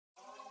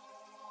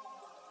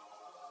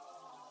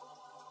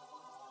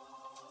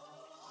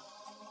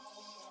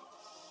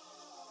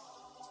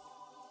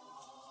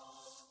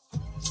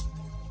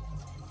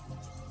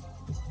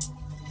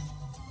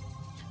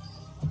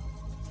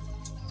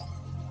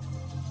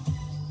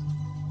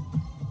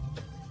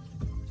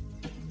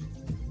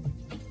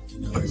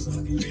know he's not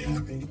gonna be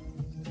happy.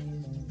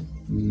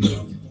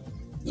 No,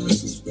 I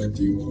suspect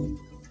he won't.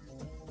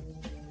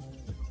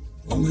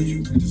 Only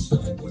you can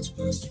decide what's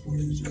best for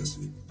you,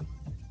 Jesse.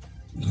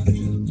 Not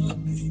him, not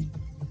me.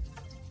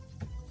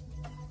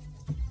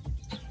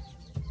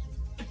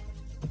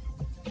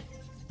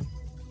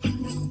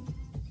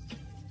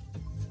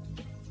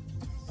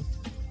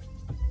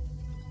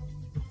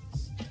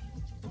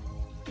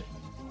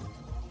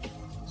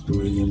 So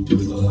what are you gonna do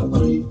with all that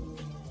money?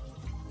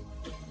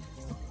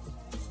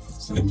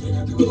 Same thing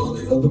I do with all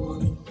the other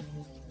money.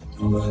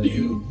 How about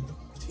you?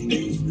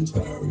 Teenage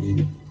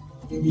retiree.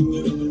 Maybe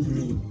living a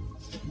dream.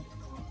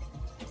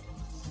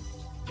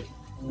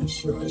 I'm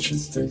sure I should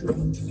stick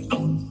around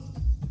town.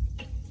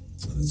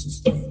 That's a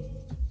start.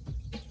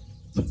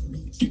 Nothing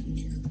really keeping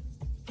me here.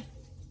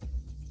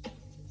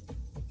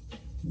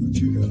 Where'd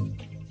you go?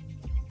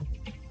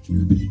 To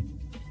your beat?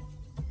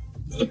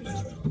 Doesn't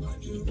matter how I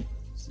do.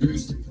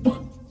 Seriously, come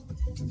on.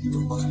 If you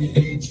were my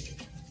age,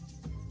 just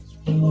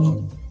run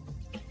along.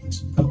 Make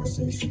some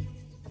conversation.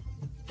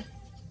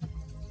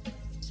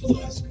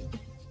 Alaska.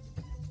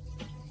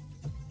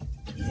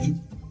 Yeah?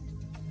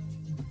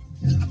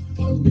 Yeah,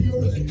 finally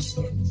you're ready,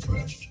 starting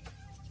fresh.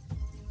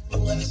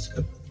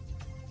 Alaska.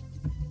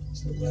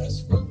 It's the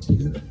last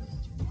frontier.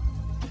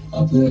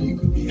 Up there you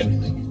could be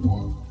anything you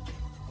want.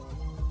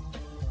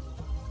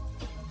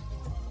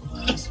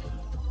 Alaska.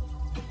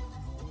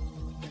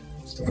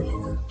 Start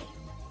over.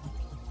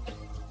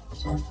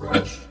 Start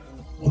fresh.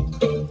 One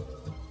could.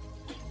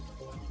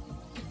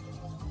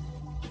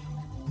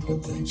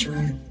 Put things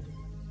right.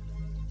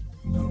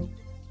 No.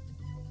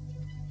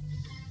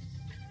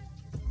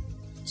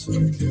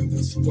 Sorry, kid,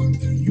 that's the one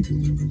thing you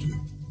can never do.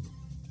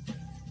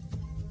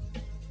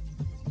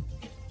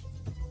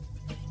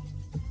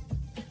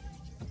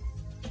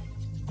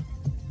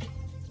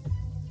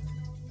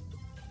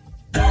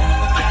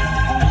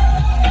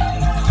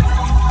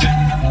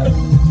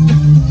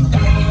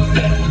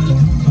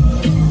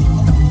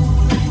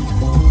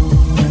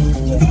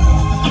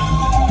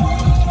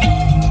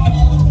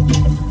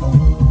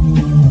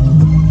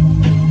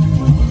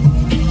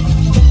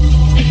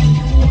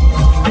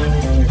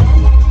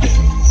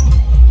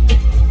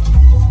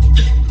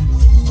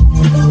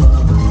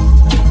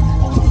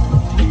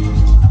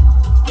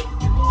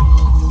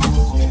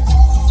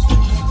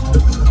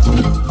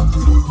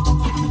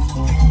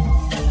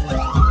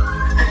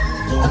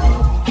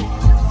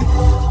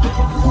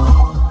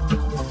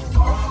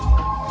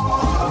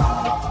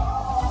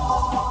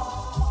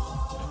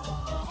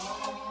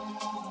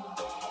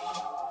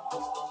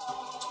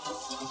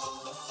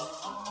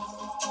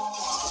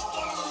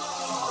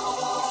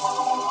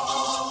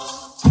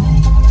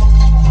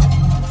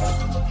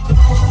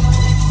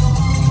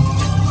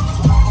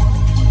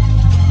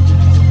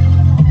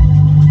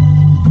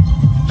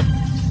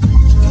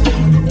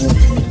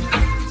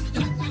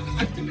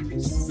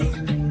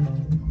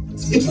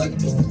 It's like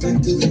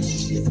defective and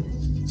shit.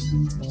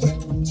 Like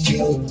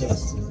jail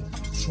dust and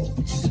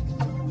controls.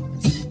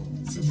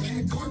 It's a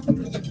bad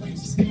carpenter that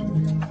blames his hammer.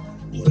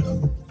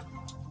 Whatever.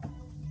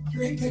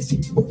 You're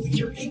apexing too early.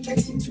 You're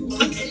apexing too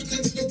I'm early.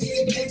 apexing at the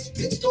apex,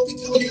 bitch. Don't be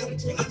telling me how to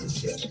drive and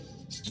shit.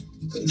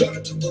 You couldn't drive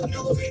a two-button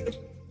elevator.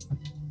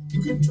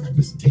 You couldn't drive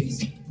Miss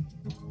Daisy.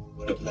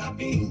 Whatever that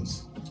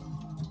means.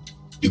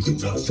 You couldn't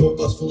drive a short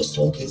bus full of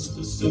soul cases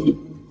of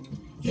zoo.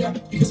 Yeah,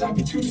 because I'd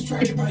be too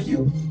distracted by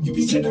you. You'd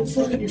be sitting up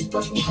front in your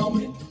special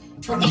helmet,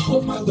 trying to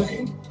hold my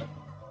leg.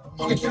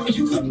 On account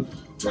you couldn't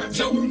drive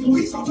Thelma and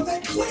Louise off of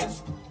that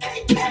cliff.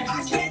 Apex!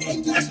 I can't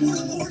apex when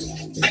I'm already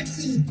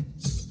apexing.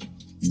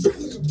 You drive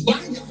like a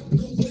blind guy with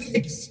no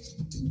legs.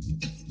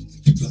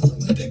 You drive like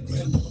my dead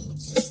grandma.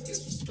 That's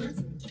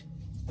disrespectful.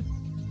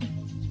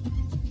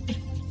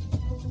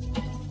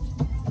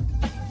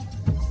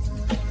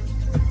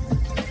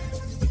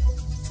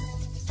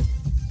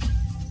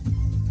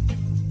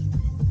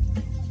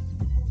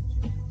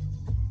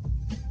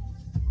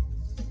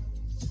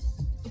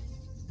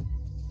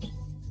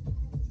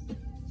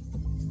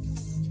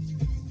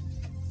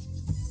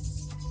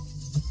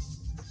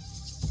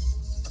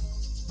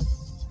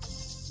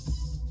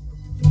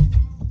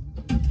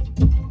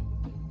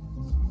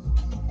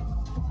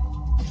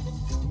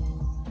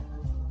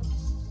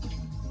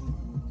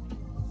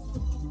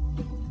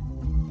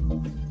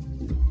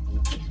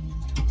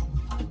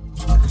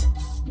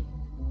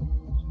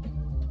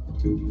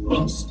 Dude, you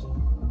lost.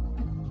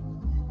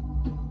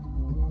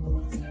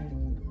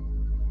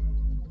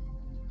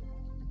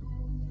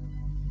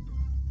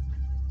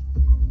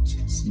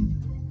 Jason.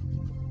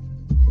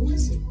 Who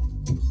is it?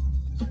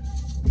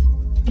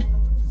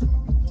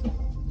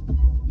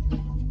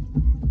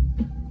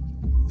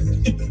 I gotta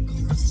get that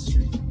car off the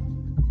street.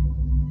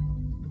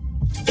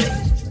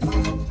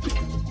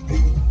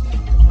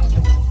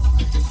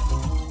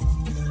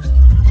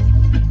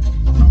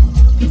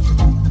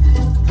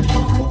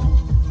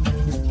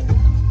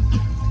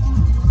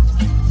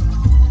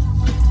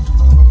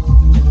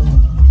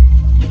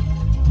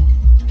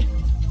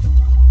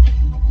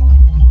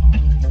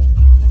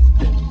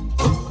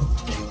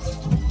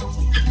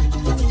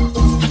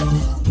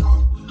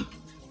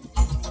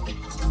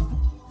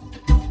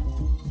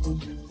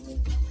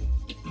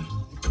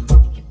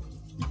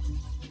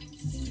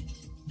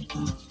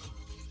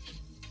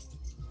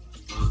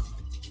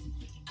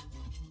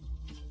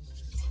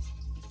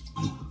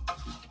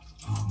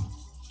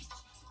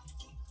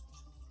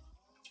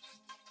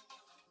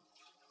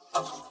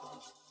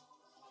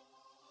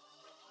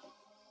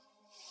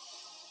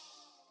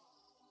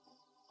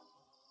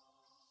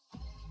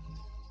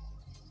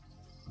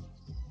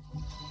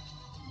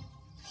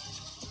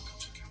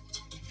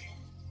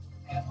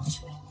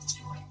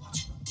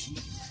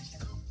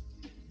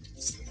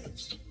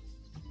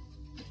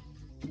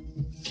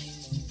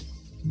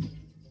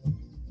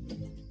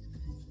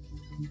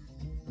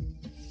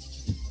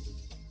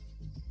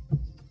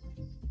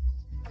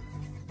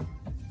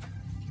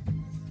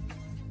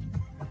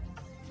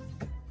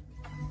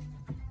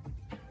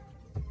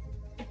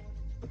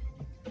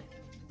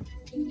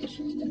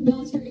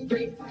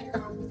 military-grade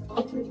firearm with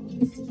altered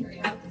means to carry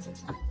out this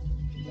attack.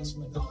 That's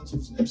my knowledge. It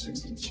was an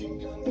M60 machine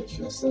gun, which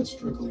yes, that's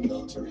strictly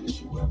military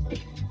issue weapon.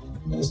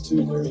 As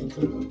to where he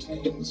could have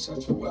obtained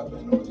such a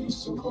weapon, or the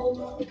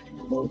so-called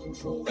remote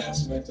control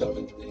aspect of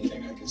it,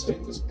 anything I can say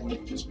at this point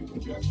would just be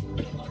conjecture,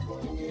 and I'm not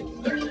going to engage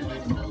in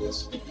that.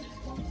 Yes.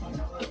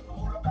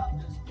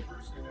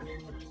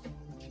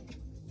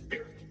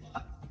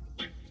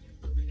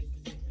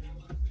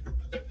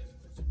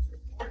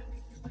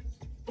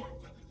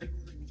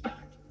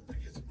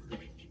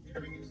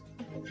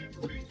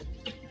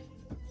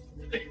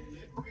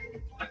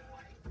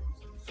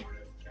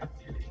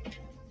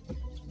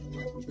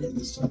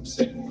 This time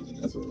saying more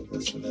than that, or a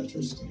person of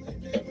interest, and they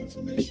may have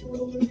information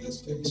relevant to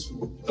this case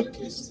or other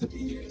cases the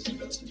DA is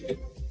investigating.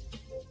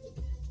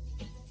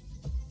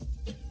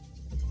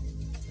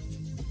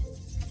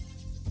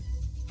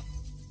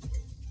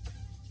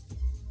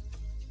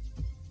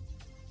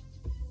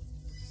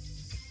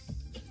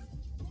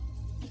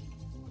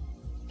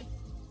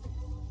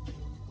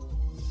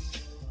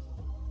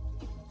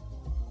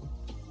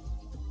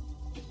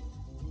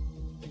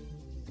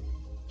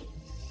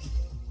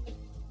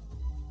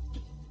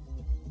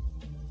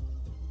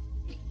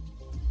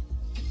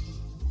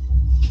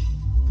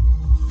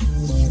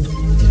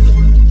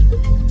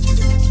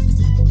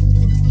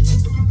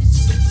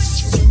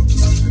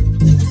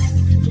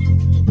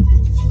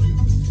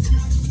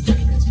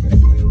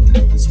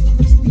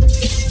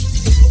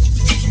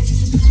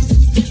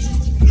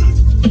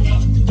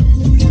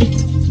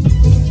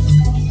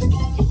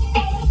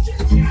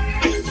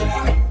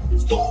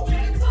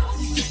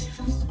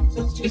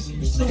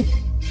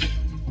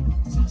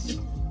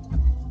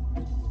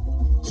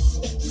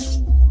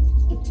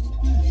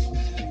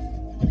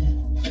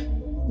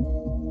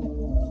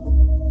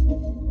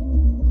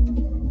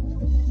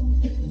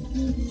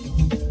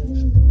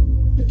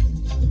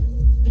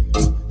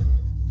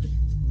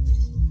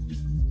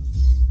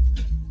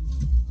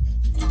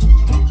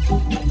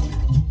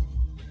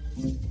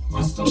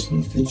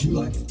 Fit you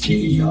like a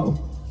key, yo.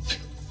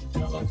 I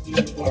like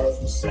the bar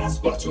from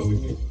Sasquatch over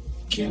here.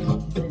 Can't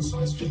help but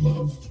criticize for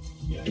love.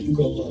 Yeah, you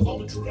go love all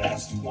the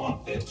giraffes you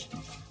want, bitch.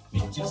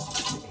 Me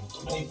just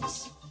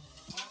tomatoes.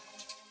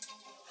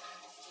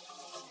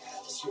 Yeah,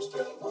 this year's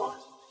better than one.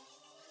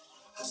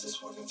 How's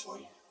this working for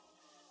you?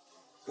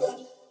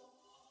 Good?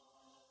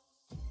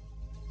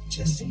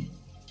 Jesse?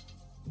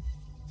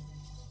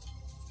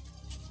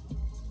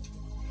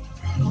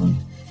 Right on.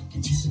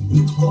 Get you some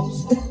new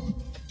clothes then.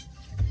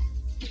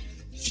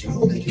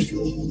 Shower make you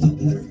feel a whole lot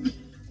better.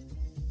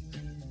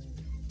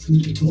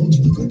 Truth be told,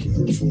 you look like you're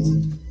hurt for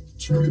one.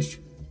 Church?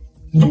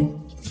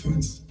 No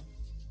offense.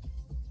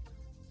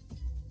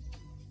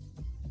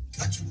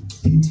 Got you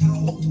a clean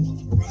towel, the one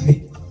on the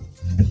right.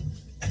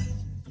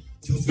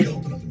 Feel free to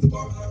open up the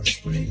bar however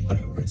spray,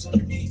 whatever it's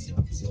underneath, you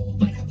know, because the old one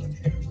might have like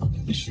hairs on it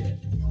and shit,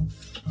 you know.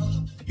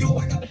 Yo,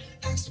 I got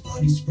Axe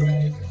body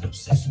spray, I got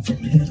Obsession for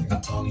Men, I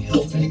got Tommy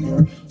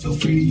Hilfiger. Feel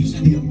free to use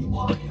any of them you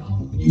want, you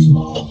know. Use them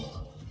all.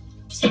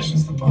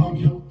 Obsession's the bomb,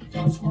 yo. I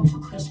got it for him for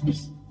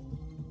Christmas.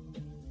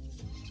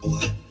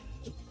 What?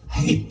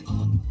 Hey,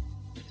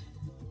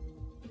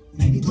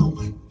 maybe don't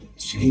like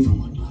shave and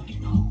whatnot,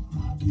 you know,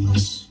 be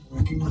less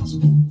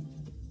recognizable.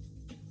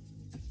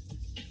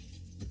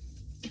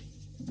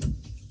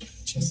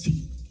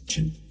 Jesse,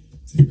 can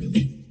they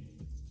really?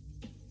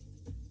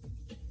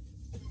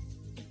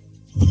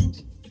 What?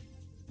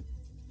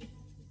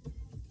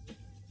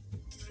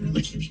 Do they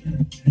really keep you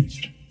in a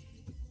cage?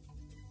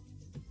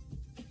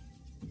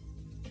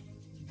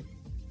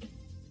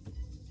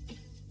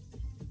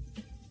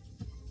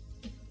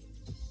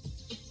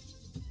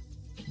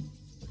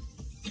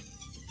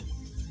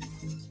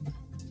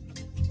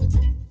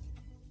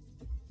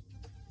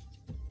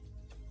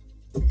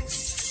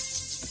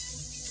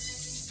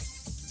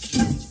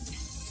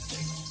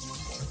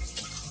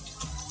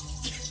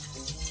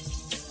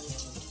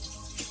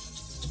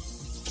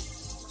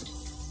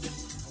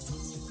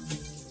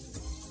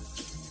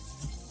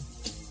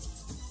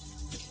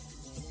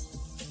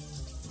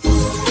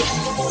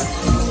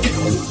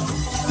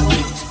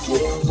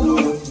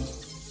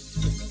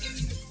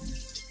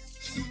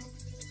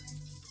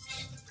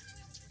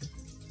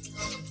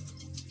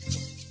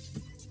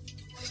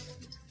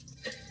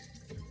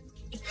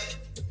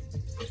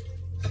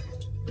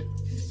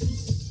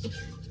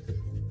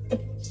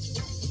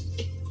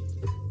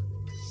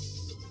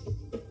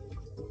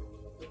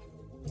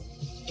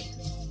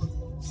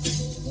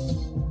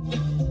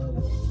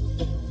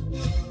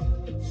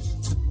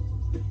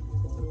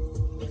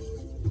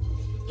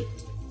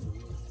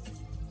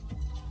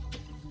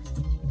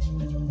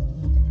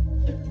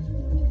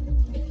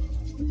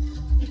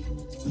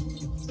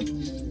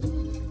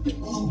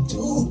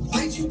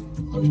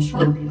 Let me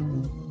charm you.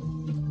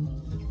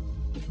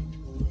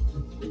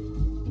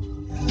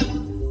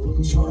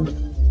 Looking sharp.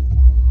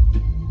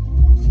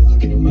 Feel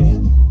like a new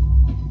man.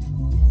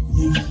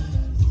 Yeah,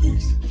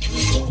 thanks.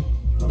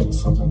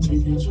 Something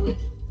taking a joke.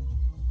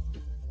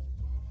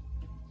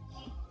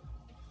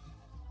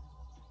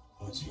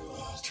 Would you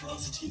turn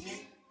off the TV?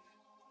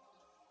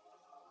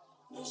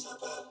 No. Is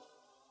that bad?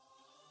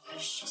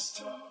 There's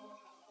just a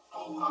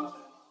whole lot of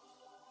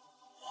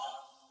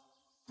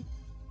it.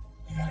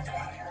 We gotta get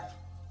out of here.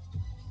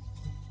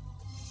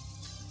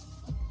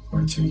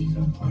 Where to? You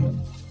got a plan?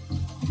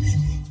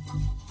 Maybe.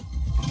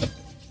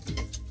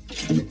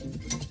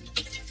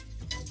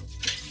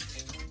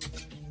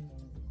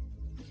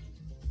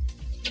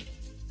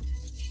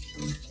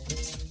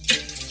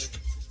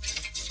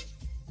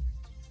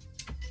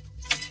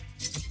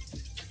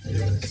 I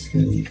got a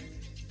skinny.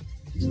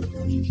 You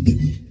know, you can give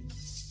me.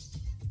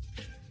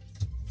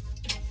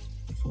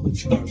 Fully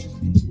charged,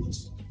 clean to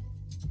us.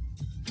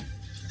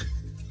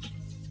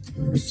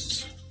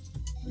 First,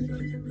 we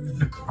gotta get rid of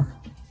that car.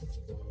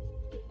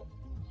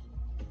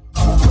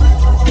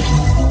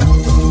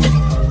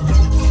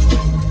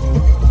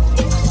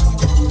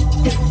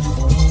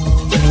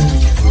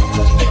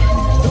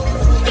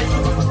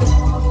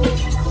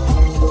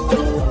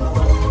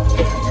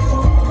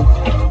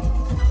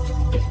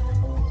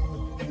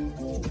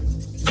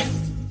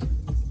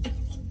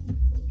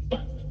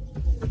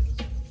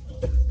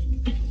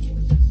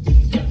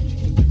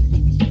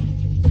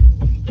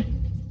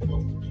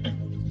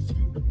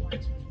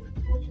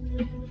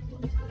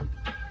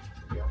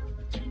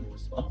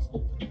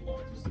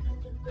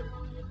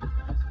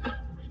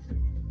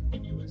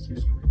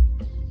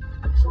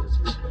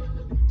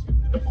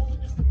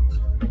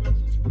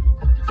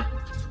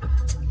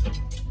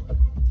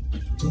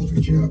 Don't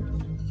forget.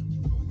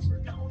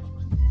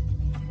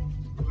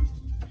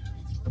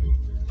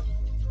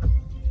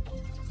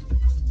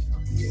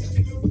 Yeah,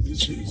 I know what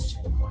this is.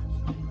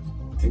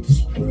 It's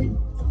spring.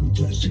 Who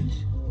doesn't?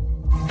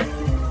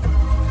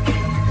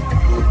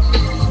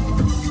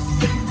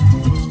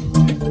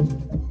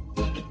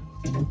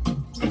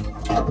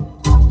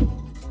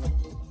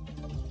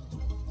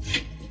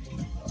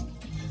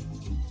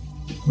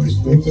 Where's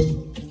Victor?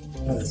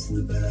 That's in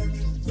the bag.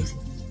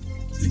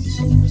 Thank you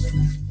so much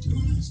for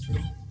doing this, Joe.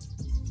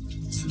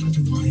 So much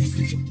of money if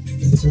you can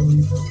make it through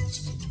the house.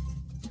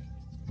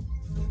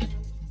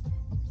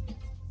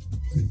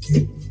 Good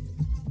kid.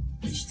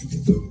 Best you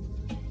can do.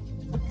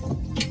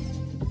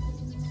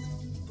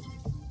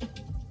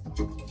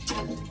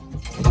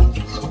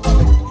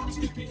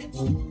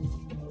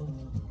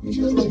 You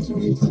should like to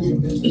me plenty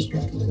of business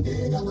back in the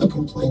day. I got no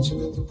complaints in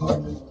the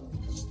department.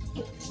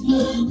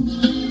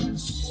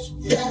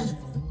 Yeah.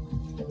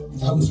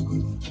 That was a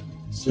good one.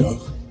 So,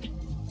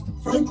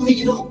 frankly,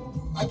 you know,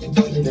 I can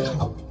tell you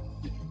now,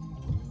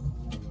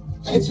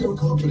 I had zero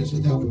confidence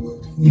that that would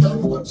work.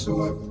 None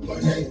whatsoever.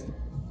 But hey,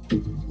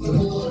 live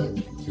and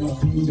learn. So,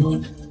 what are you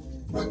doing?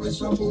 Write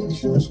myself an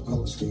insurance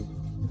policy.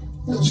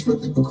 Not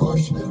strictly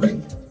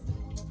precautionary.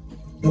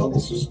 No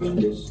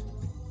suspenders.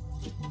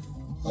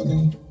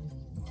 Okay.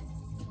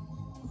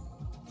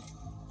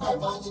 I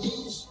mind at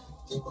ease.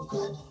 Think we're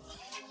good.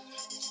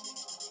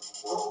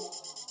 Whoa.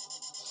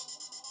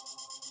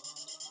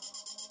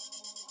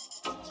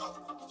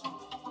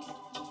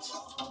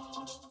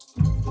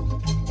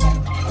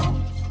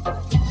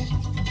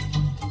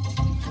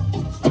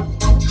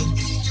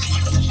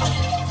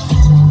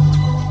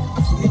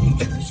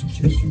 I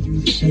suggest you do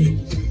the same.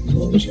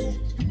 Low check.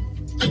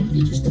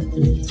 You just have to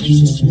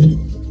just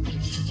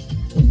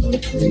I'm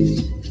not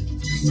crazy.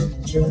 Your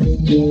journey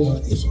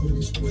is on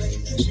its way.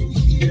 As in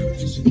here,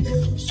 as in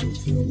now. So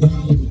feel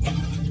loud,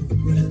 wide,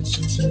 regrets,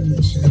 etc.,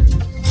 etc.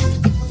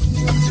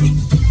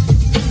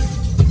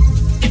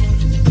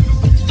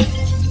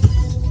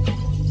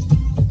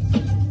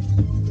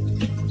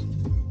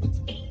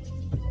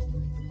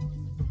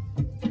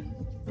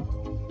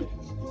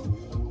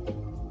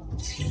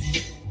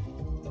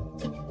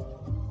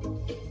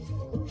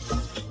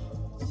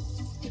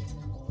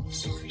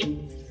 Sorry.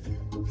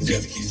 You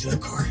got the keys to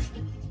that car?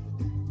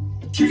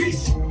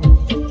 Keys!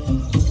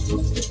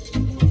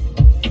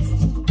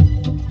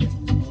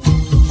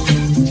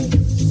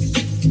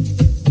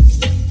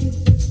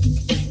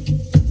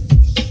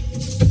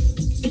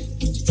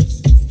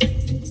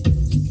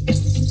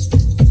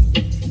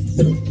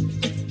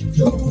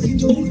 No, what are you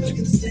doing? I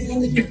gotta stay out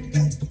of here.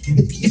 Pat, give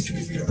me the keys to the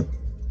Fiero.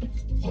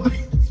 Why?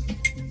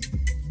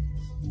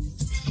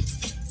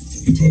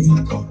 You take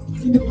my car. I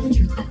didn't like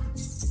your car.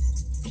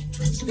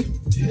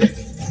 Dick,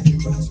 Patrick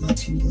drives my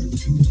T-Bird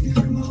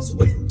 200-300 miles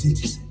away. Did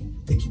you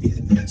think you'd be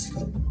heading to Mexico?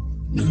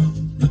 No,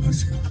 not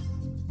Mexico.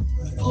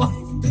 Right on,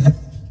 even better.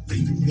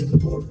 Leaving near the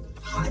border.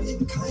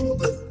 Hiding, kind of,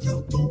 but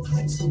yo, don't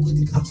hide so good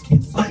the cops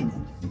can't find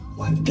you.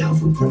 Wipe it down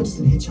from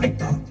Princeton, hitchhike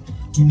back.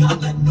 Do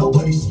not let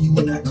nobody see you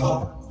in that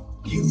car.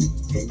 You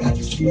take back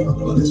your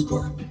Fiero or this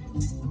car.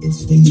 It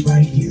stays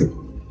right here.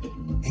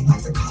 Ain't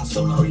like the cops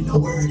don't already know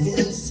where it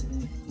is.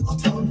 I'll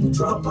tell them you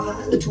drop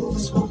by, the two of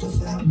us smoked a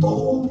fat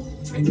bowl.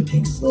 Trade the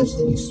pink slips,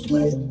 then you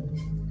split.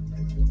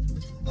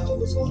 I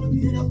always want to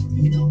be an El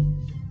Camino.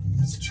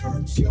 That's a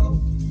charge, yo.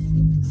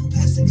 I'll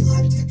pass any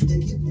lie detector they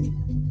give me.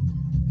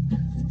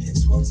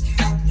 It's what's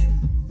happening.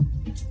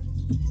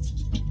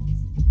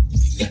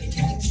 You got any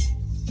cash?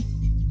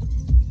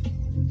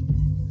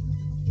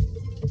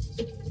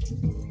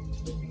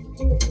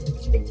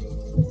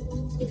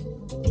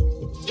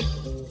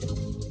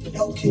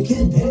 Yo, kick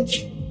in,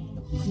 bitch.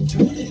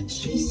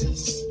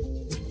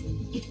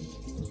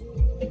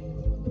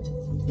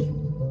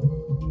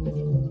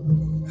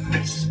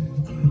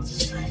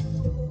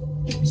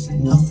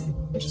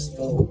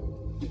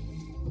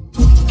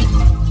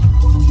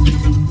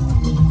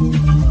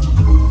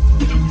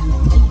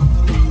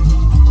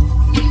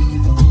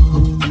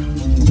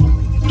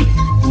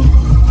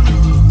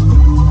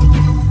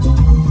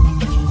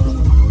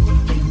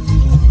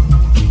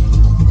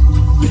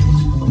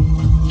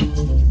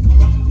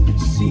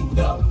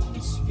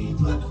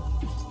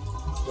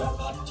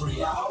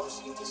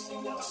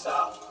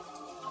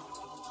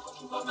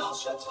 my mouth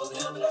shut till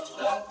then, but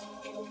after that,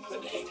 ain't gonna be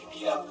putting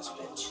APB out in this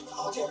bitch.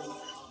 I'll get her there.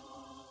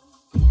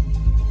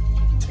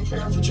 Take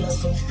care of her,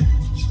 Justin.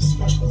 She's a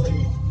special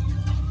lady.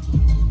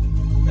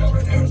 That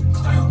right there is a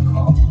clown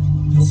call.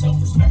 No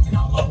self-respecting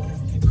outlaw would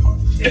ever get caught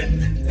dead in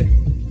that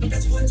thing.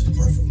 That's why it's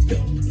perfect, yo.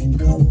 Ain't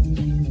go.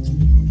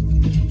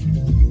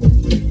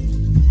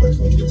 Let's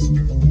go,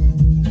 Justin.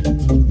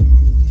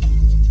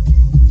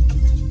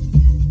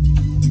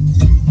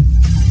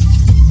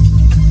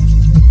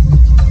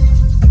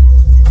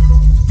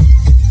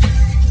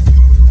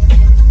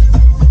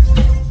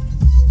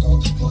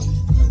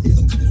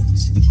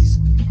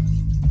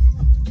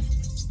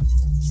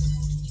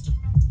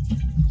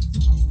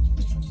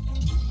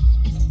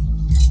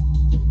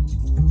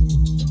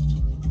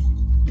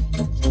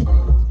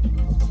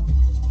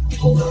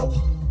 Hold up.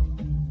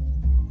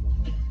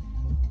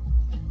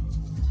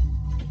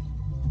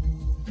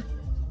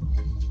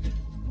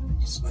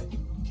 This might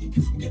keep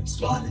you from getting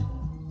spotted.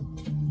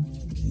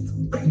 Camino,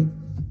 right?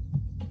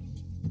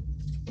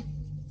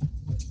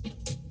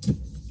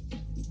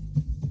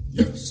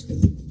 Yes.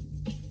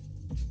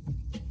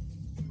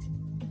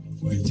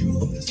 Why are you doing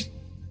all this?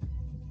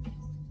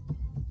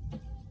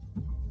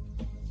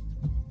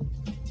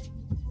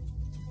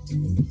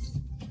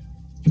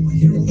 Do I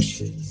hear all this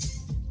shit?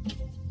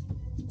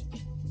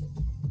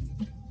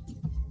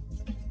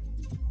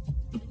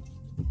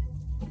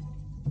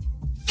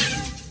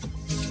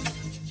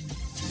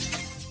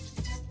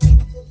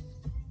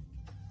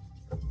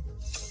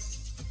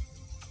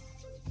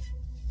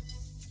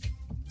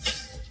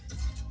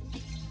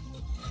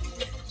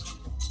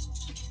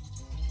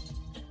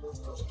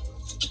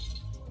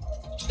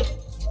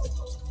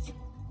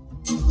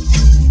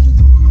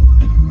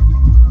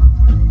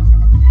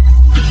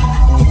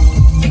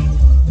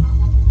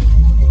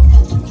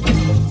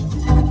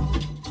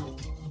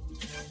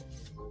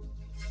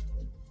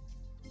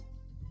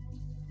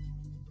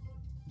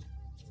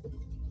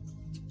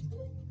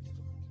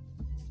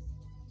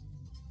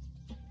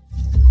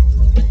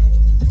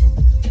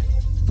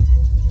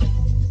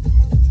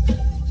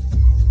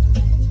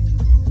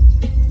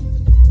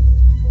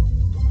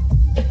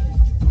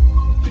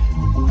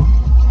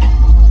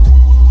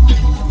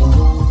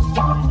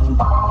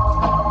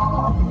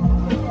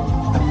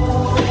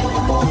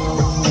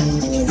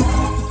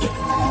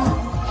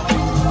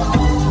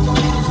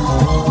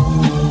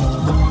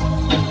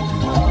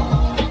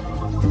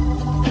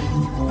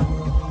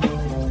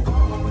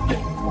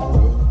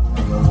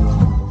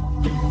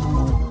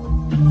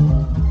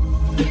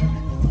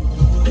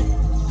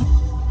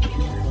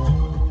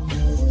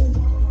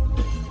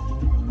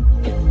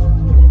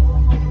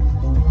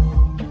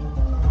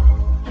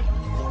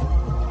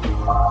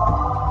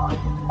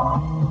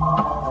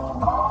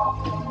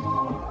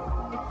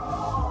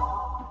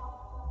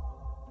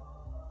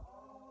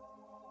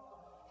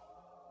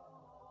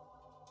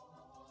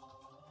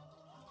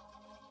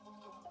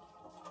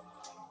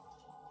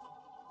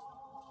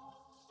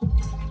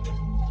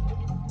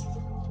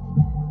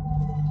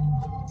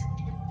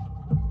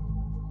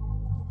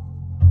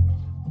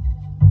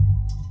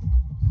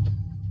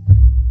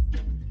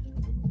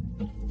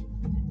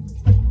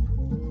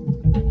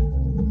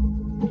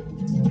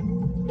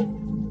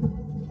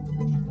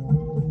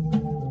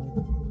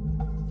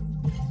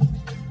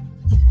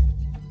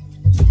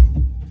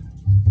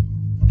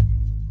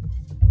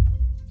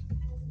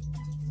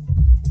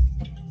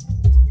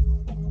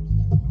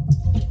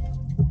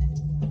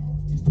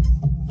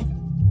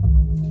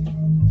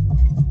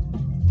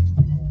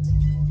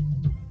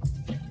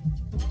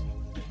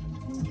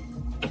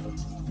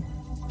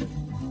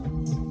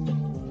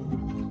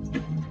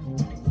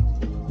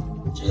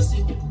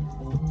 Jesse?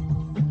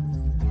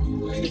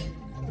 You awake?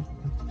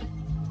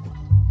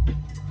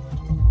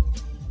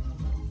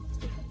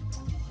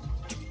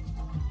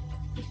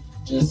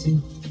 Jesse?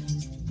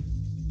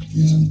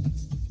 Yeah.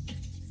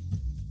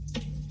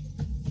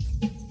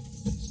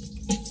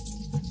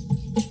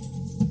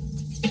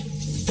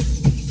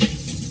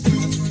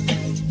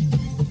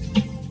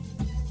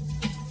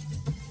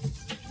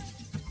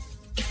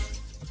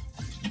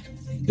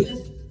 Everything good?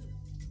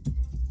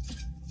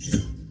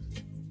 Yeah.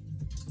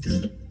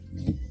 Good.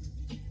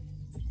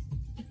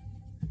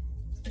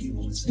 You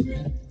want a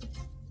cigarette?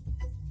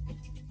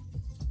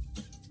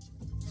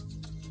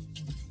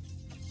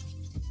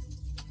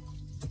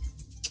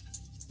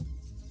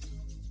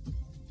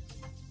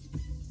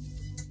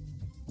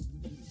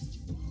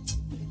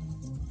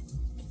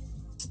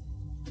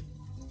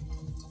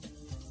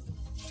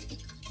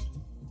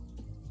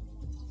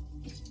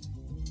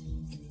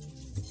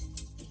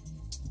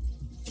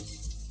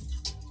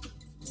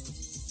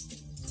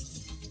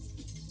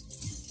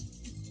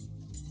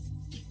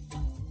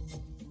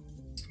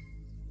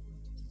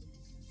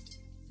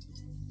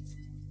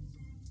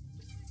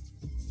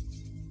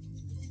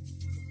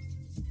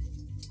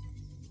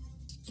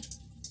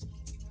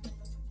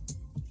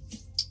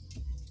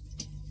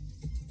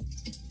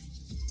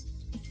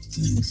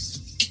 Thanks.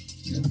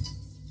 Yeah.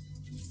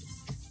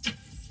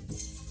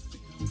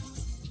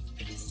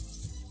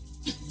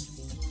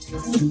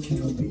 God, I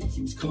can't believe it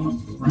keeps calling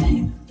for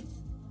rain.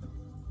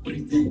 What do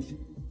you think?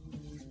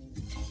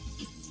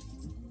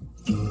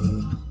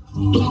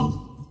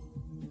 Low.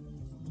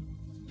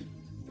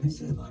 I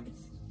said like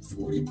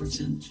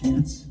 40%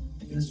 chance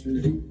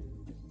yesterday,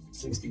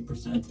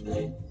 60%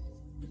 today.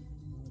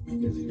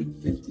 Maybe it was even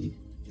 50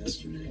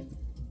 yesterday.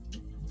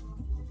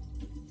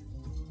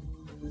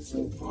 But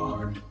so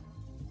far,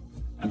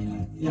 I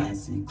mean, yeah, I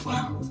see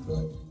clouds,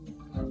 but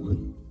I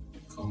wouldn't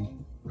call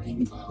them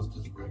rain clouds,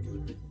 just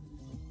regular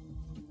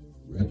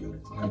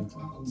clouds.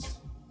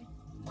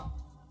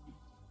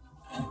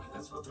 Anyway,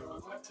 that's what they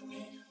look like to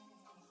me.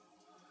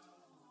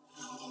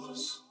 All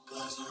those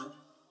guys aren't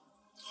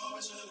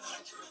always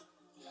accurate.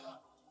 Yeah,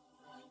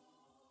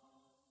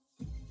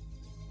 right.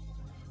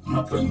 I'm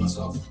not putting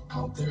myself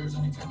out there as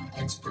any kind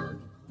of expert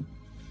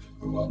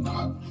or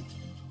whatnot,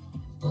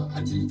 but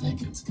I do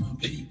think it's gonna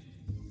be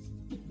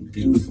a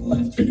beautiful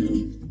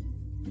afternoon.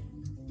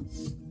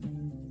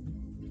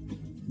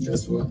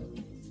 Guess what?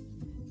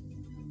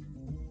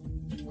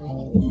 We're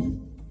all alone.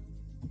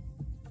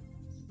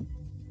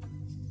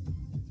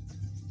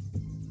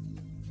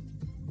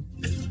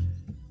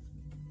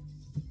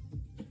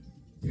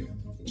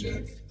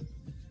 Jack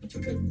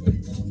took everybody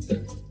down to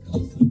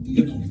health and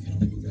beauty on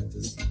account of we got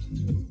this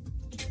new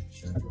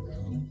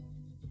chaperone.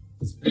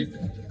 It's big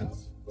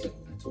badass, but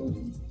I told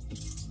him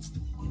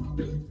I'm not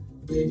really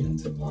big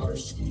into water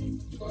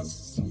skiing,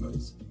 plus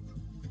somebody's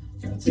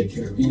gotta take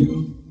care of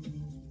you.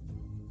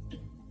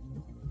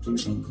 Took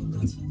some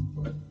convincing,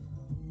 but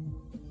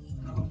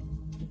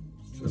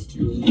just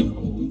you and the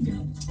whole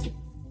weekend.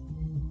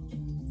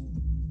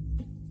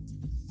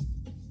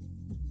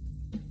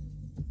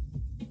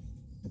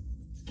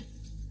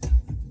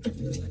 I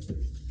feel like you're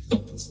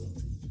helping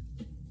something.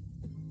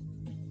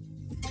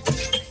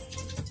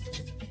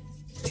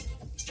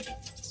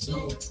 So,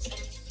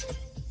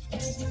 I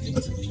hate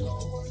to be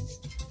all like,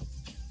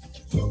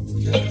 but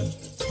we gotta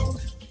talk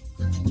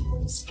ground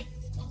rules.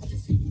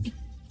 If you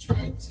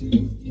try to,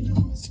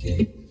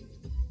 escape,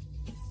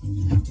 I'm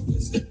gonna have to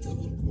visit the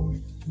little boy.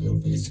 He'll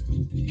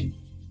basically be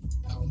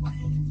out of my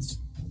hands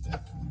at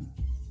that point.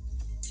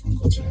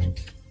 Uncle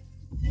Jack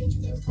made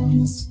you that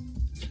promise,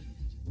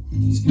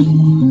 and he's gonna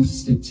want to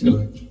stick to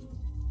it.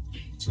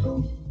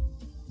 So,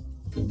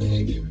 good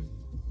behavior,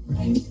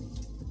 right?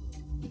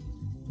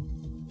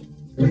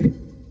 Great.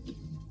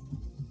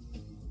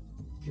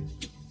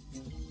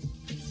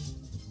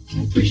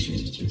 I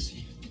appreciate it, Jesse.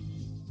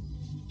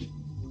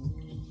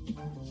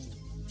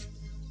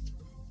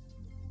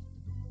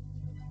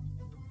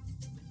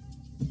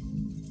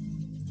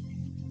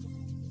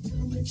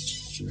 Make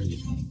sure you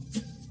don't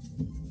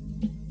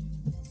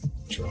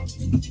draw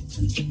too much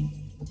attention.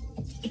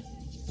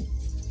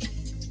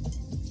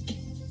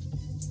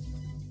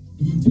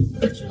 You do a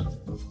better job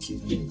of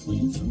keeping it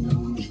clean from now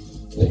on,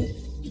 okay?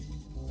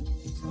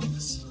 I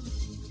promise.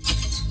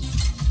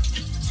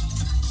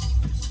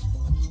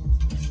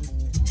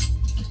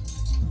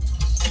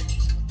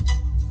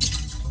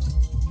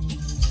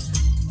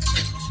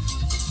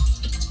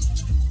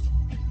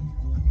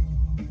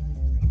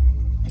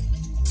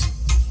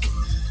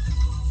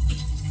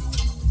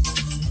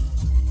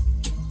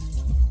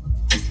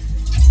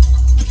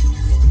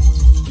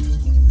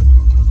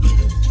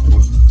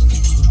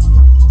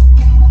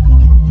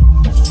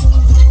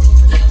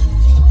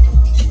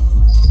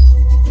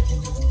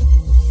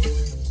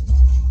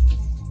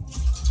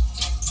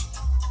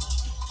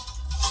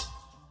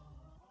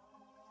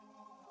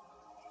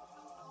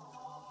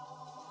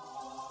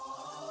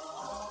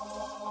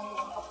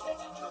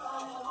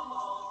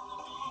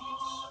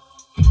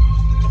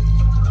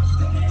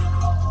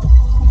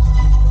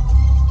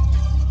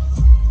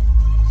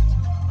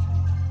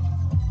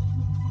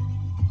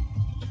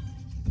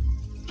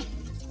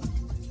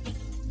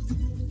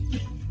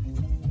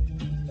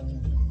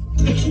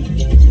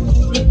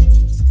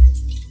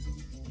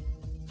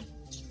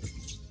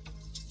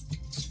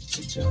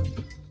 Good job.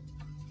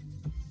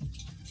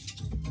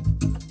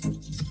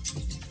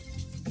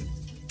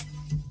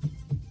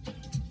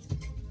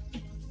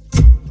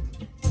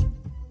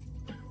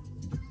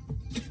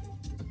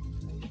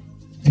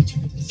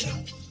 Check this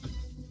out.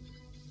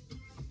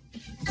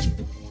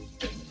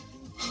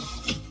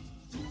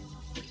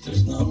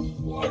 There's no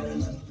water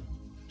in it.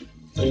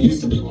 There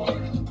used to be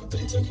water in it, but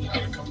they took it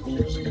out a couple of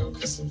years ago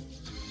because of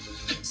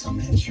some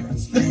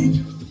insurance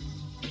thing.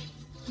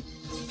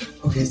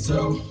 Okay,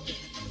 so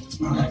it's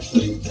not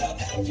actually that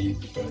heavy,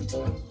 but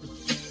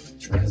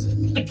tries it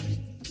and I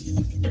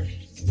can't ever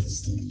get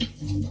this thing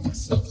on by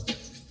myself.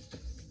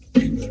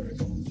 You better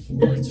going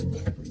forwards or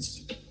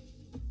backwards.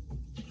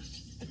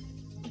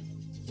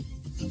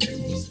 Okay,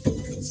 we'll just go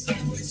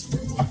sideways for a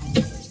while.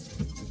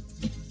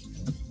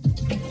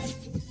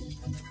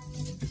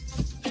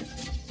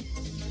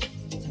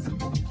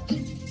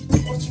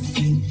 Watch your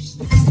fingers.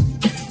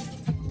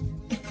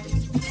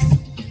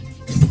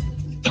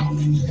 Oh,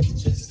 maybe I could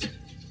just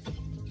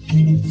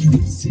hang it from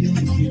the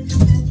ceiling here.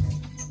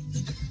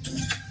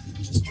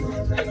 Just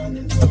drive right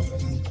under the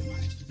oven.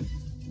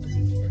 My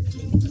landlord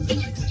didn't really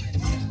like that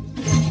idea.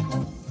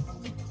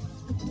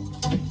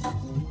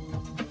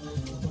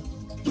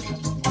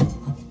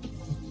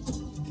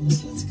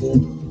 Yes, that's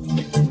good.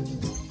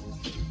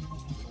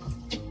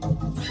 I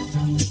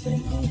found this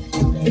thing on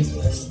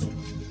Craigslist.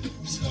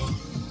 So,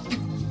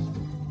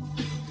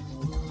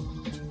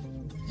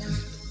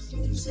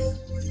 what is that?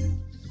 What are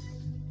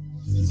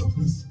you up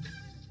with?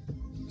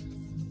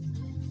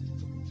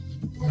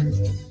 Part of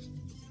it.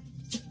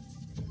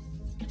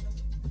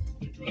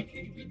 The drug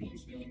kingpin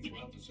once known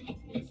throughout the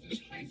Southwest as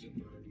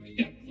Heisenberg may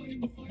yet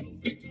claim a final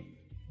victim.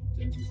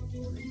 Texas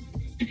authorities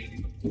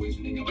investigating the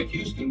poisoning of a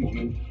Houston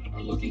woman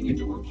are looking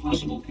into her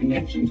possible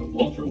connection to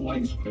Walter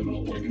White's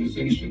criminal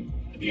organization.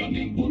 The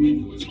unnamed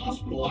woman, who is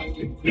hospitalized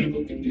in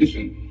critical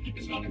condition,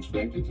 is not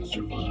expected to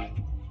survive.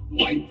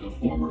 White, the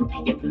former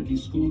Albuquerque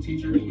school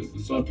teacher who was the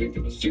subject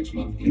of a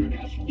 6-month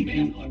international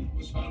manhunt,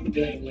 was found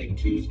dead late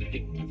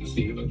Tuesday at the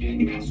scene of a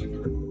gang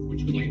massacre,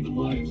 which claimed the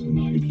lives of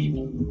 9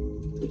 people.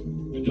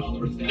 The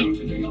dollar is down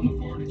today on the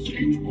foreign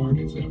exchange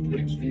markets after an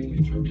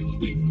extremely turbulent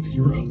week for the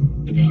euro.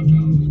 The Dow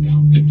Jones is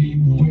down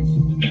 15 points.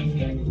 The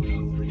Nasdaq is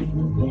down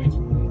 34 points.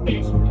 The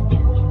S&P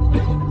 500 is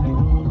down 10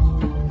 points.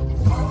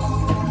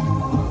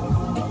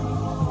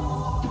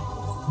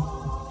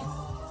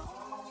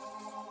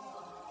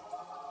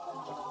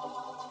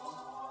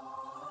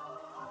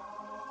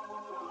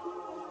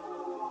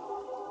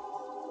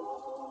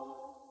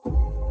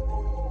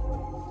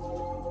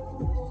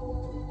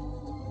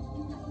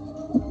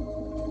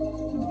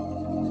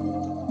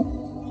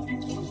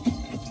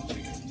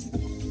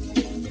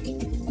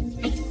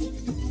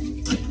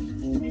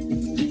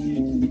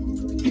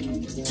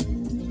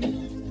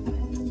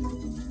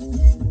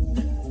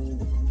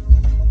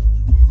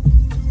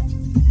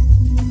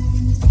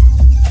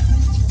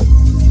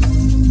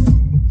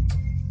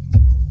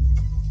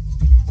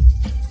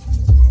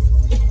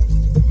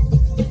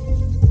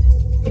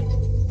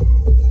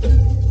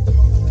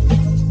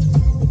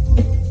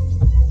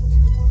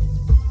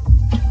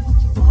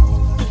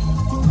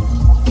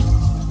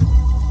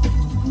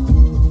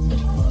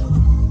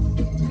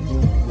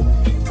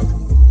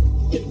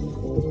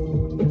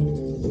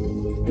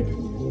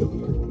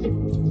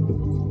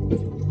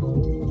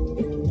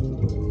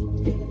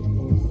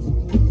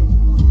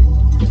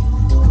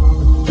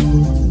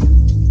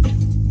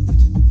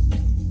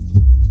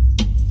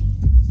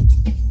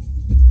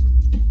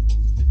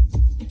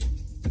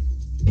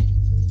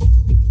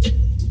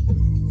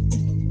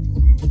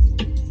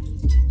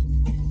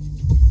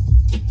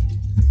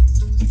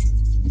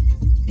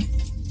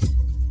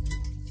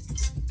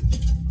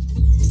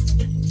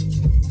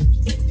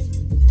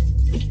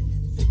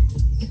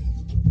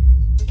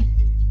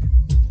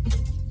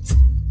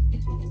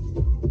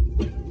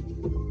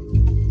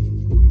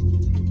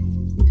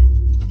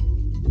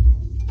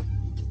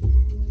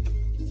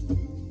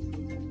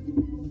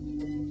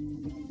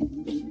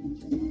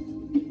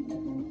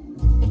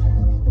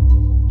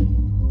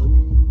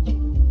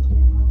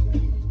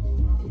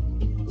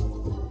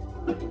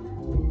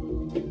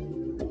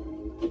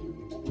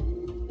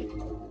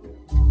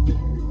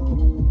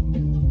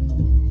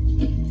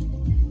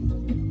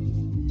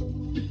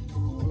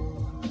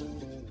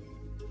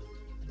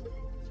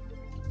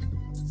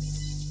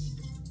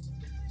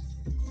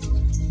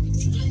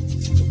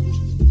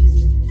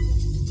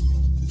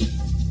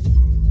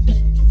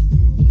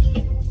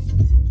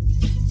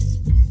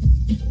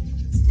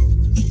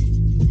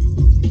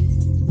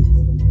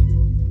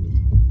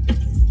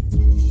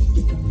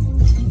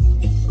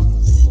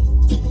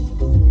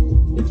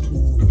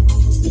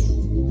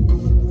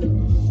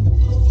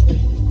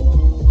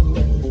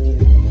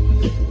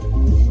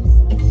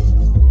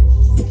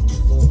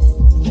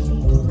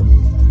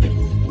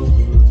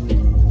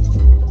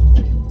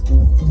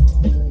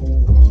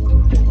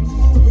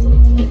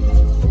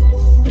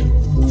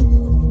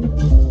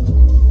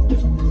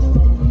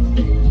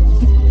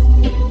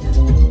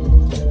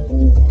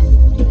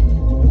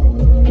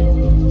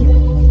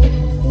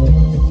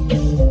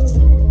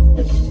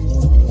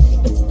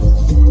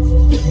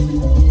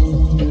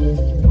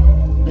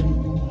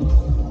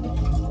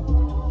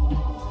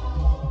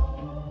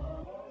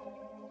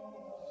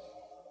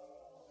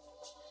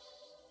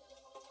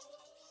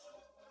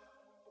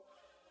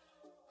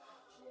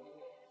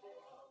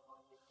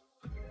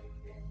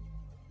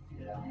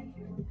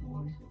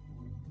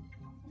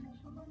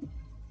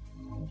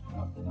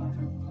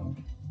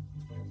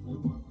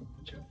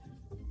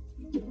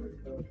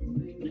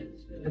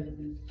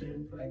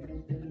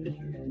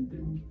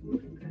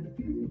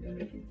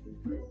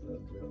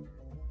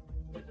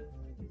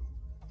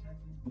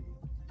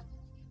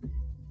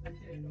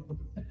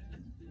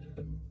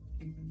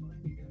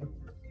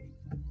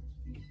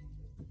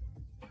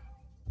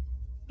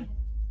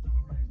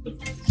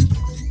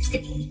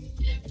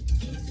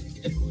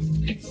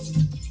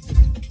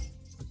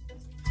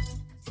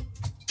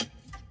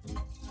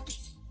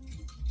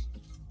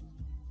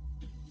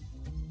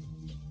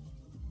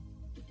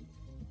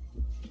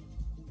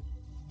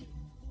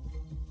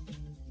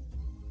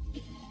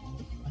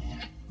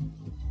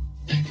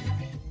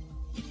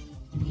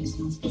 He's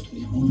not supposed to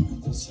be home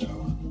at this hour.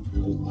 I'm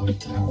really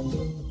locked out,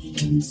 but you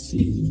didn't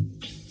see.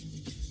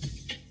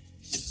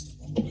 He's just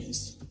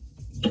always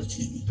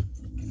lurking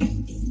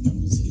around, being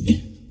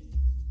nosy.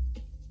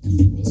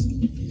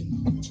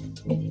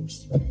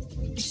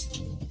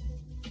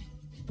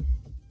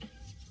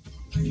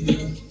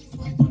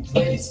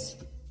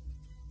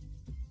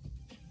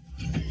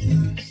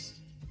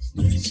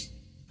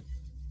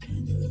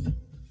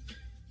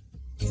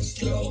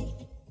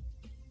 fell.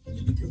 But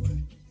in a good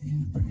way. Yeah,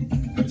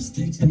 right. I was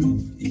thinking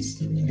of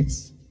Easter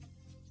eggs,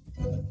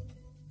 but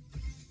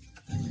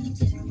I didn't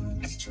think I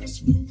might have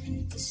trust me to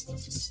paint. This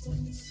stuff is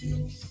starting to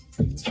feel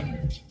pretty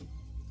tired.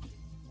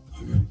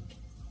 Okay.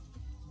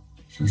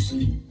 Sure,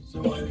 see.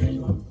 So why are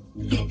you up?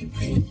 Maybe help you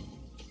paint.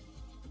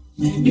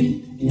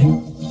 Maybe,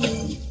 yeah.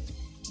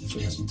 If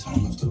we have some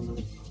time left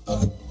over.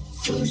 But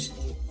first,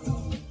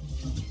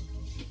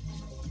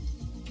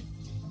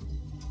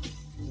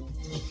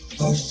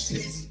 oh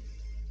shit.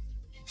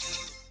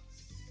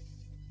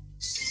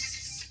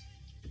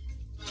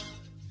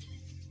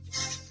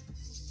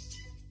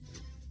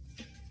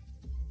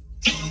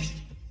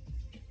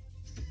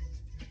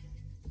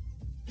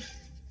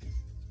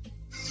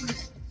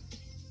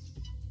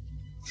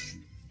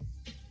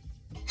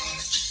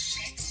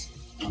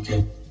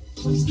 Okay,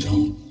 please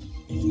don't,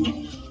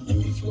 let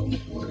me feel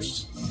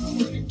worse than I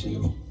already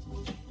do.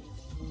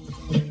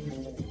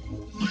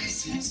 What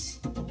is this?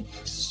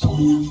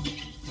 Sonia,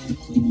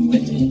 cleaning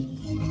lady,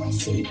 and my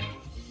feet.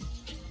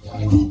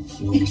 I don't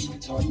feel much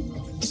like talking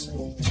about it,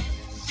 so.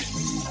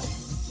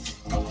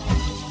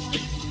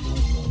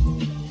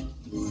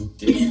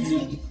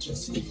 Damn it,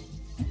 Jesse.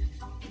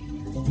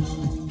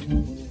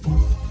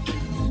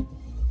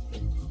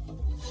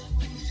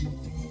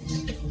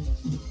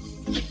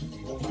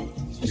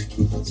 Just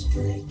keep it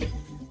straight.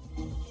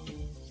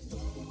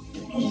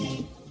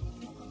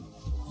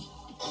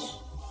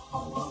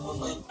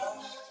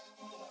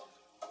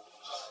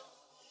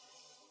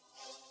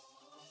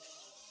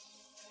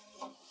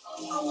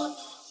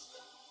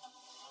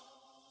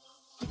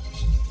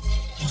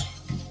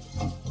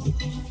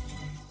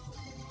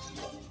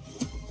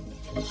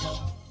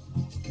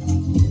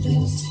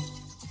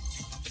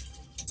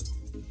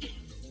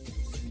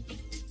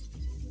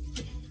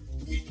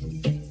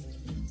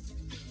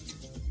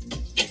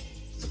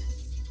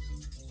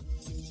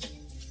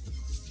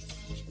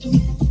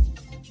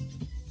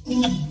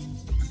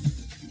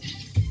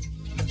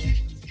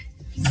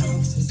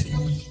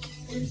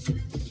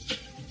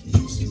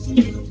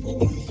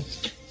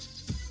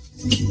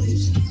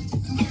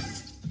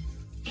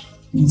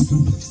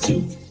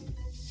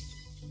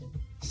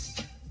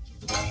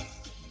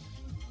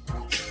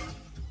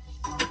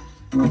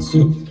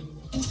 Soup.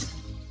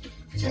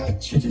 I got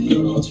chicken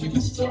noodle,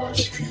 chicken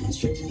starch, cream and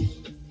chicken,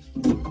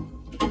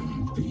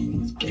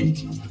 bean with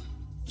bacon.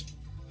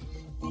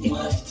 One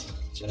left,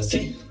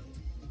 Jesse.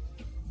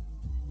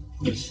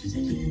 What should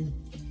I do?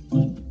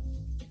 What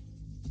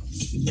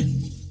should I do?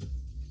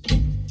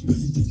 Do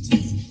anything to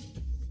me.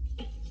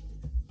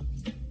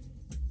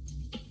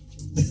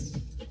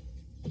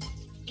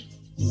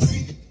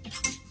 Why?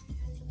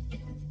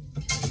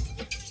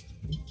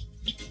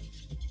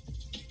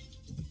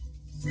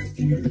 Right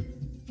there.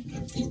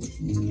 That book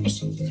was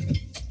so bad.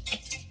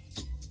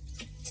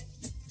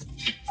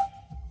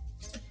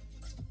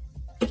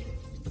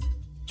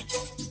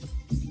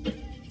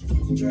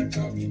 Uncle Jack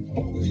got me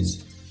always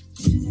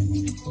keep my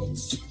money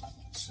close.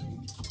 So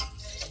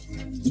I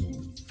have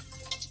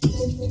the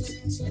whole book,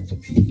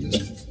 encyclopedia,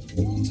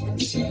 the whole entire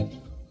set.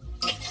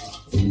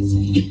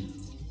 Easy.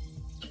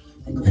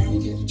 My granny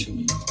gave it to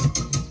me.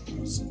 I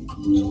was in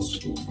middle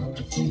school,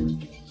 probably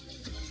 4.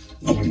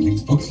 Nobody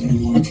makes books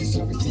anymore because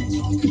everything's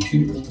on the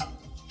computer.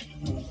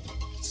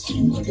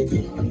 Seemed like a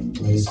good hiding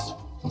place.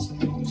 Plus, I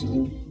was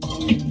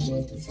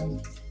left to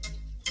fight.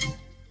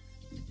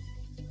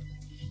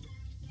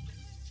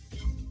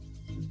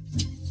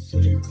 So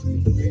you're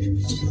clean the lady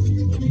was stealing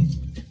your money?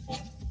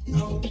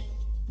 No.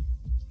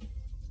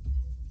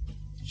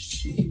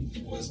 She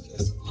was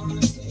as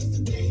honest as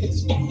the day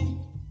is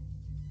long.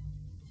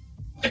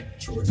 Like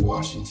George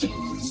Washington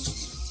was.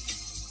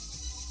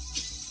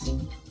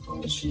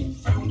 But she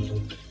found it,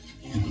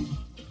 and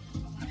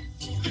I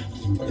can't have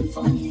anybody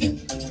finding it.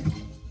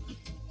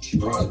 She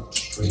brought it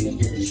straight in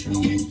here to show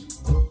me.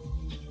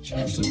 She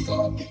actually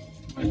thought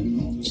I didn't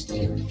know it was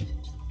there.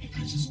 I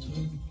just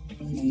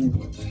wondered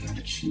what the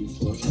heck she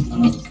was looking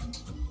up.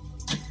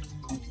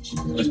 She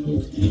barely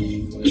spoke any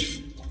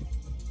English.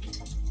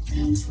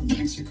 And from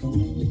Mexico,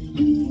 maybe. I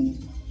don't know.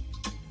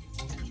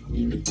 It's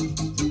weird.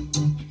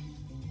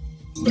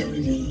 Where are we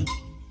gonna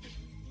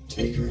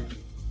take her?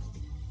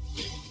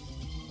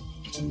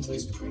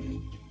 Someplace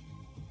pretty.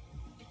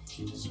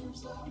 She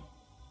deserves that.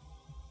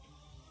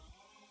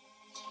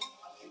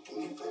 Do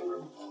me a favor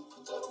and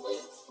put that away.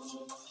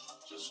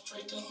 Just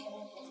straight down the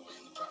hall, all the way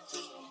in the back.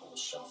 There's a whole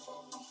shelf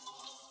of them.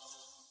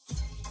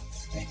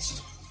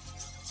 Thanks.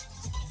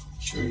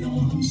 Sure you don't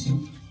want them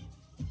soup?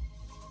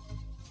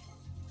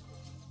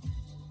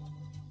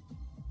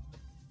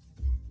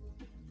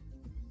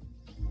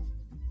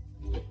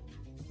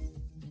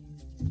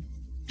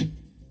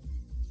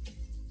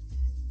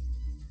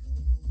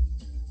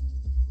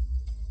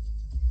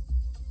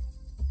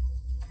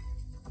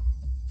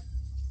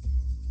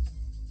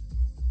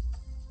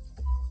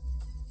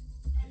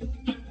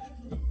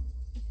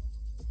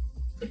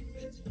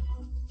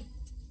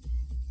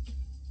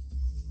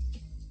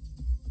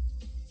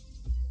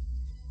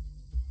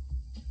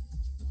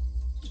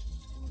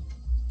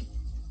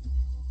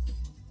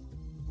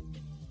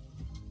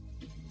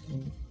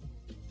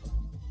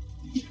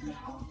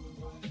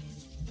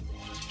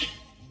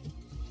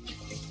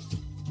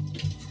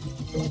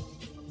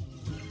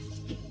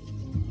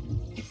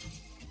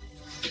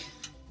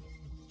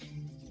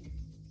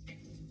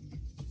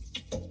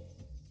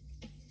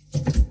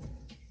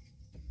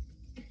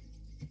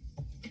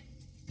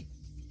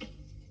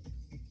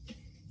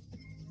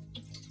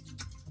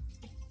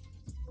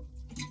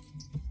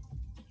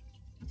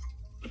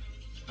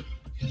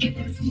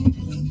 better come up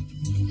with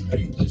a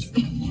hiding place for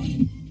my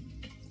money.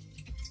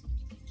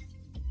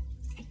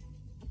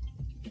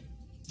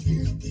 They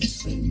got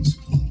these things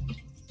called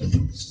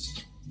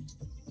banks.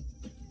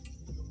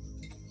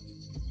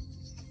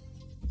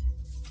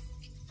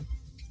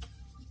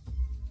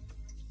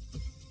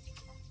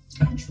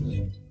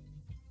 Actually,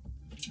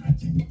 I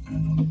think I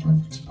know the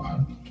perfect spot.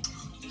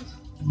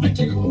 It might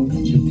take a little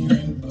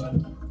engineering, but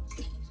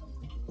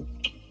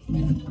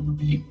man, it would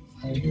be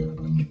right here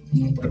when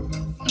nobody would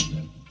ever find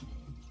it.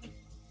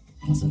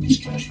 Most of these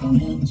cash on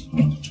hand is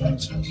what the track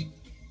says.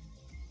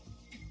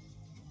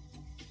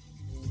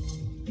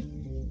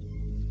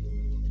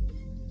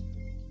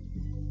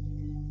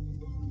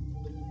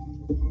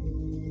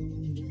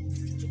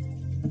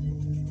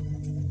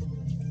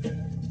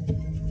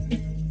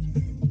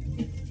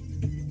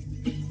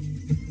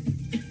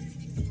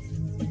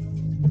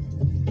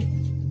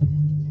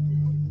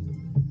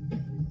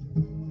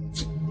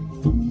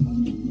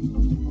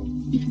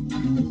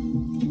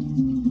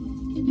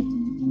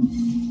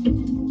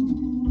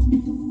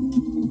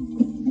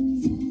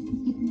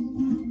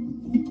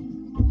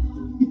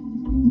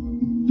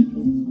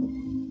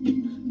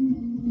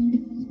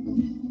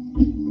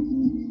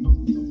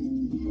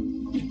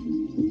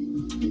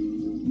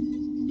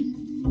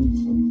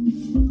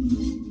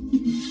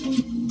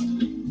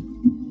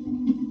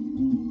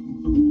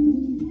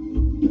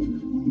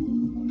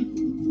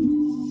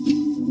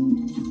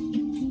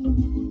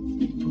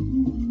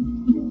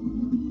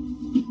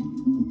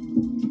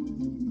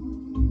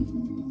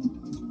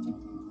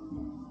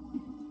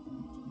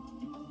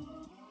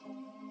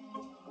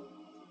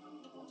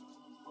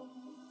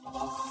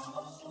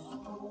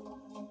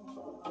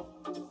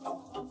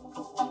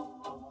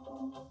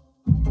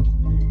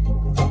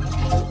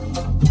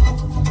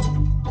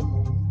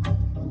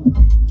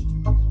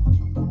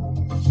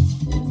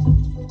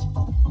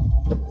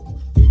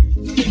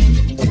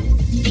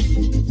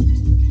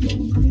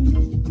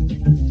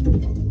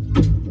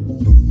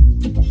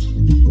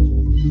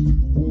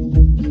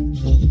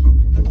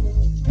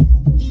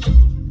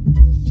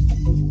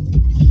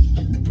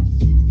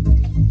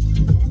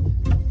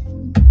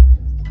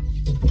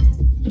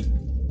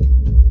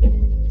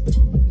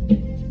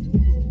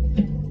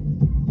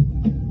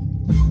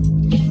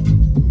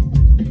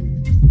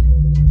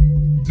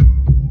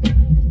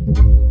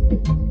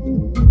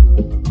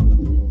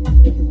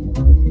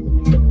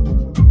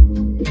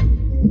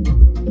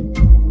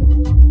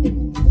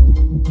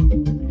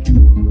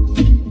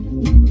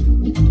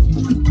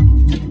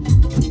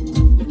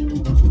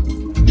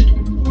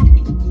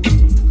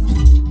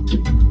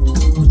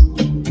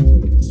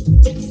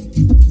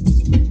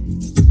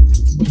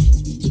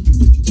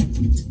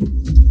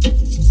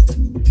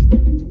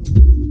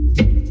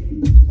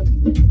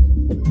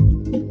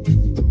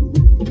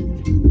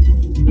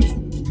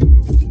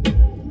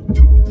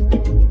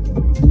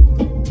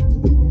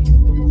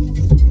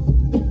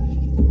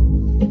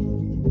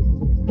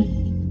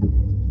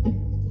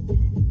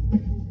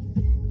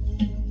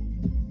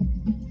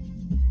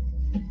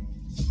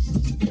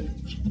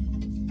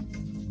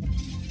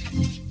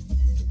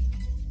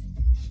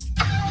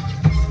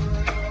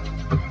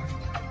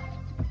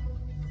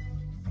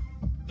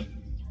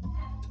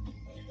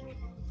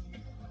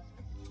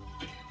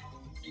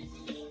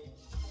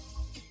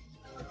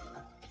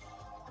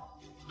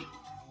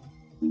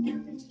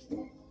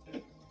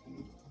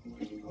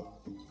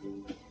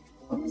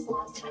 When was the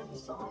last time you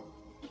saw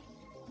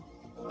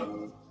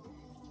him?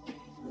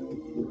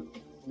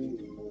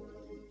 Maybe more.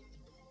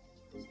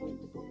 It's way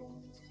before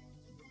long.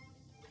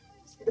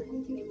 Is there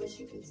anything you wish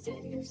you could say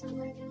to your son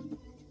right now?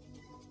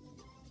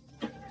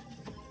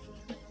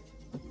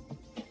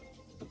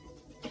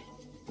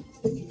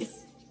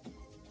 Please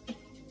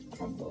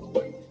come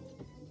forward.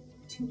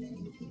 Too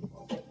many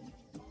people.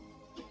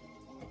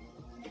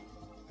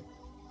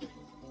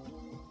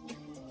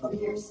 For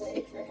your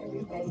sake, for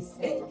everybody's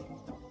sake,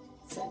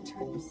 son,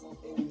 turn yourself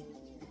in.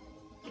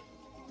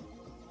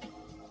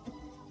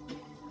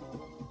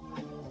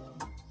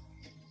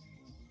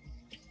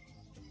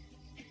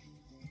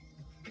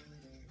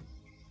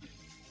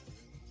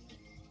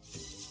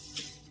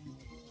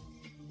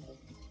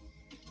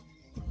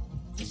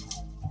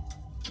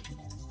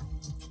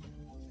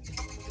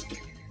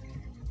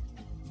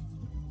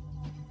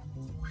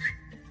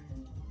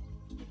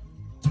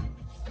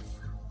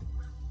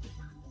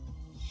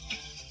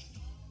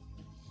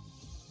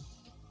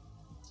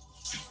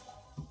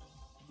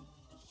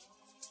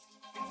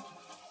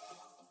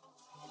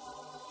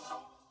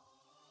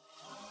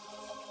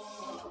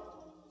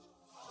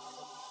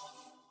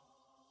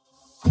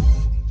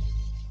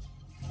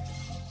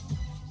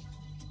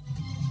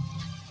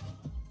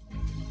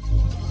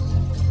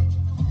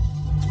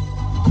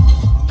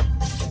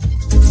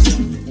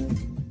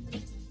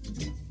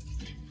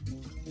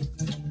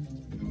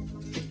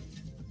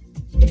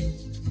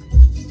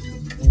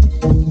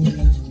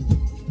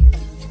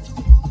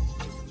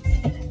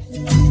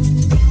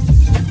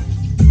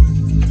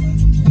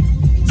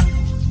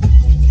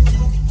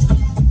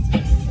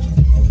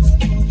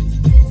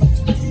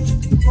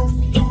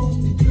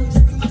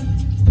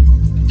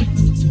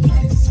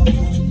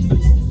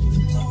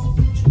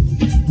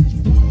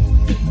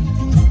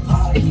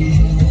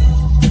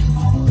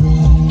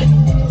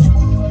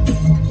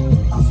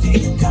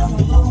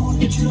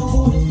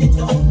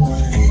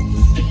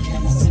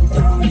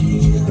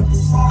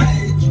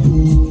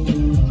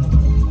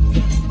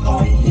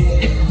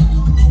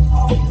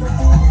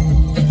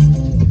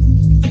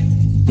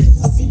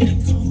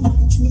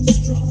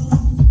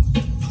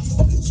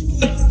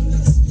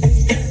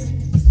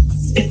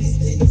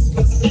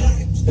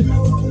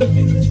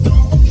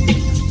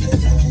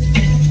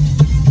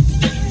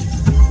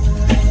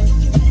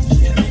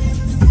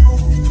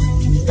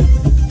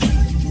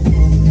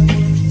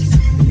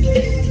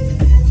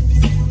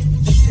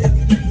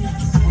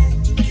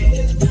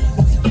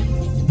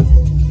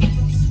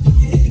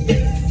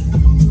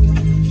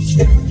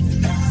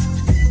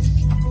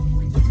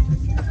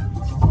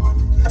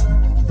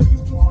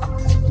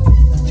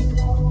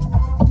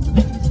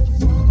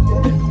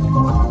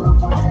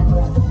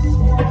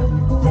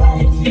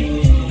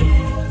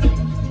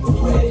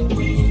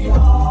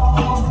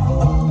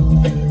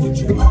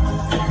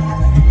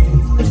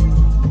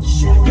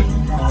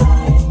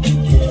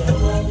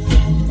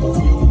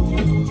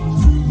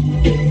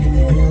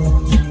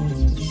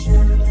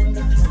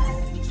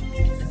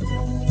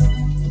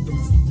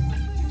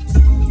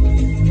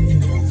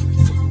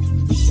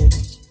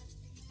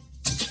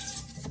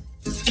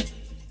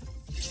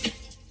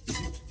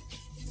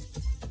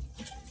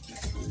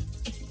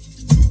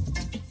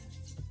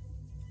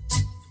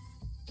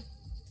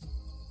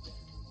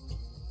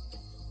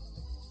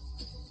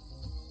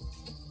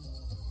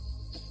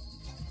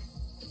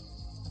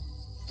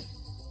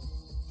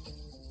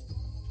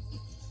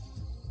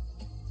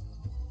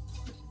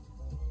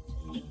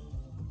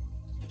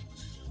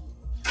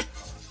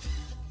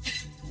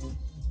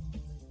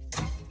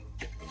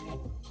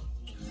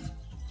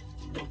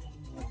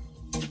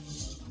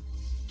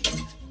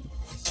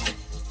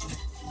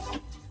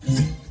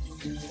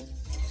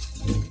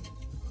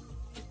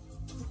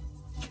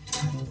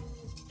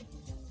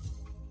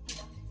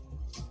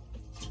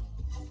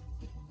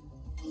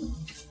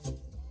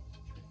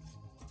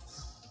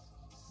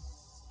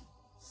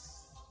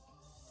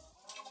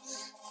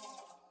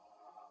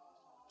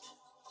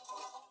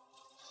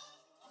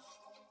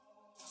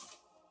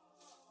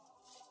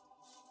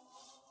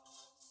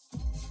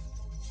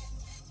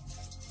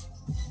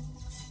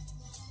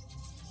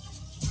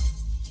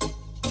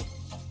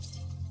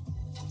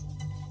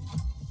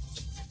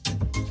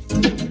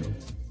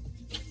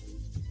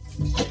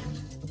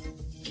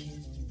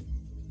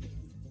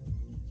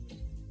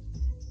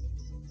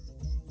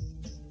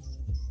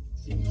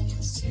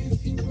 Say a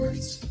few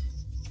words.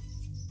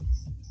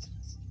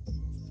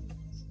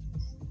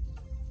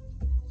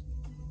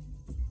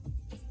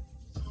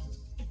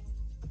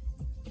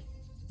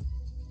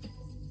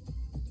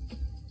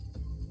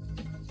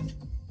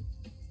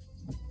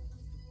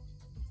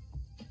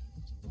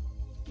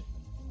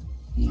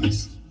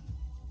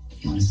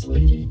 Nice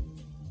lady.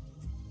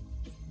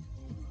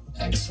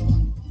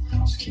 Excellent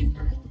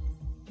housekeeper.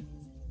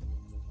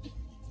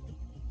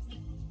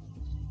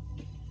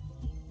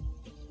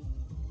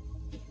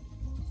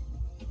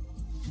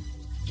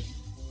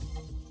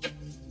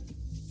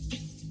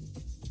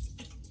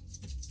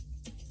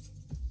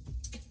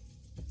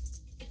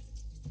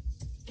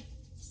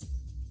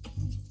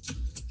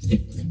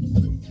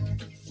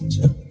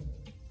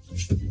 There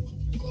should be one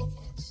in the glove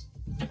box.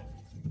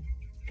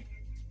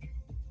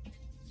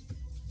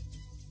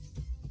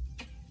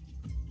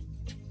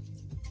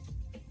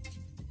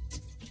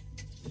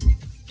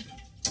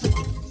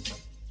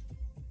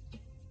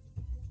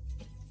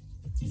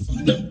 You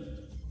find it?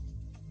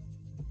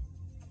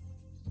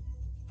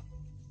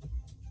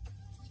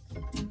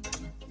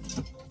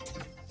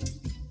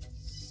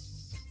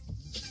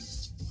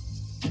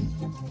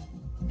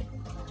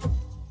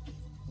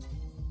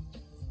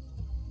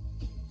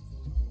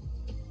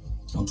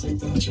 I'll take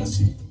that,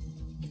 Jesse.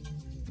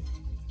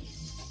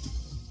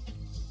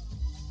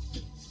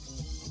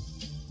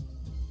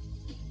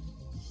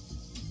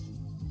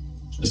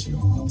 Jesse,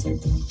 I'll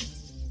take that.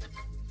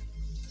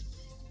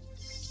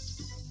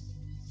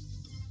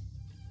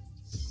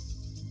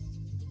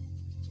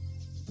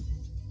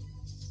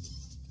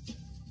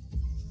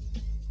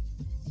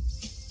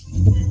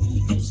 On the way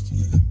home, I was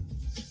gonna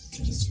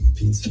get us some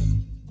pizza,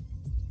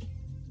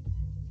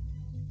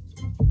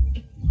 a couple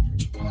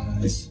large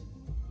pies.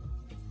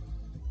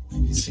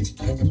 Maybe a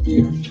 6-pack of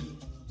beer.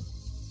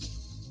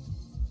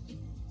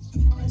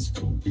 Some ice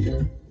cold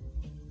beer.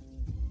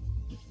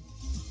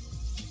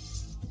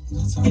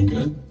 Does that sound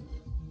good?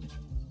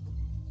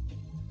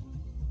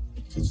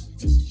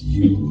 Because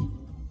you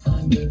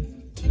earned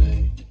it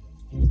today.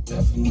 You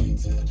definitely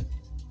did.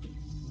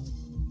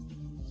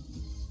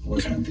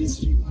 What kind of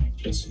pizza do you like,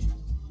 Jesse?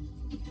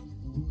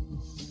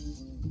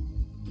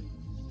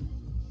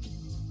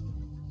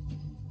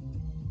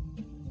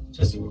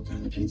 Jesse, what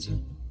kind of pizza?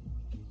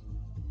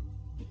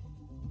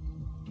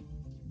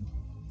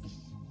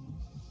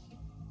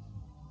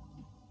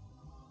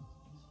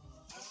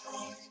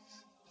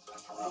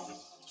 Pepperoni,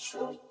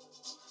 sure.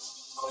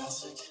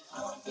 Classic.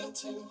 I like that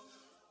too.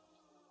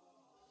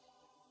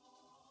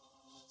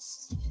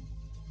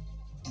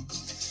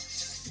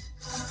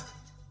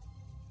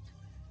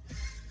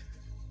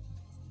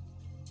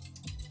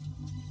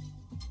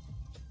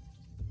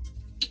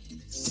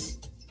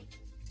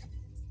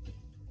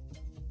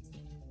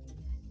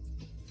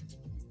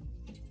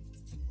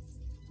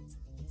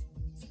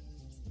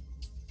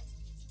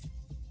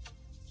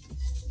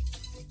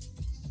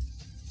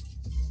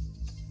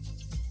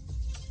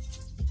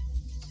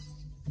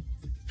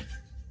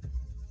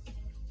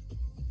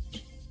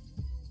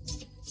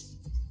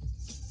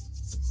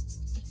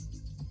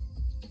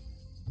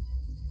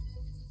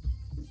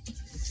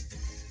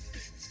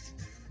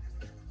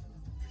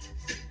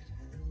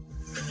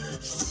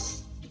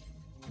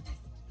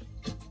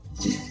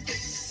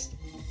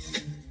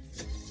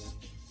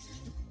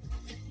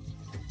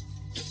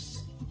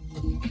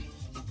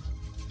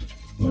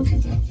 Look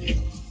at that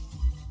view.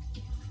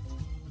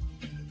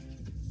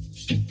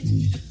 Should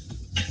be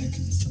a heck of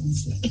a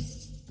sunset.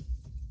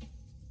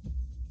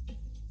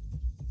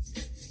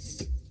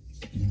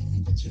 You know,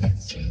 Uncle Jack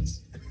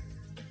says,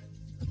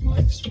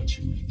 life's what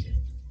you make it.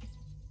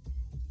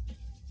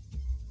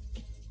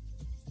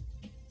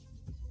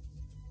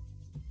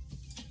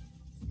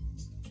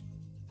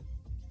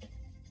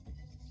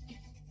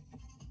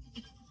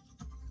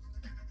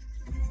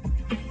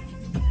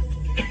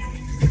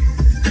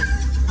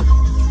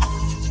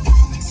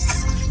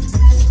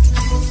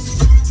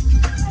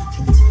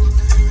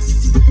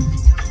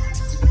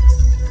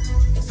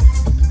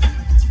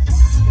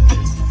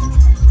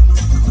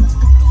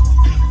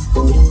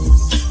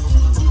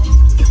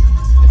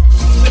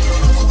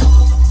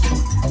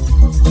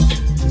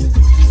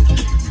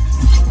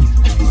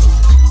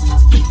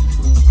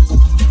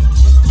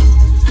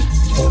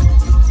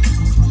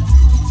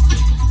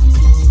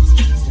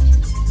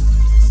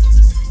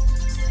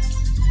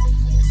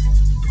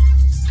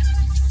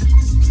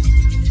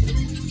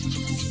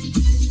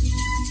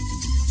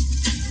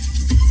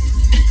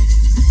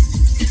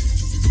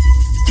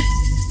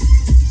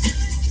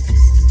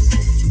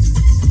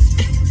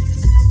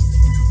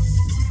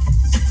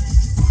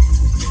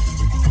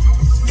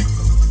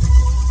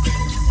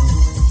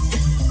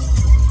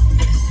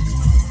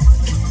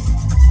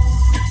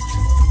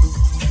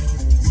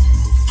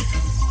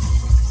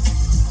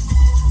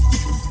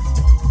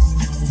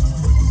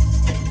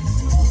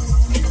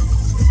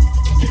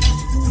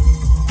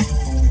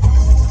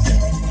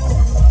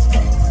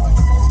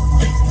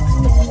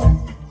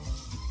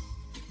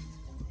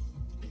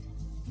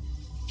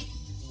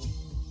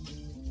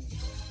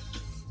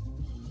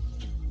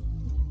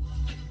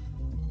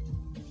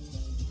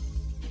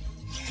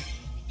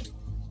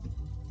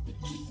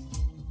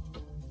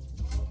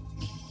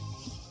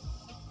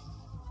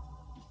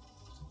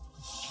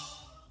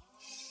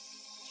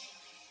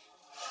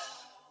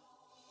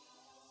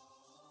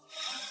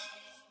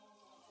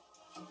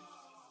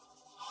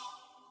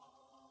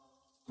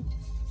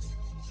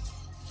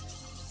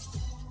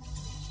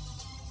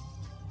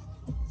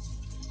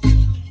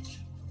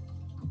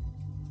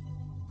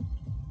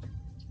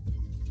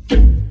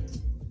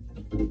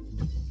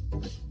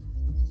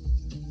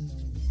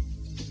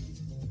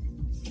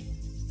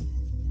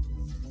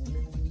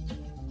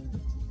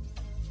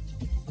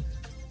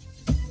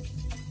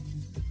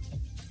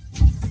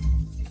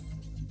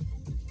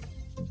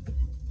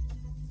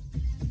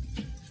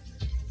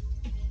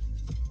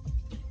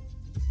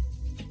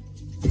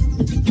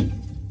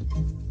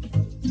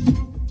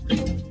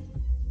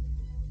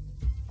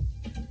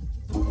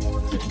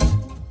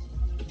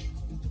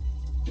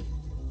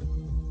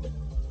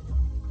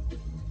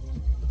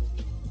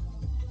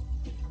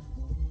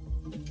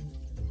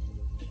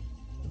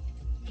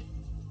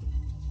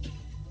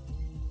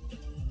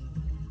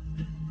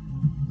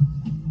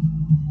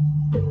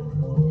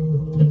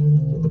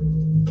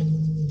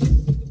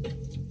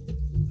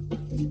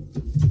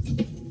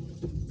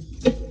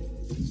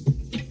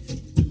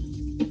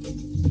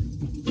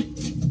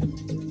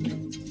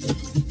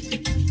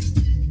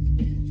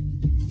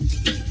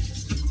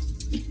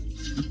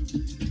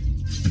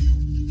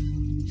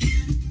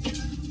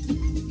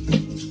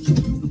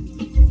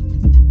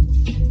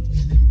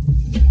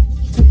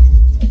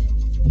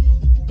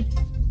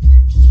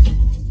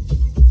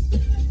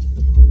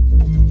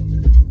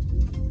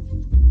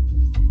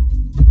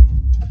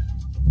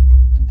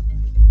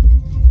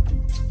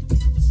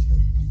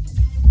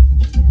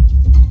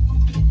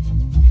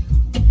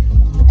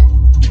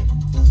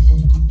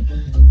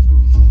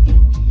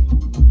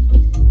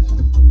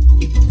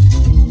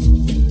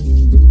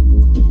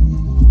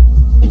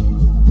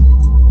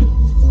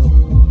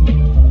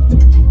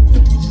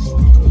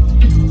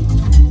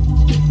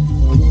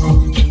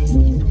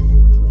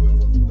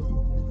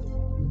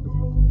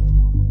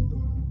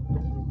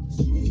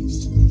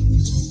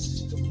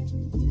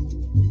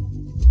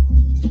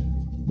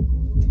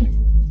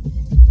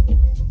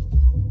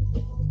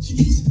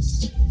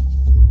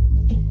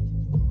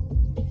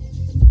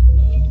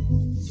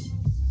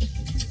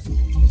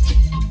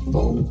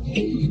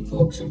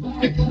 folks are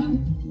back, huh?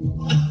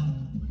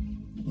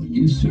 When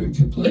you search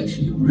a place,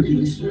 you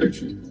really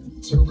search it.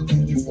 So we're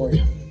gonna do for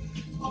you.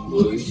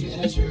 Bush,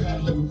 yes, sir. I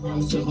live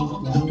across the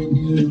hall down in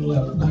Unit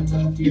 11. I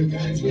talked to your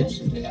guys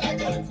yesterday. I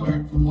got a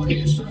card from one of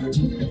your stores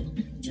today.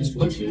 Just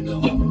want you to know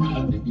I'm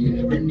around if you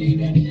ever need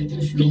any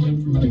additional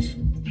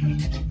information.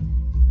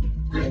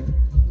 Great.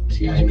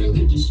 See, I knew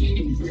the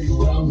decedent pretty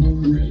well, never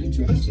really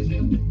trusted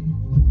him.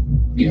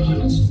 Be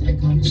honest, I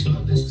kind of saw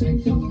this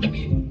thing coming. I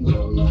mean,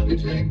 well, not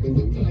exactly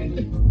the kind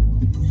of...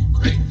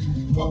 Great.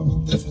 Well, we'll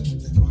definitely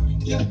keep that in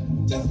mind. Yeah,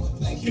 definitely.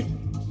 Thank you.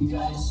 You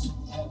guys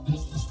have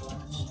business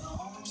cards.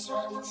 I'm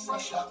sorry, we're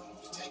fresh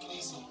up. Take it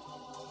easy.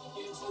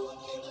 You two, and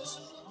hey,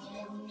 listen, if you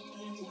ever need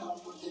any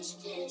help with this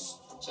case,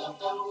 jump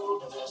down a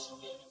little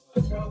investigate.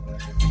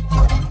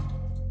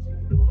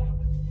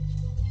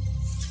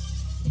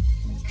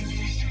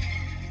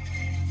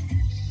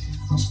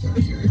 I'll start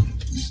here.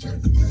 You start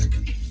in the back.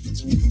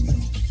 Let's meet in the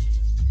middle.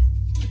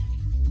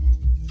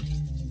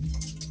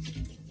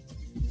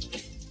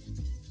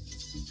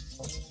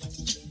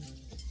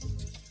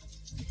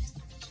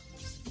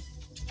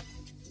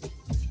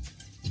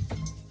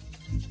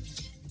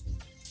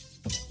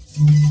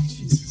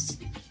 Jesus.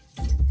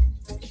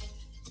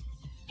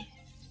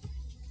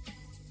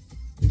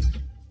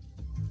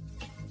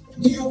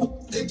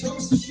 Neil, they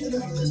tossed the shit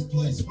out of this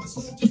place. What's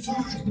left to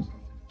find?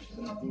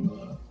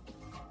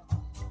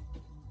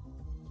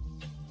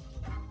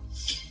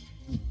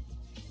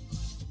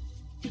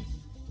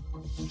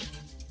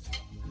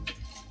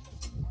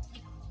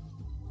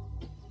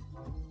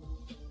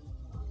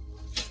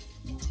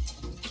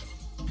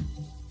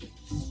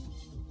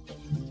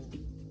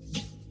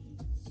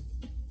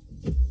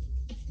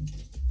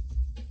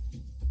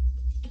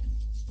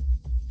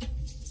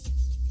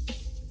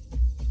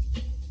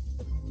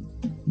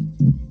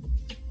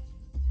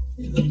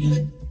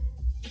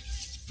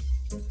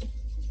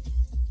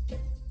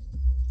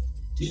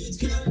 Dude's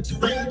got a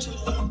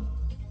tarantula.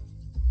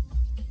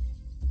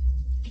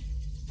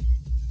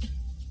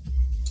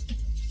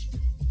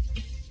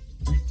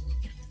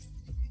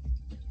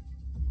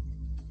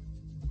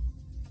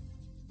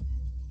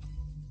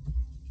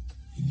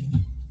 Yeah,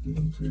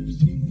 going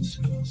crazy in this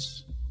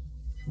house.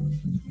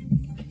 Perfectly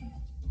normal.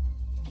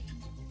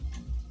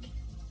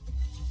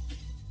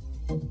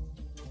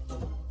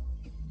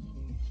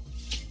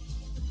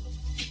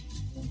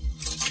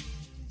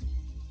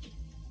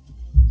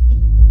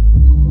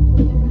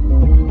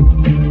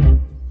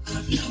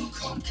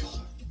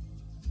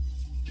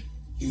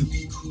 You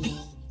be cool,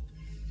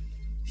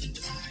 and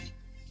I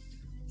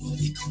will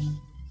be cool.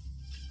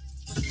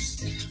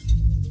 Understand?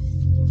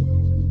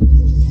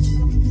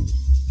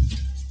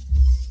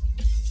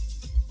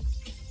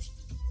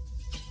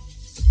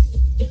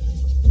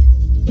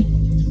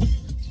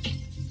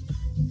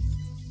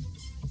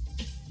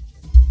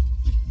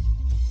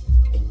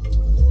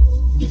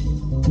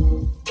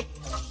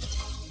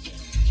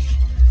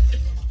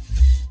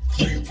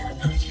 Play your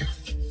partner here.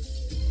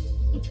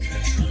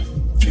 Casual,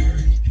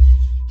 very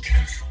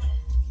casual.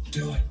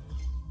 Do it.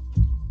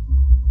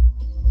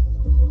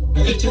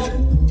 Hey, Ted.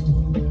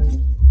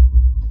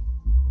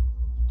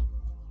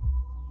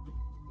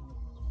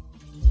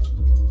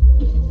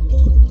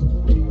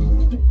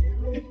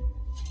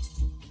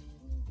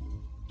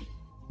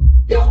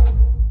 Yeah.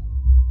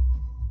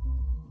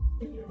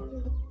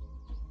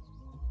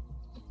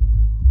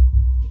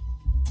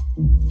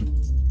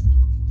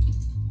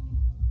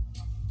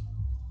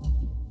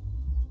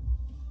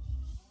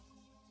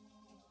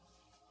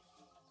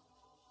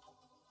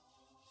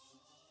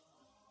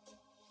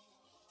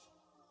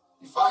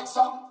 You find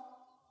something?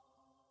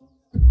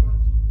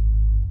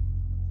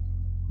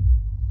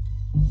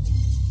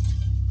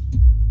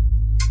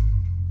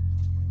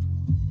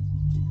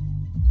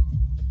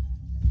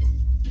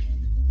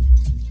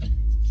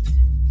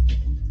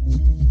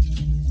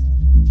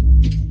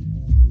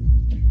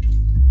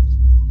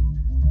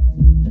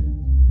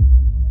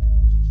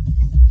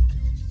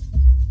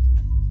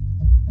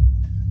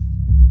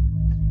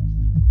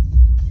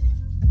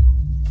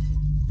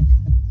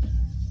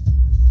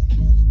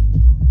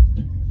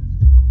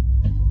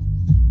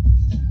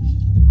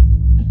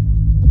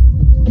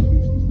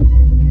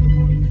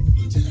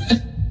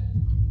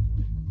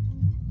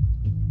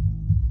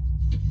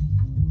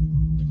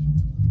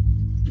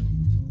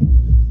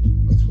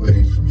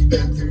 Waiting for me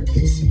back there,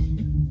 Casey.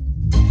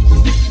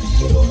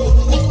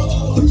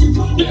 Put your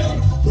gun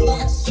down.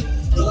 Relax.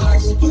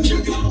 Relax. Put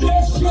your gun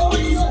down. Show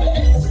me your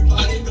hand.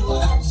 Everybody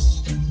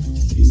relax.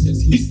 He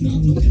says he's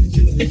not looking to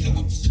kill any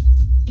cops.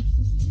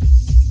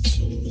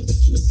 So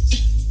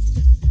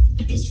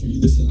let's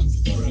figure this out.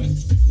 Alright?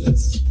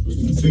 We're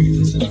gonna figure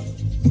this out.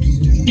 What are you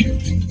doing here,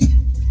 Pinkman?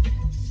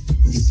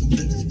 This is a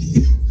bad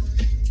idea.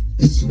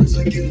 As soon as I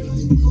get it,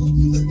 I'm going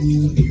to let me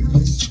out here.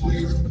 I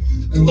swear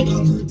I will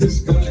not hurt this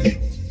guy.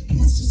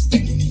 What's this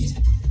thing you need?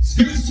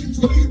 Seriously,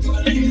 throw your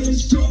gun in here and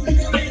show me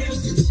your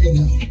hands! Seriously,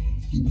 no.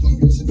 You point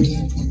yours at me, I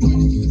point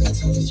mine at you. That's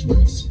how this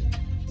works.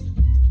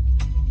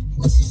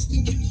 What's this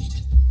thing you need?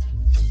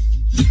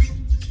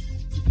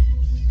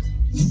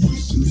 I want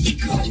to shoot any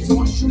cops. You don't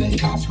want to shoot any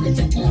cops, right?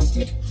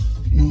 Fantastic.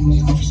 You know how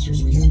many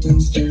officers we got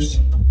downstairs?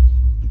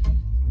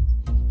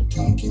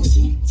 Tell him,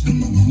 Casey. Tell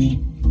him,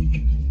 honey.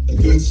 A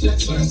good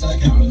 6, last I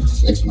counted.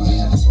 6 my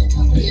ass, I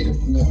counted 8 of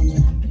them down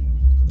there.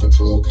 A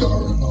patrol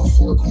car on all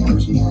 4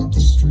 corners, more up the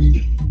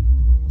street.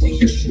 Think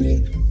you're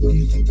shit. What do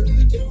you think they're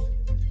gonna do?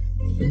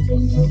 Well, they're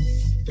coming up.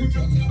 They're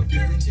coming up,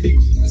 guaranteed.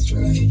 That's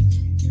right.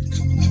 They're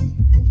coming out.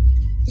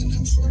 Then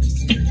how far do you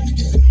think you're gonna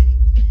get?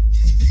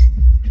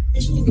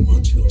 There's only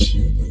one choice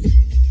here, buddy.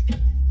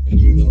 And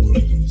you know what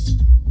it is.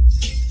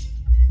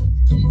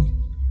 Come on.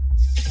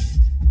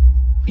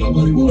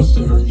 Nobody wants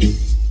to hurt you.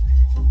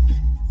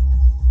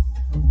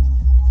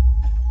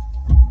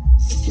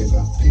 Give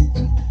up, big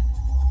Ben.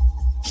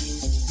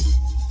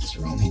 It's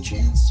your only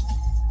chance.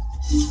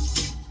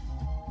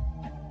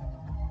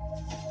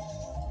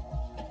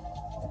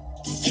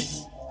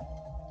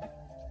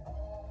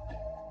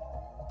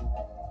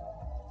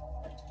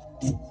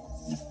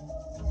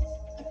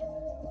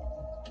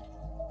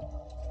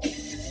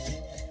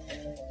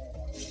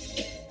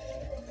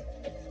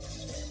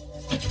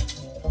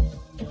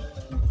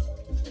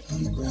 On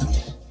the ground,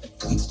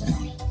 guns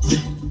down.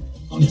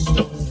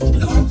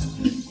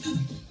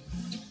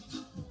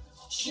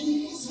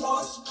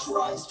 Jesus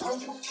Christ, are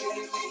you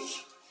kidding me?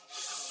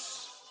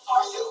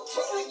 Are you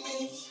kidding me?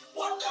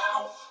 What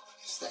now?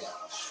 Stay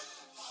on.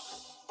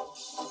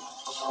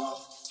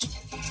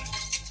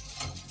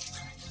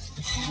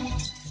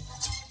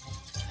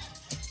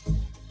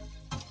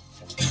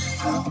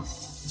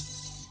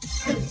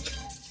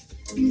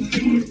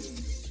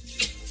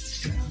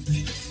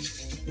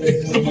 Hey,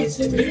 what's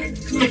the man?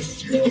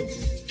 Christian?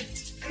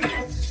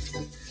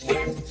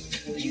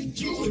 What are you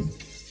doing?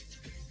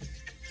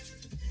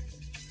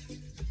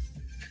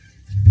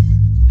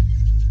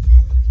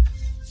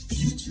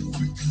 You two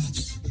are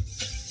cops.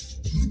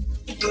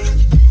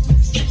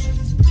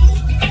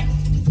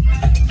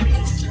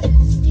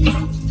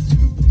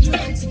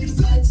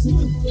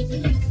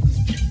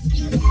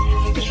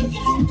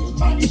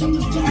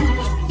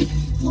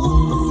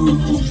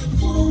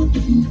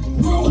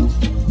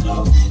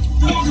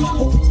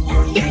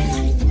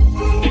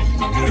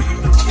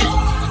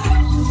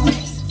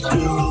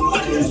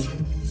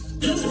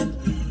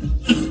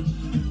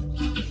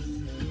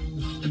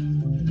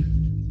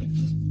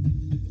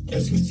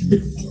 That's what you're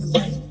here for,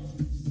 right?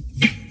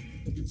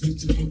 You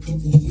picked up a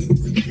couple of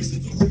windbreakers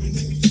at the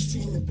lemonade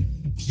store.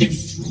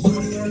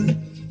 Extraordinary,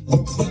 or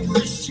clever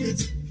as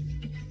shit.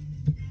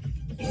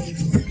 All I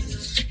know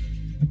is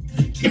I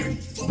can't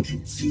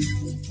fucking see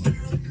you put it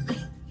on your own.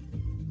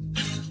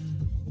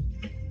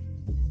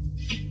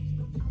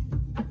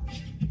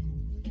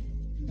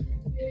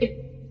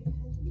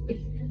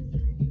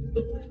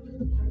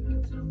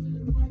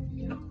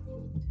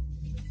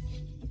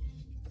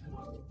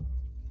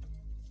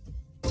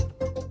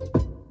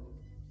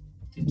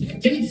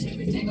 Is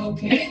everything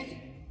okay?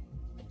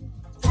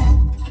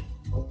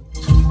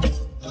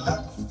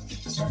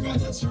 Sorry about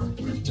that, sir.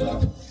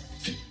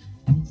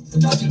 The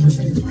doctor for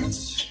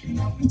fingerprints. You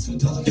know, it's a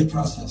delicate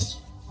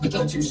process. I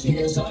thought your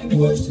CSI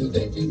was too.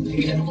 They didn't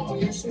get them all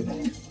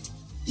yesterday.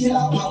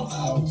 Yeah,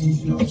 well,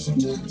 you know,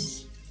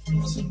 sometimes it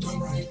wasn't done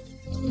right.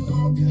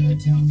 Oh, God,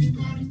 tell me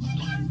about it. My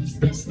line was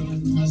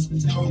restaurant and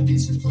hospitality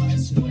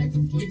supplies, so I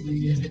completely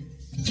get it.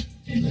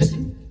 Hey,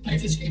 listen, I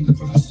just came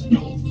across an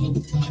old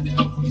book tied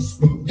out piece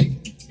for me.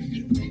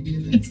 Figured it may be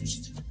of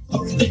interest. Oh,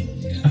 really?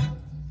 Yeah,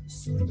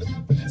 sort of a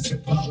half-ass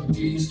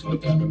apologies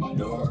hooked under my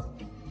door.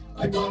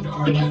 I'd gone to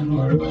our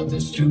landlord about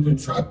this stupid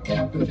truck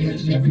cap of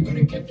his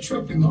everybody kept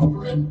tripping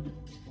over and...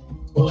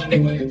 Well,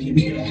 anyway, if you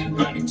need a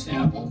handwriting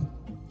sample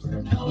for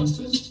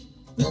analysis...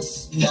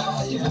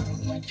 Yeah,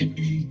 that could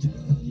be,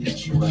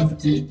 If you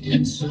left it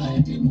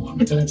inside, didn't want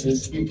to touch it.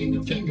 Speaking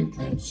of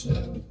fingerprints,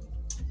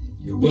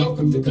 you're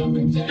welcome to come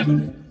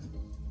examine it.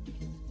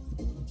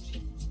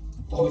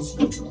 Oh, it's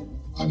no trouble.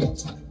 I got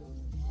time.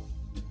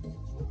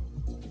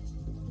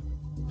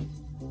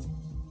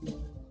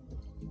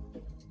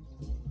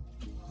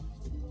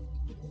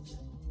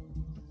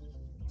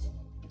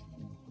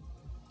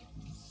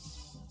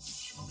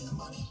 Show me the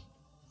money.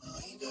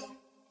 There you go.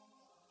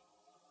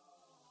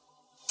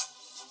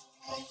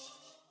 Hey,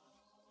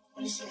 what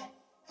do you say?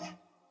 Huh?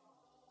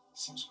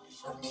 Seems pretty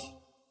fair to me.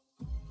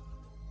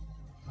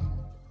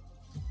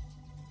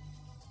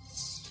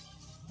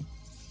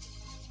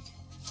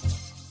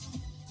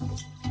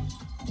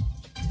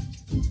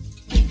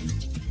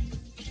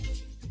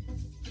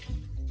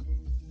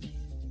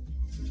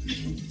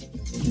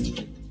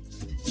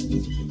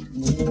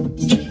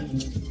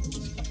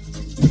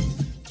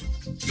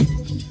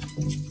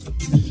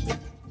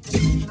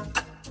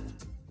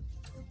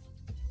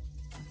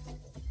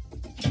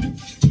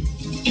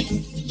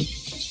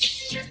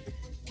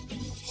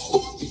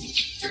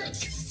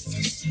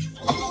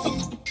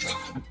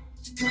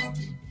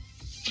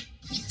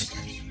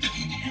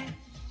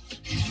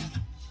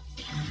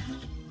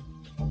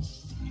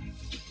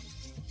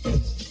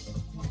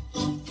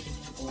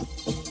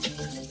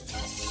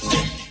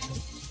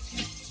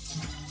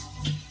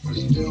 What are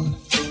you doing?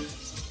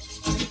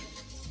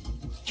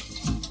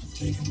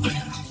 Taking my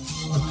hat.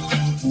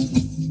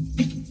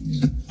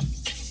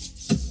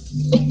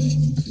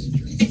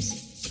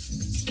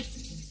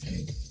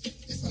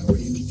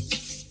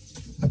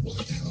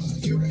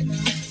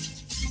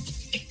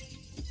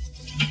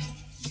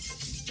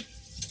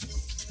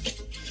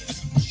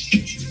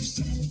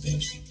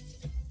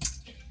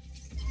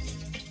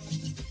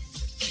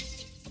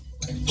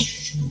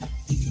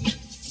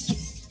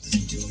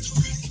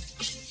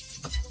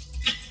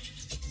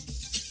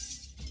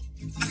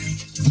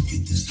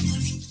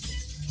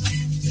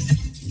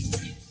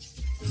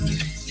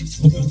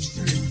 Well, that's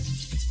fair.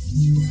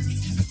 You are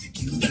going to have to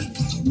kill that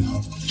bottom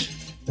out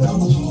down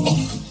the hall,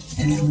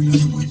 and every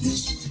other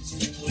witness that's in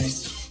the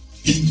place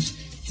thinks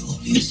you'll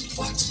be as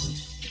flexible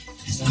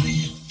as I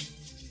am.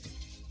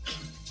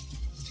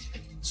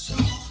 So,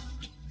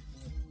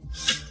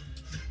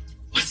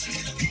 what's it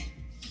gonna be?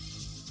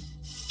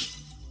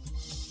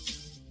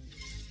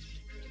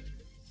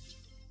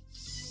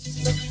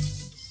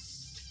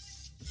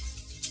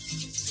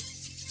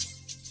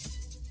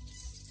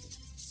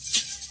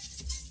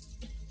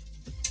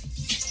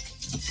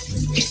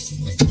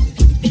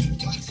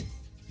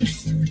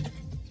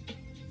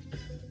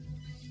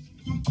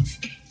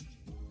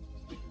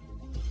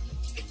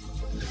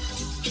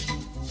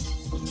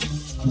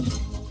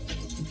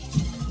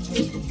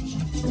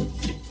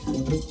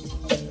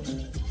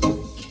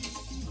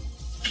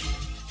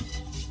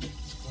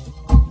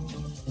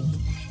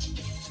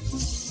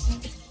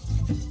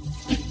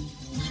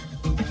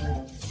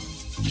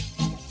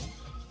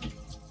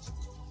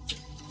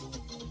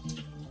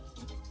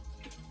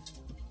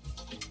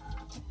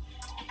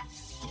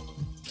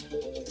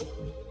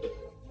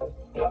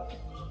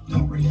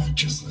 Don't react,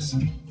 just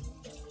listen.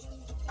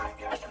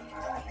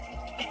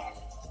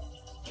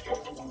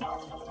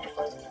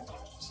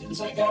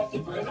 Since I got the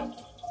Brita,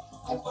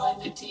 I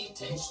find the tea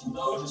tastes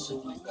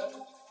noticeably better.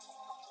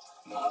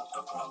 Not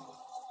a problem.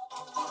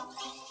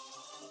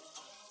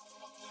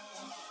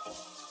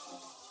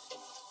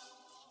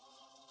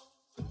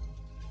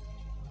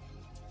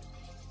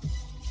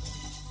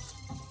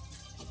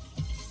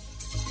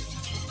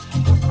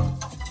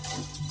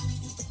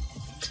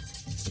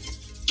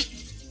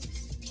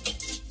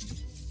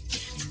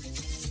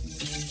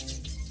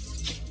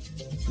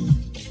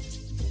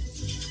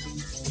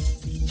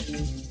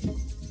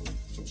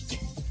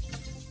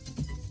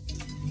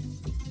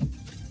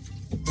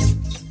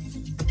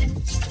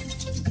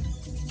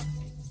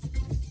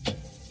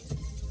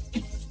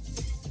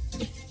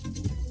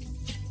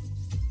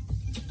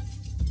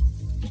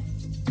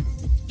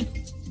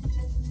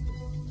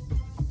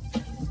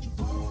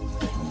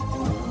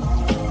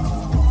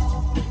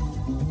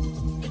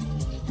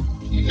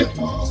 Yeah,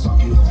 boss, I'll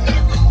be back.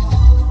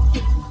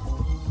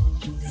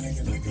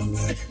 Can I come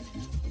back?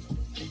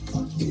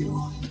 Fuck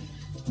you.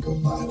 Go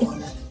buy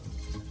one.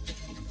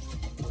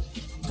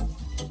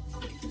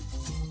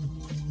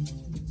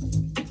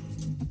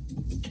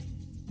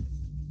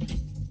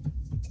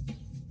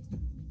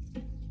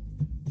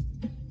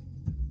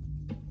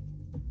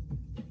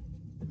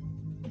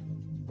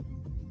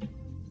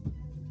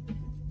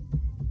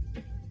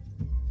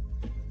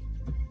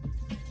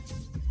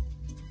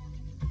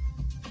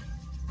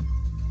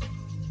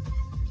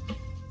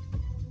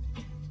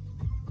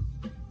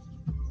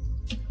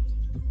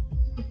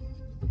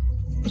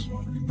 I was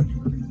wondering when you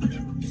were going to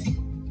remember me.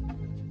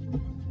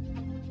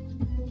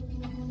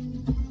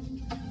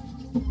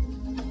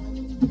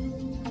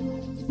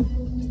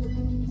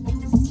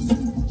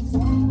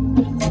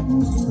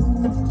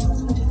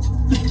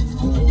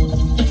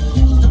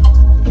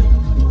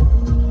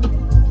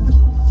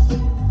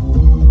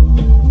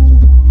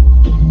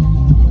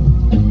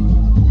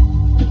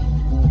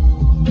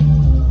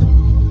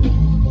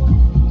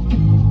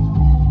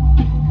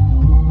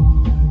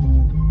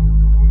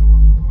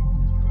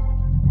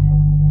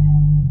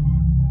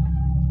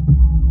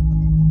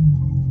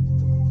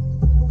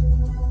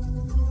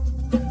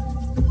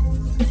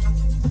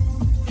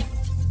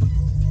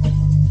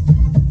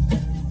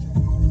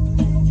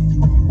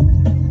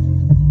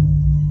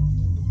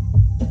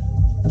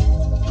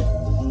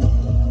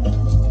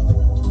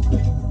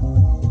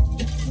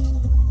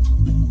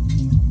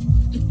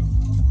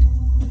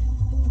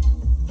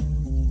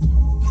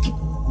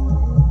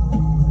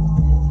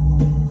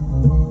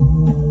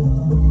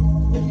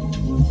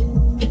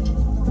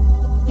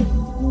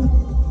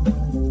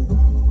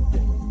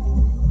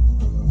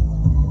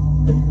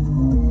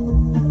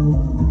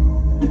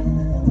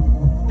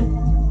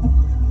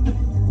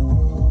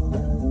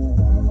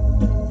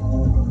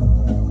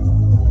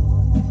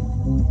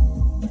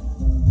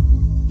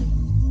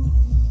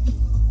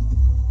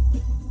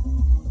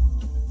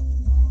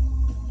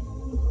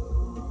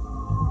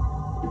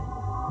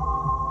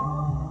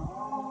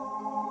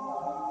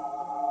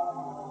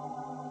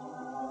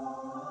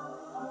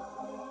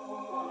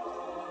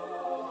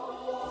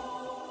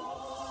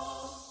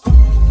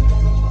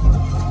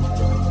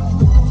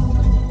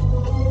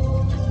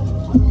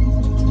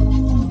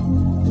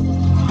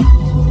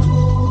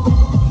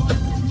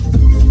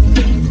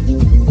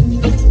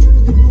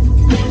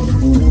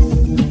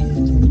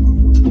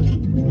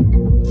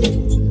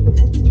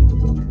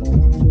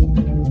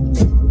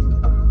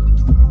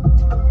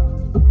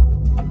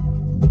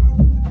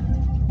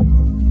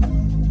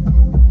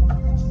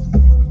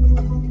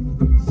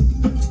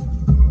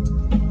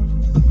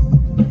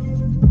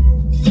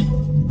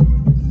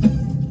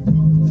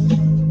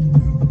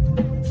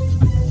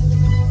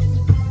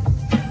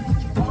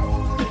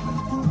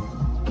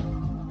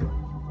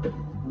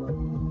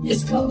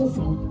 It's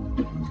colorful.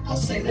 I'll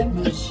say that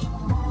much.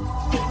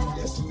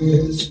 Yes, it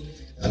is.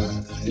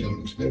 I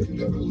don't expect you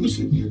to ever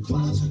loosen your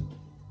closet.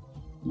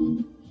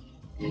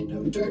 And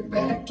no dirt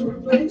bag to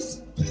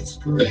replace. That's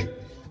correct.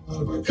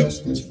 All of our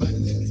customers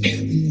find that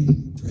handy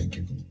and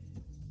practical.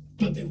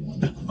 But they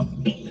want an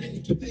arm and a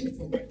leg to pay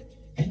for it.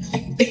 And I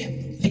ain't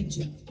paying no big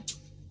job.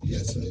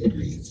 Yes, I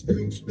agree. It's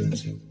very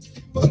expensive,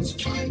 but it's a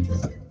fine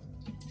product.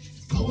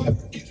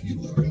 However, if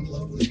you are in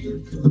love with your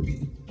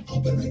Kirby, I'll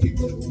bet I can get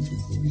it over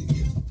for you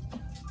again.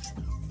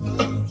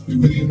 Be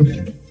with you in a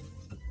minute.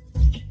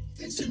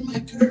 It's in my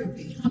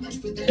Kirby. How much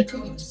would that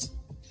cost?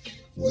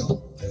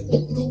 Well, I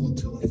won't know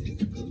until I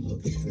take a good look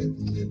at it,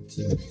 and if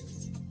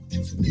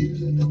it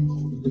needed a new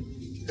motor, it'd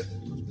be a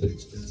little bit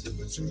expensive,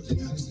 but certainly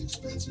not as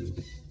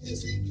expensive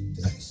as a new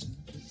Dyson.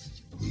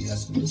 The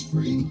estimate's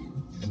free,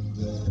 and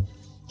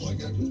all I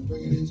gotta do is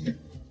bring it in here.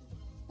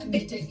 I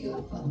may take you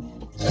up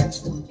on that.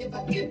 Excellent. If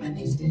I can get my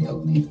niece to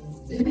help me,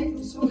 they make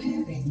me so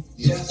happy.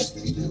 Yes,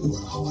 they do.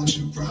 I want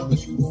you to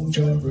promise you won't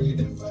try to bring it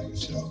in by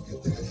yourself.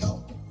 Get that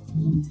help.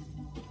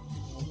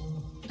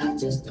 I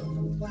just don't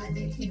know why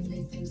they can't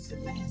make things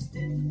that last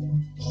anymore.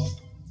 Oh,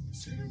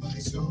 sing my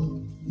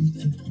song.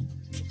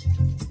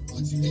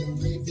 Once you have a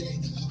great day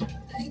now.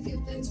 Thank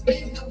you. Thanks for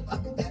your help. I'll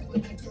be back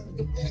with my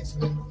Kirby.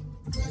 Excellent.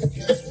 Drive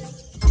careful.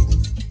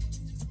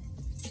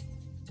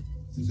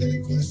 If there's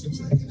any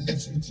questions I can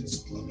answer,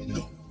 just let me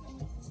know.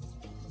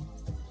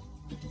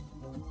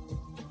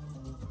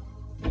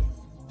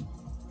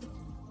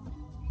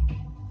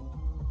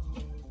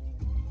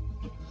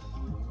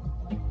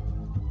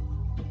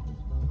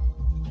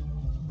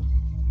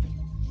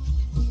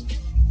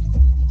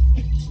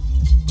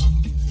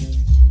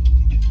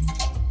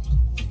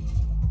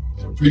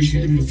 I'd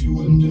appreciate it if you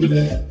wouldn't do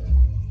that.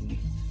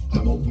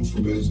 I'm open for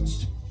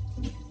business.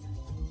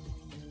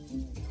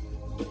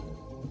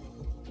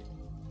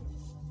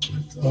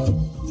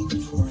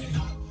 Looking for a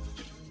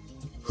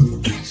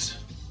Hoover Max.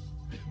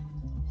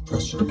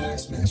 Pressure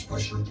Max, max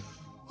pressure.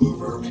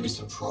 Hoover, maybe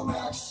some Pro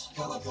Max.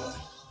 Got like a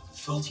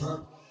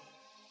filter.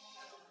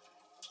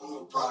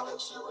 Hoover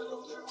products are right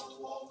over there on the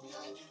wall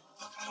behind you.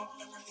 Look, I don't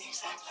remember the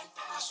exact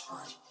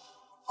password.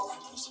 All I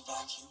know is the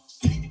vacuum.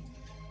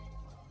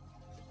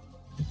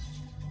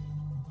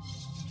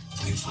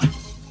 Okay, fine.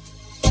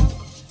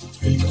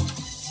 Here you go.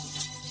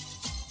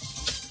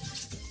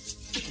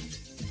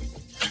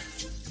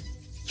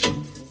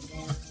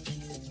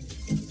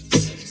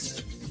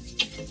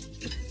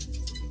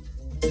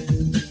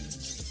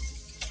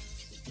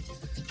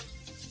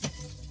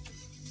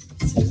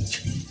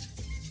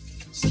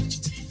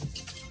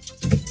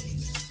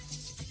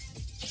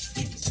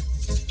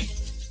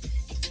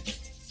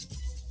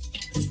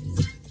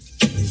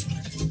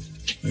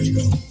 There you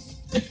go.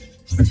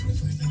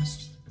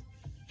 125,000.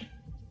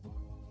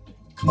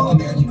 Come on,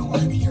 man, you know why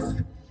I'm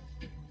here.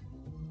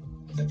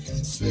 I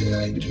can't say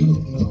I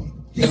do, no.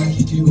 Yeah,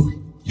 you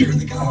do. You're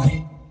the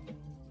guy.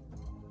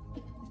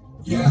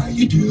 Yeah,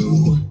 you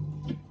do.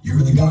 You're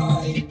the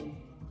guy.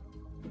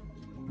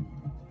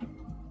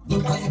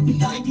 Look, I am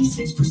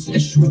 96%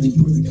 sure that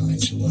you're the guy,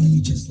 so why don't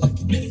you just,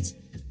 admit it?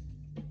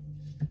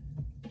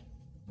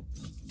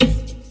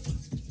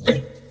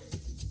 Right?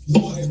 No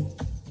wire.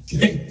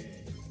 Okay?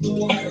 No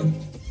wire.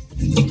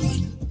 And no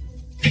gun.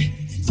 Hey,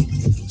 and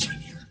nobody knows I'm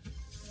here.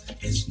 I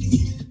just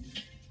need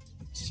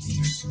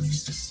your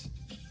services.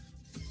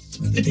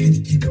 On the day of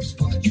the pickup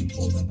spot, you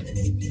pulled up in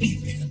a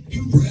minivan. A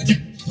red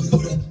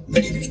Toyota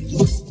minivan.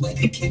 Looks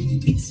like a kidney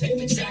bean. Same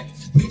exact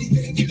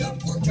minivan you got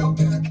parked out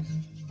back.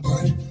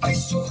 Alright, I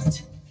saw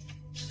it.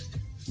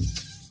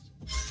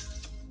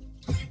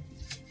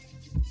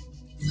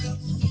 You got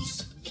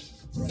rules,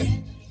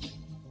 right?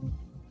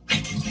 I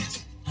get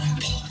it. I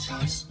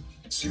apologize.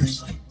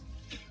 Seriously.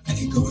 I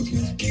didn't go with you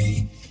that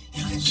day,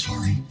 and I'm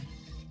sorry.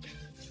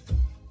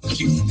 But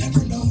you will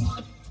never know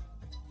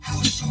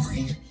how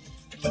sorry.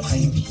 But I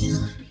am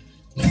here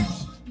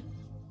now.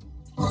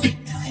 Alright,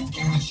 and I have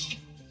cash.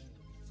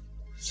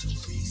 So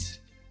please.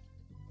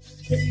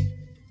 Okay?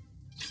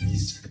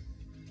 Please.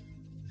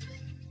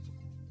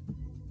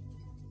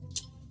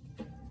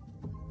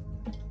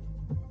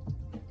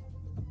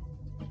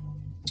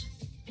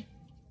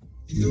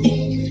 You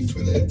owe me for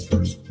that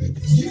first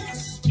pickup.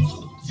 Yes!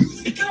 Oh, you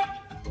the guy!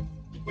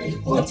 Wait,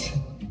 what?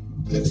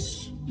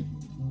 This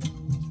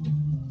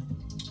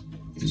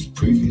is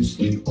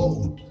previously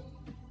owed.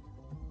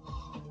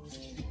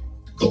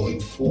 Going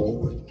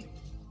forward,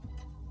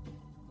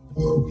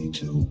 were we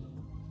to,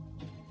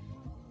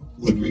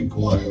 would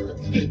require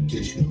an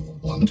additional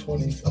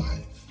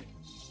 125.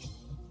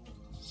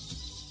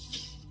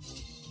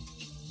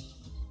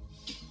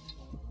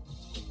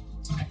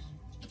 Right.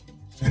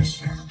 Fair's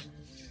fair.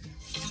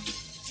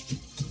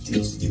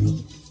 Deal's a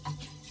deal.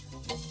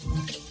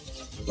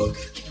 Look,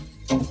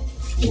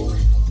 for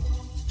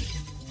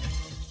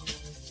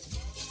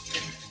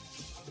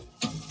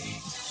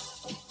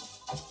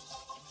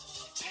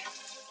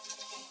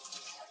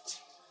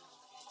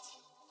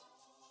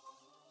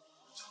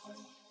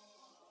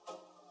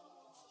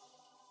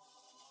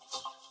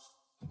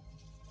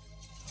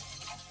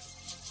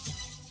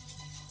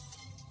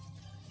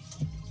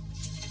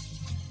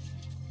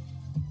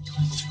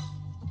 22.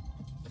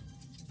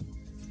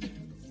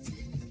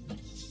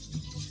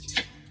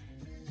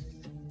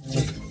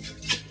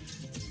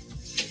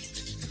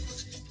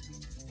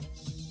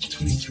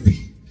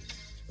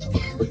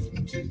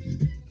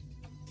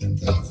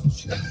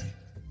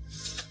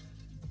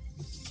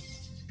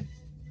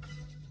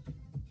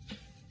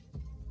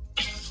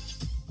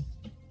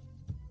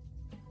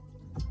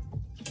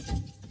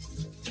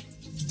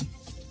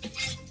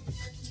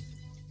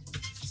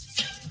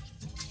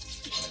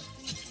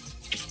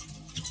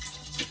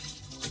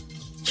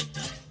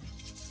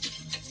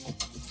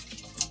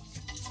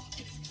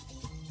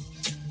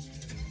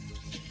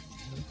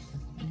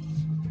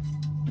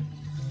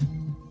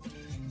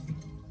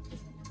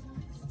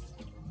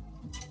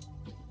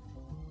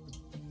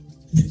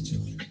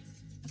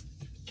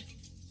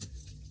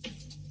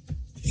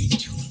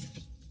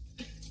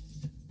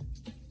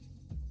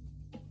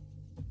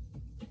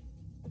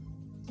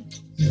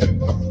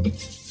 Gathering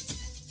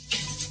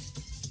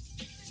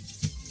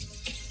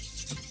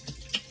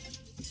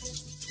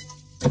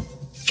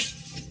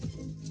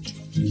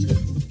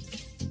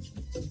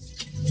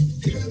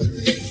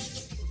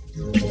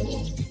your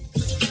all.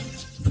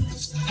 I'm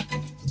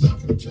not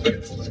going to try to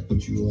collect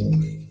what you owe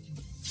me.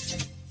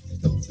 I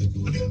don't think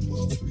it would end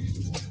well for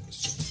either one of us.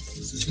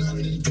 This is not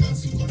an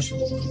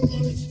inconsequential amount of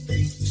money.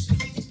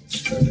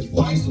 Spend it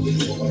wisely,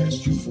 it will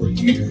last you for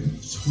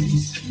years.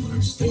 Please, you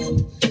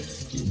understand?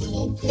 Keep a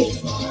low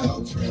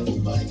profile, travel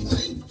by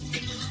night.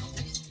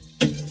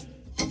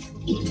 With a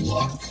little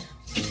luck,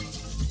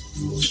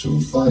 you will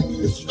soon find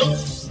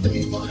yourself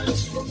many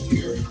miles from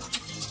here.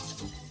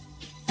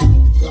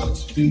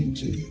 Godspeed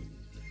to you.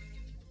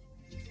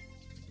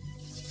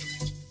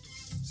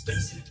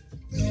 That's it.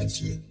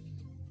 That's it.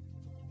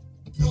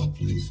 Now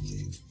please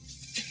leave.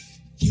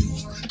 You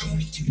are going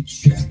to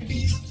check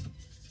me out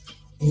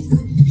over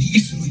a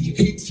measly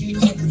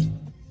 1,800.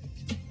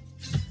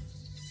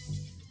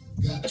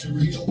 Got to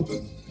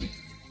reopen.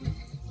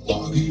 The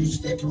longer you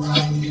stick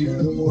around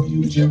here, the more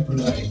you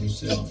jeopardize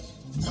yourself.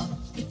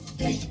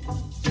 Hey.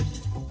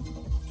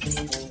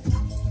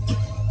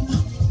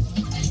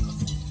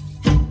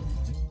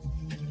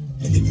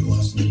 And if you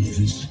want some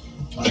news,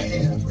 I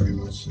am very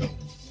much so.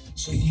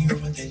 so you hear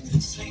what they've been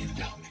saying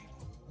about me.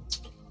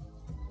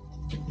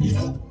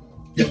 Yeah.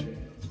 Yeah.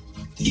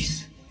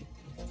 These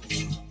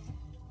people,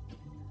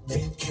 they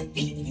have kept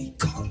me in a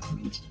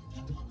concrete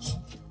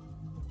hole.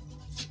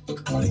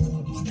 Look, I don't even know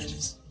what it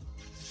is.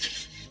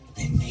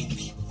 They made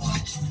me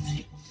watch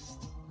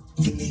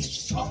when they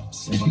shot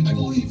If I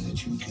believe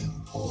that you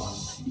can pull on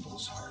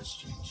people's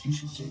heartstrings, you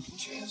should take your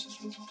chances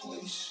with the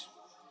police.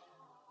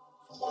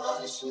 From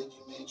what I said,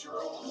 you made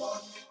your own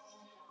luck.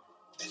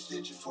 As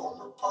did your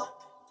former partner.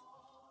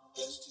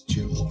 As did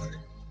your lawyer.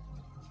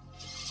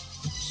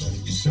 Said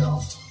it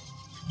yourself.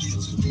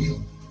 Deal's a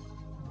deal.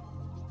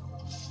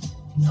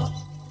 No.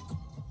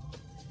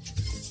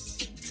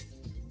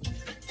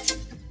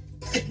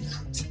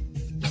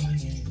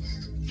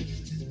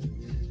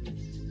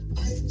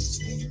 I'm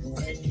staying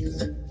right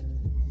here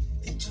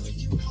until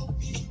you help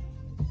me.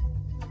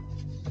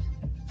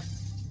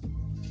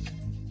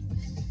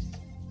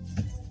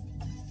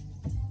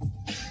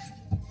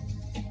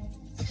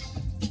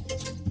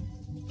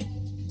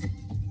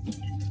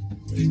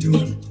 What are you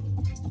doing?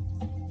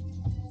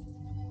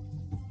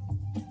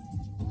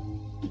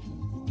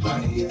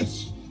 Ah,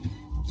 yes.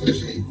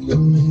 There's a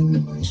young man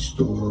in my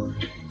store,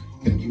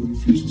 and he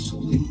refuses to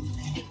leave.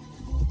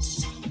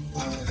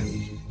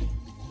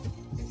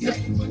 Yeah,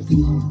 he might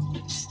be harmed.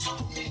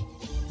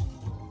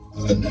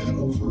 Not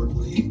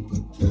overtly,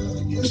 but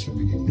yes, I'm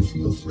beginning to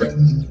feel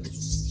threatened. My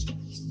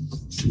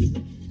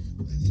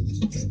name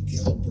is Ed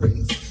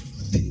Galbraith.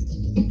 I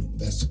own the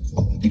best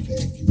quality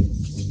vacuum,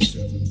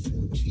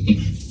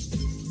 2714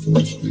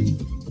 4th Street,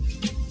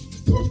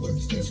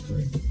 Northwest. That's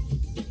correct.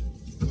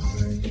 I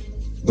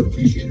would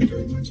appreciate it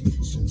very much if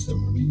you send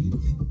someone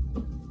immediately.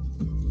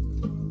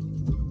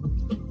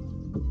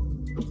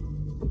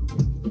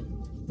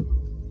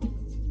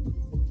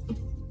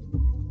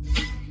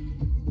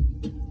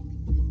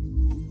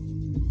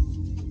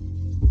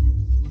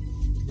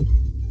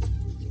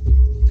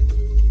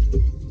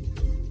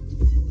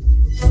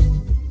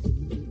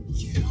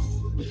 You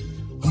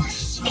are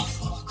so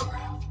full of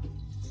crap.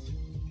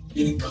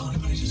 You didn't call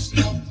anybody just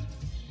now.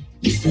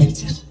 You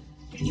faked it.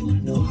 And you want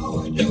to know how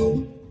I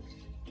know?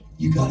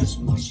 You got as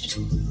much to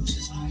lose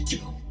as I do.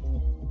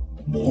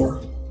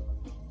 More.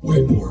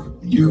 Way more.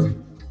 Your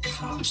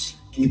cops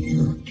get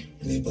here and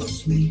they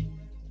bust me.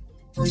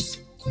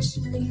 First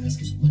question they're gonna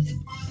ask is, what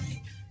am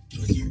I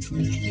doing here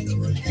trying to hand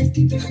over a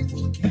hefty bag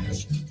full of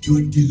cash to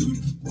a dude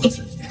who runs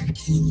a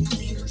vacuum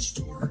cleaner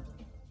store?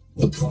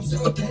 What comes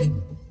out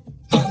then?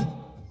 Huh?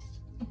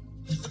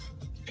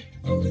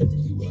 Alright,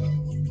 you want to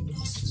know what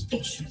else is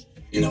bullshit?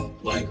 You know,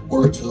 like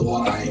word to the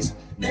wise,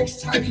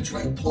 next time you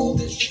try to pull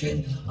this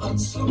shit on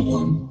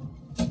someone,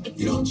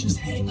 you don't just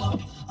hang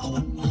up on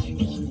a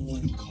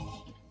 911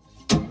 call.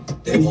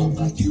 They won't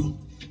let you,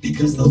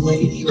 because the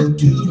lady or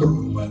dude or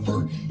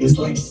whoever is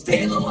like,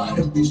 stay in the line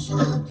with me,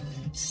 sir.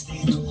 Stay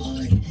in the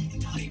line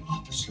until the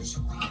officers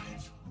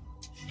arrive.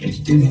 And if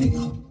you did hang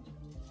up,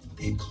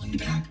 they'd call you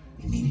back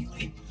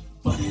immediately.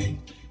 But hey,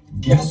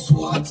 guess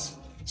what?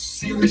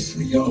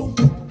 Seriously, yo,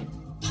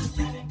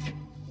 pathetic.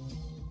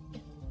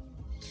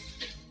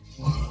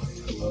 Wow,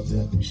 I love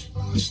that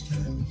response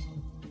time.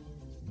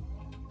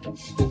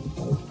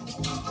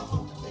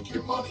 Take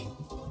your money.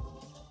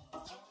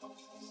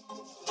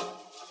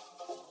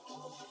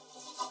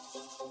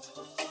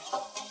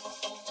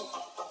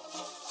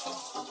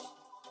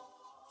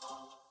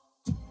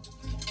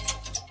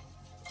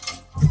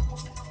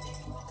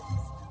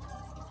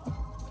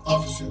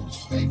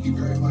 Officers, thank you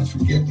very much for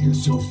getting here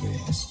so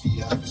fast.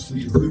 He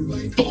obviously heard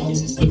my call.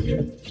 Is he still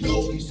here?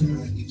 No, he's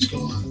not. He's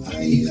gone.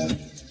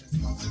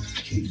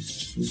 He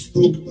was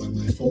spooked by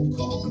my phone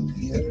call and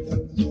he headed up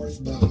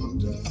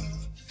northbound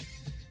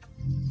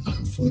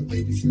on foot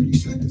maybe 30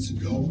 seconds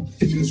ago.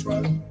 Did you just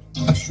run him?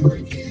 Sure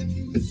I can.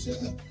 He was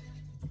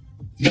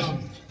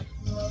young,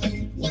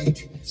 white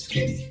white,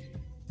 skinny,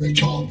 very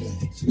tall guy,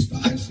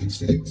 6'5",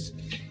 6'6".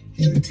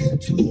 He had a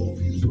tattoo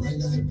over his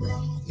right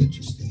eyebrow.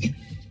 Interesting.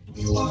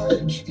 A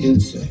large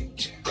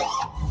insect.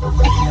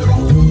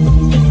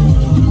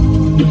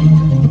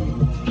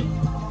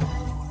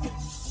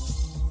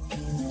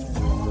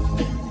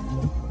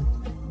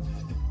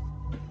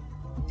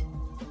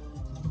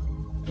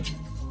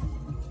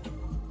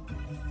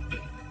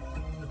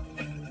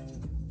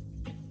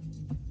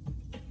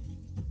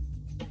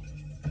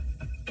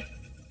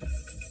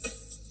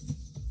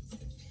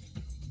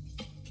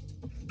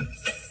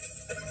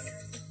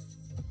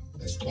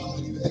 That's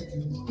quality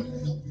vacuum. I'm going to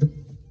help you.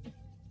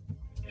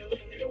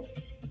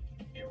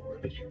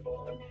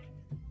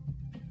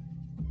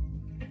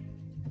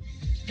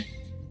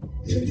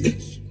 Yeah, it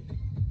is.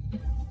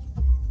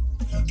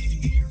 How can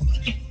you get your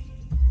money?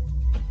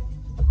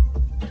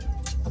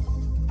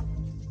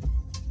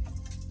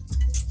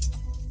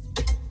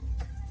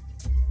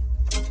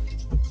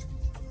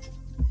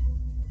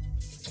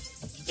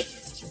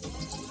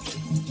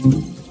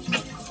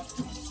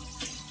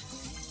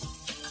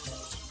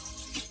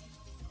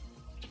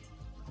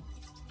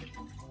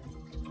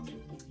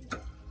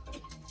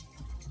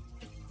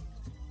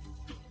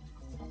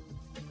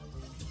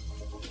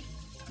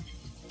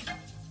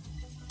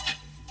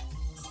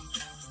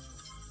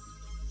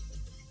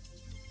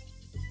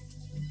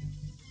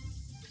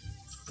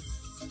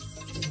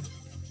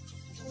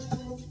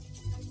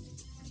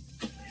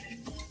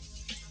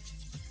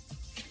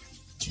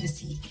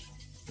 Jesse.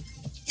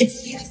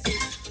 It's Jesse.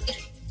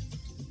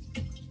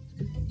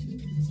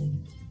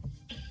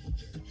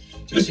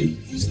 Jesse,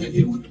 is that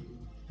you?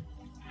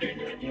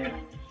 Yeah.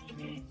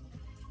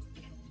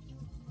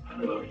 How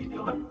are you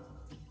doing?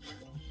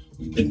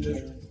 We've been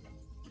there.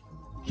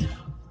 Yeah.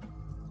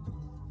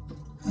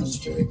 How's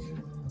Jake?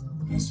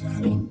 Nice to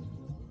have him.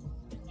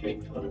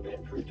 Jake's on a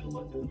bed for to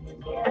London.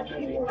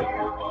 Jesse,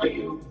 where are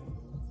you?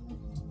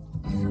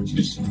 I heard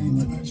you saying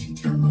that I should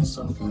turn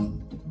myself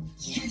in.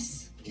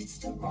 Yes, it's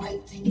the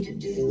right thing to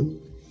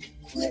do.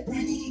 Quit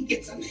running and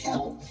get some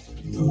help.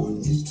 No one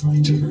is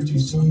trying to hurt you,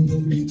 son.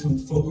 Better you come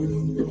forward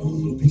on your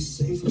own. It'll be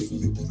safer for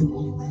you, better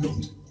all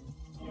around.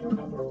 You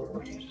remember where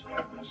we used to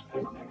have this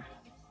picnic?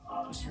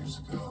 Years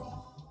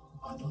ago,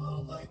 on the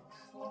little lake,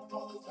 along with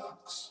all the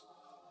ducks.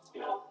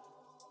 Yeah.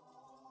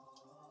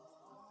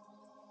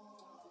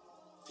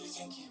 Do you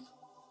think you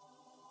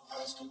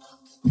guys could come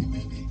get me,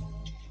 maybe?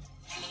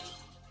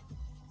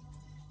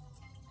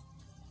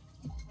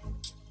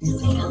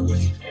 We're on our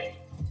way. Hey.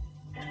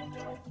 And,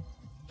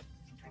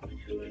 probably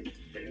too late to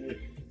say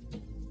this.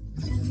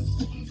 I don't know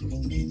if it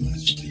will mean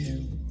much to you.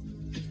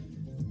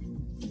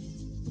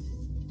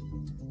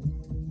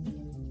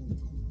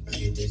 But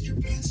you did your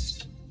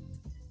best.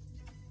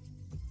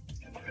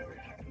 And whatever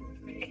happened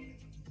with me,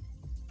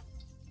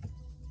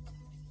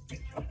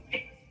 it's on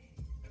me.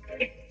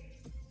 Okay?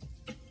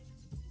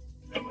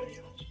 Nobody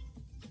else.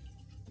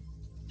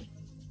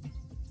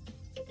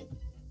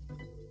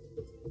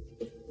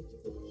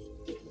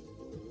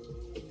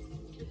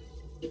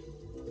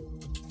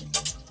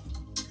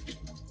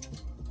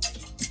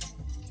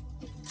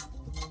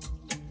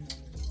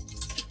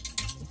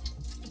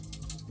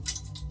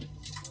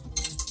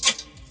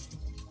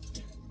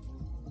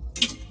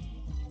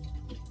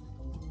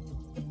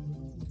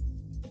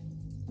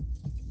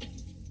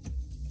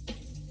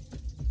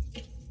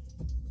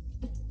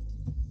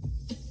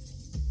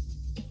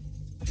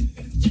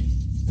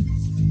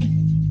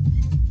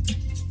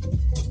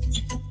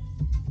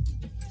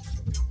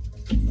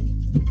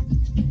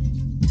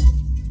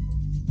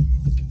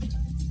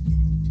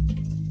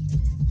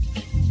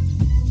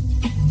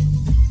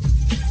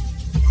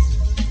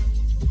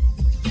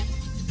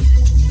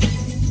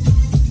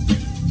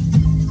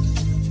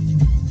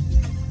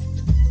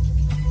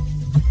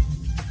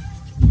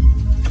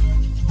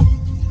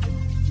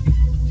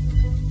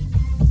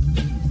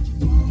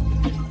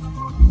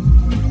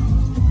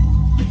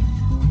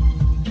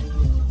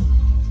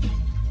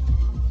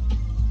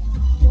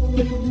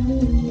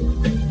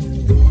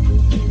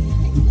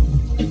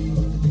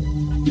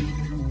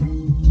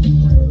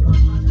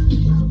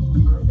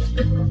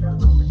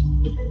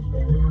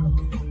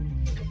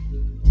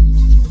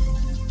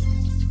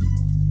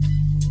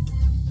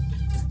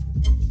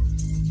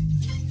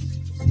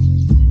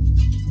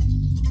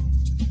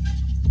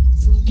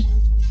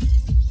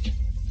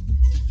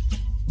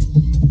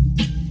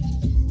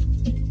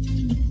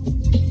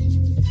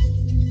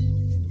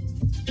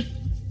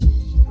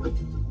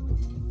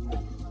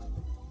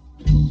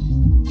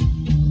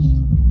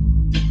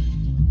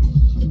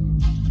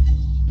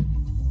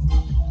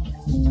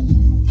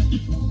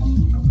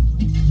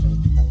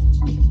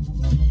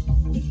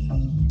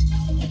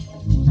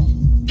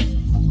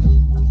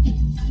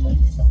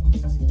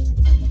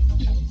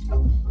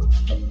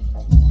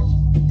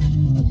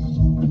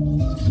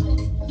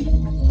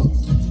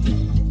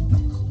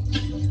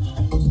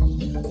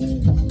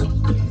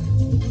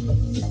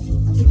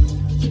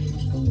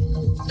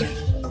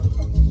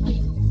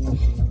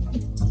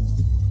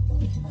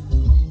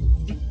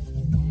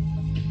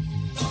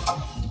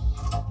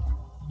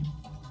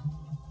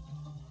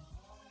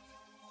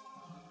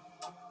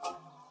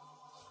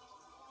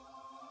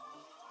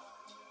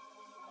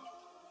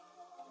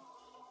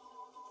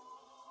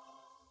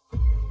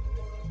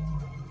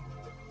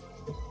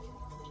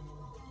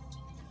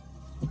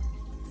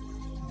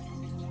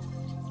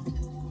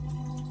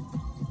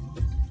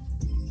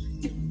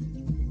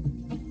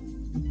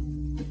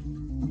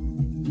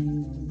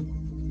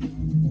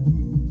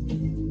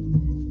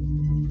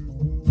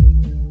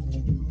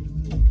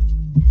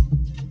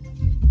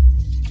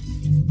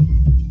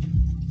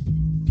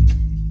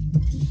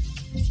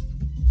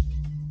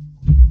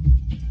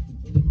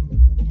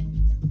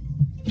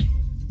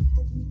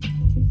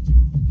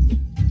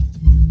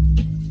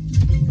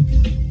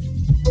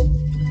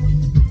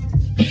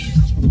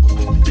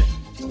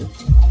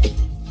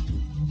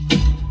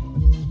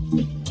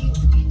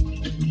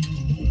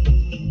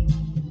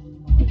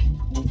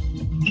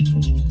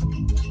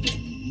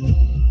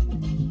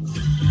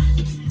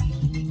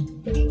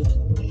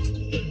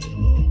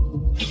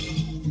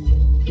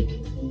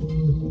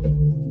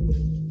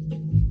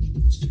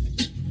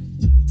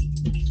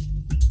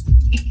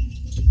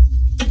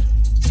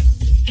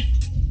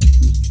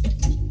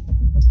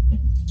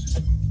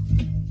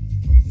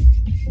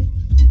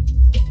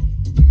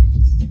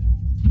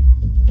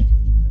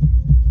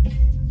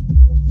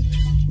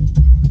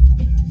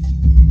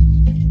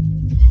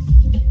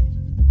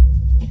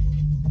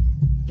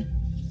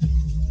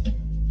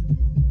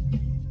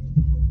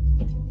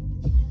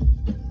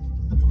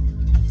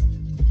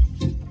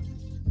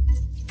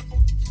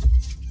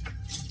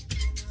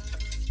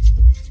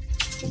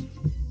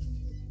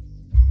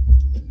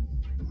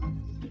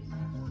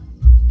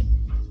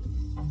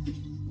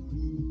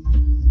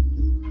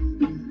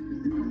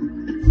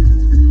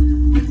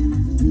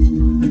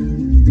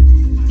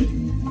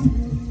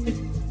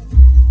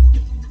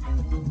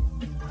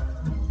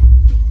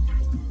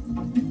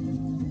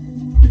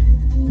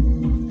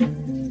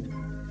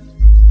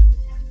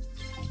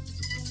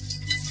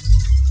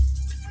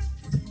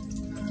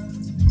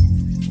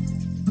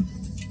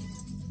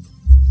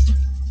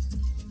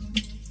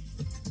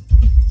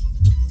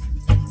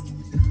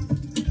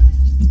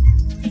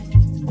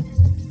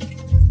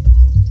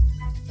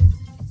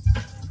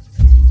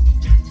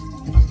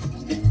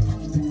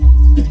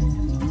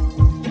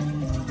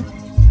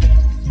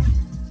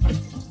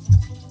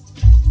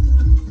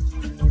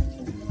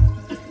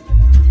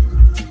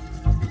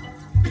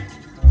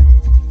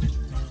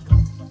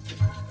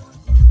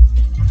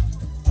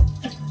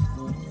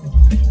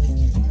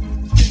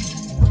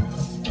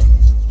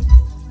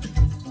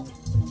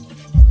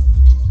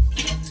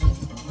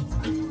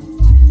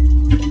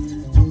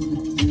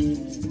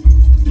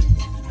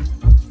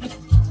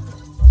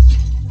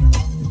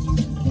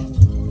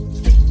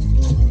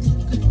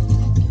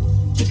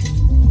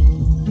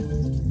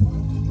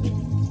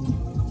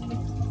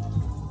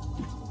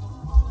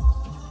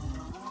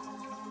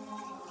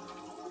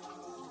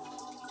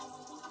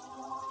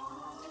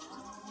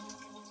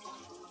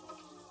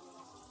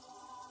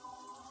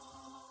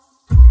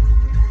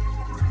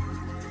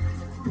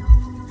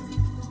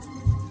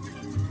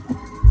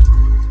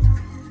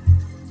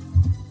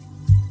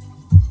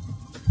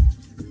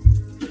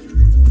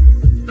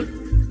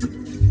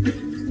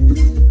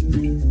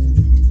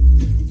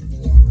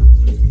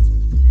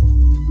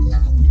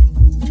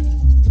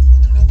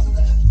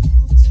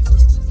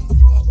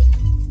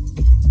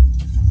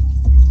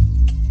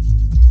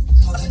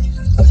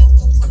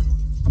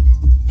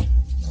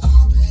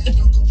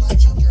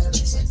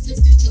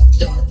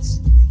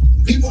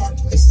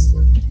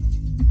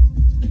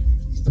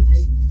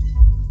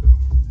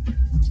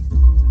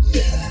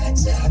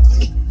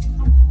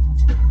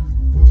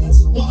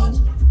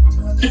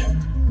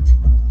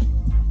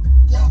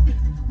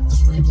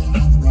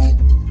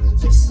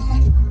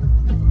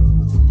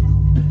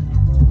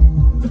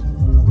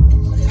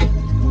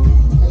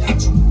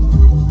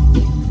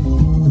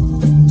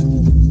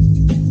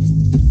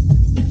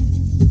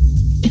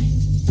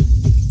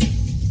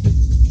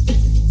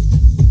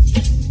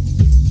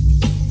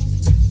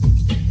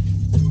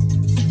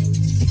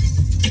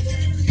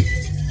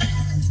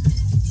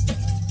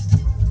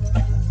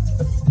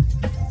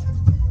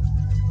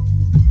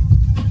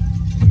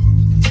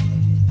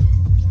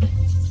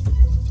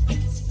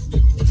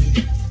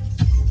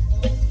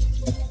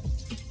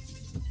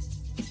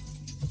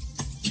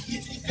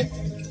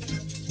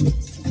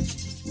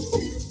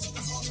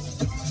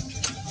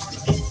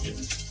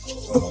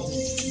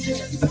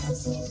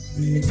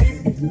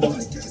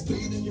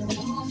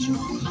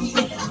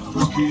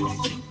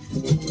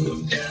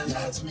 Yeah,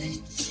 that's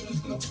me.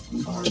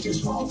 Car too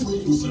small,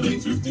 please.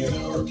 $50 an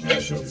hour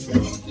cash up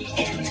front.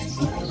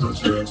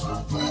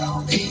 By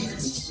all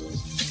means.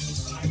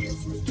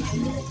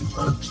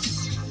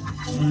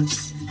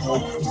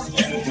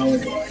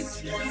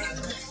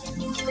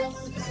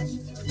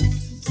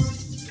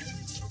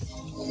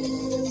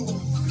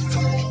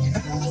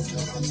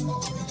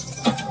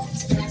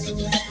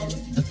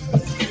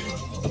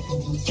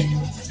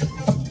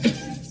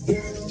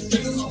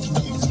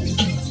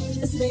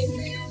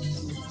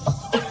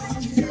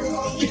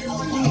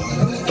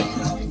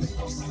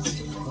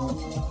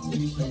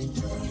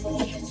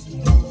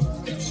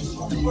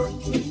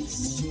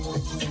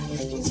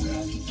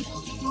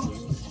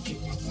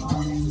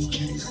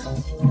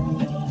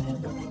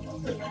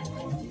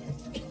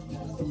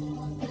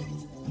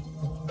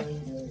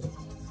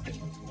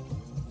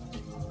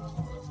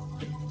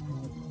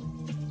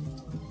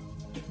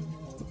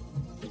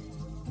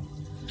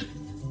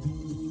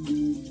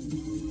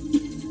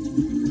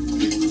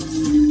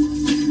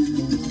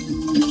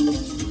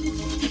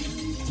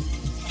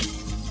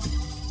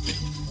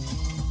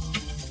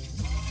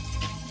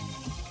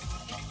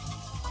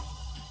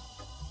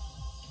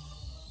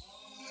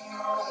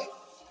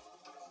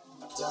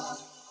 Done.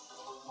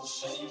 Well,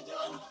 shit, you're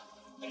done.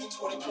 In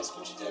 20 minutes,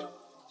 what'd you do?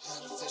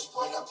 Had a fish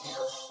plate up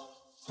here.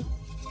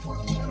 One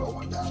in the middle,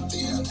 one down at the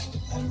end.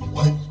 And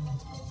what?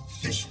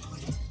 Fish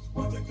plate.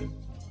 What, like a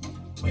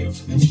plate of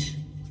fish?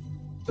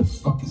 The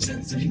fuck is that?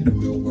 Is that even a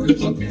real word?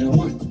 Look, man, I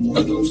want more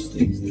of those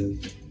things.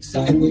 The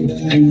sideways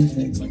diagonal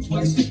things, like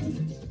twice as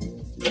many.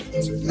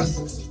 Those are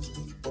vessels.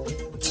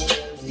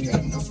 You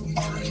got enough of them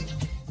already.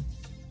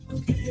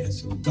 Okay, yeah,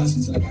 so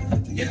dozens I got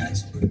at the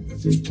gas, but a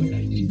fish plate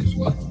I need because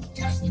what?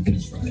 Gas looking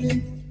is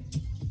Friday.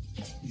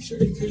 You sure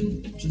you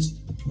couldn't just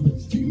put a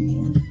few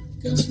more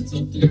gussets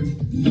up there?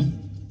 Yeah.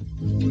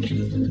 What could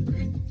it hurt,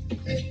 right?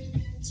 Hey,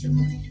 it's your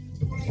money.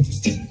 But what I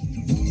just did,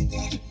 you don't need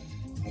that.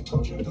 I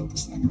told you I built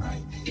this thing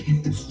right.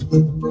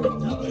 Bro,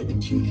 now that I can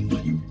tune in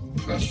my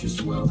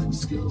precious welding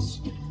skills.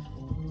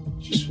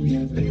 Just we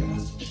have a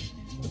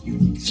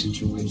unique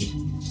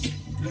situation.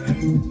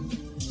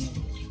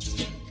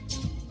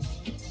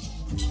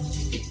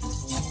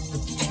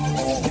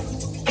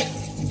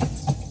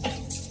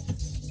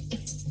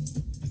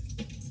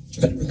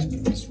 Tried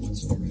wrapping this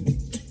once already.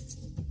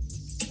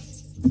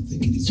 I'm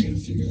thinking he's gonna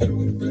figure out a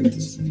way to break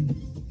this thing.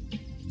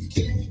 You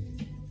kidding me?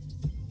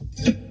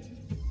 Yeah.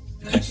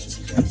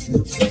 Actually, I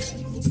feel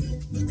flexing a little bit.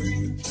 Look right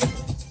here.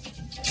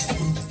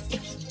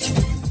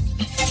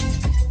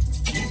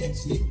 Yeah,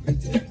 see? Right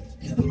there.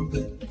 Yeah, a little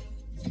bit.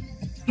 I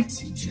don't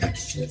see jack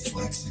shit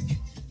flexing.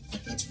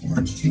 That's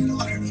orange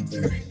channel iron up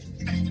there.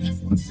 And I even have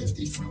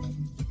 150 from it.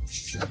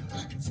 Shot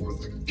back and forth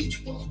like a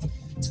beach ball.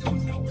 It's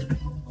going nowhere.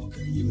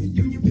 Okay, you and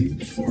your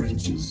baby 4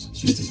 inches. It's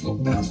just this little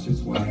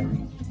bastard's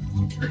wiring. I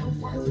don't care how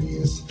wiry he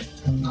is.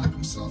 He'll knock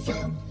himself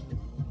out.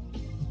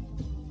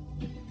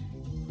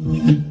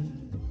 Yeah.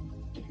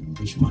 You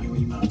put your money where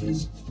your mouth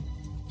is.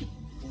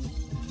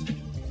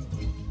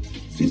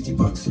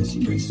 $50 says he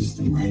breaks this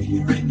thing right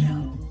here, right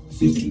now.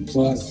 50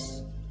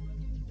 plus.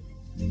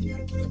 Then you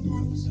gotta put up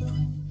more of those,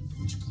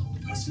 what you call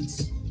it,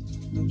 gussets.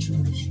 No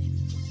charge.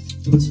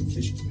 Doing some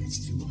fish plates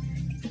too while you're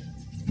at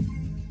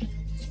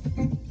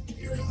it.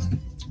 You're on.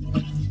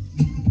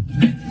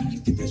 Alright,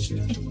 get that shit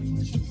out the way, why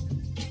don't you?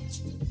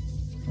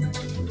 Alright,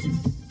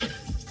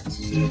 this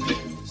is it.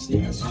 See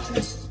how it's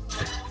test.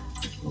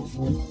 Go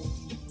for it.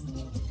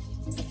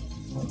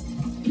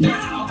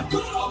 Now! Go!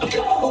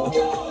 Go!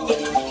 Go!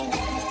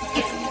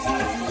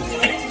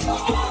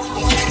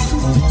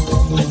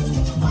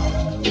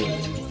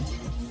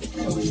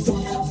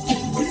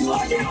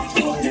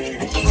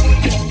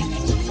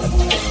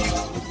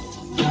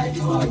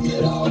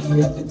 Get out, I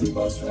got the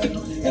bus right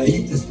now. You gotta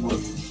eat this one.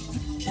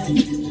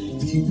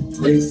 He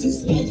breaks this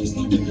thing, I just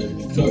need to get it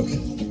to cook.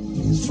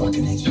 This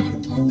fucking HR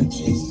department,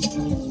 Jesus,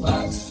 kind of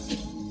relax.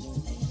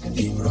 I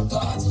need to up the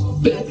odds a little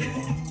bit. Okay.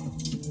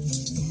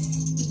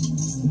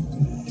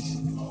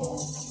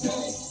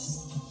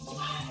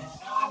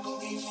 I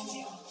believe in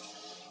you.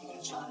 You're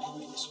gonna try and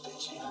end this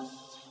bitch, yeah?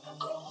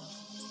 Go.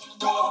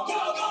 Go, go,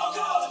 go,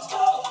 go, let's go!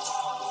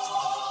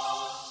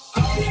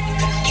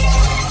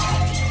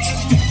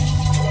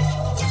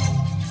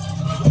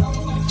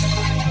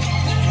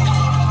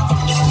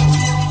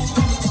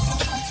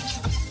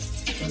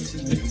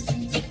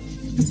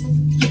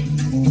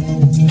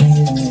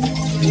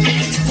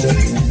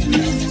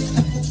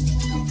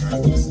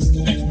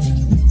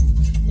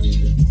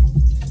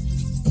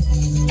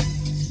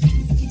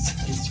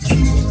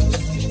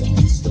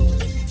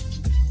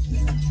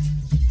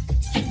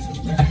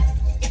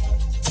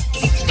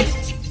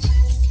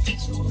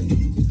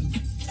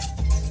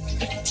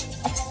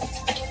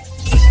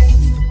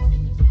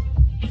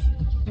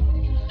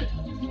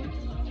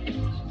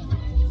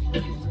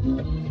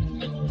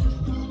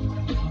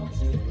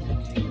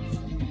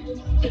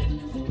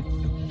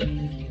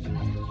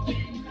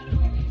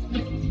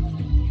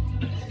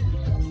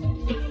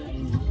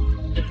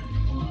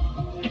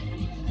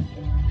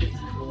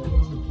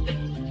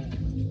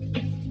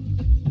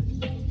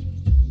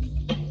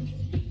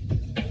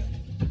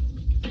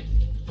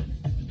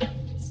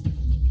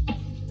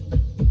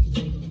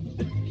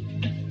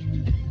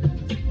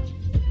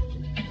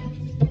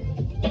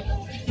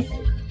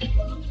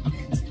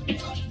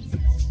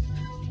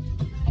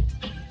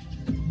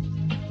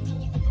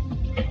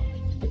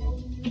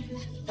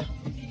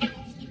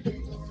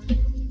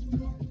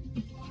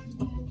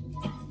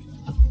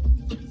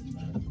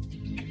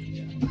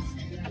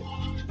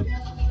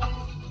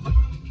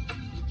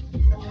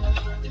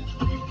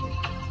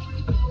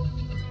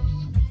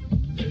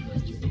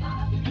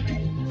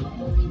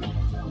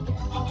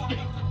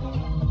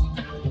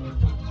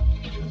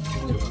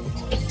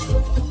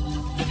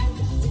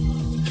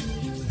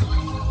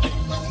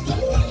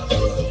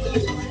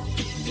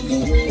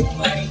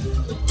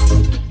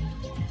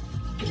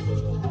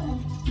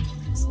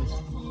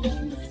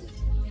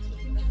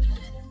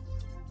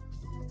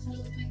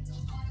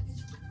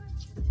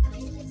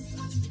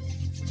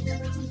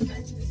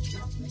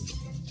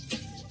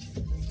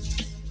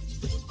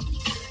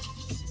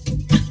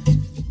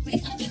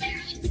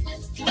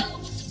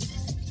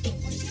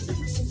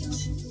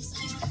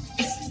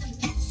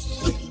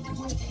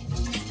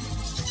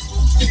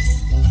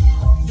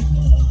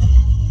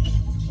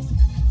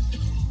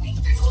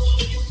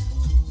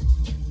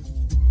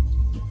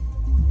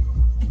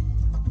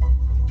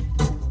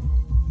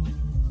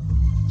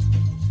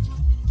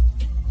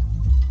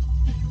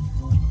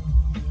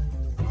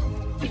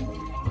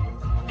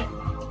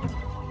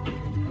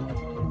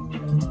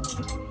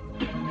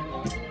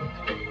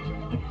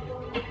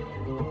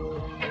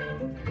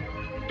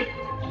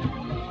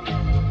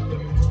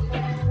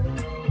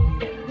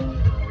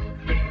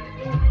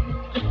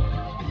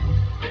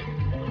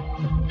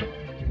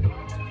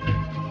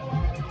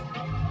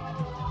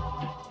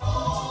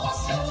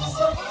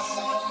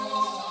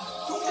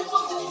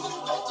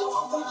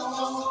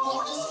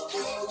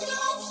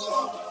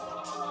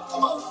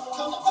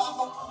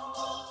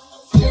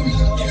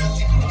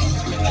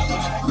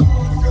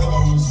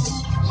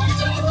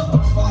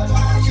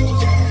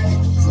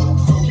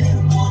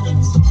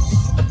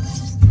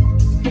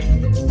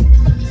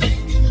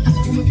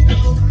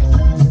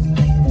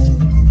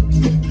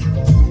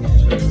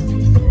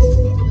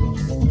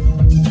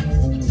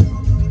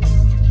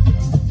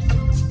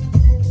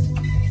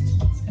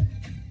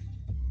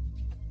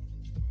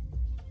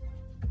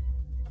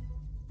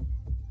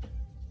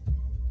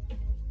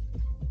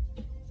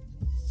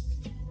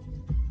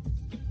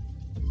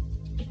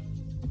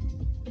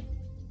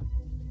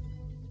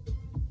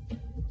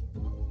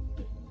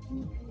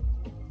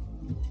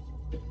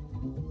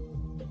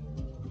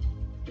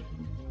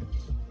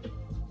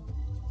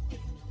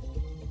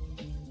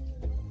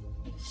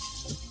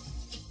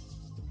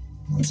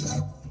 What's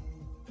that?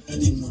 I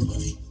need more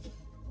money.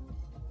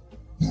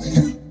 Oh,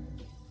 yeah?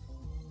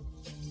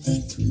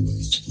 That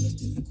three-way split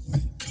didn't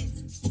quite cover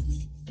it for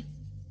me.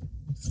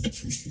 I'd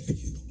appreciate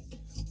you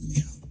helping me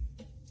out.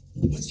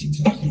 Well, what's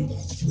he talking about?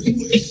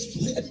 Three-way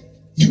split?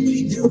 You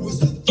mean there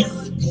was a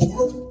third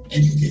more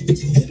and you gave it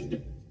to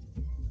him?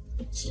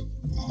 It's a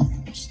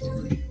long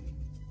story.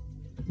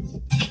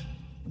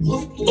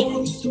 What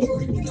long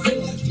story? When I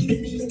left, he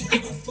didn't even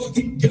have a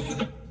fucking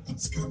gun.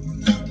 He's got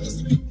one now,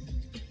 doesn't he?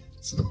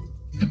 So,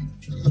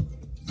 shut up.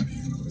 Let me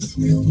handle this.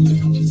 Who the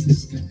hell is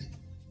this guy?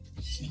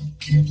 I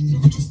can't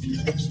believe I just did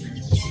that.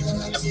 Shut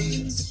up,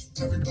 please.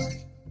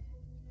 Everybody.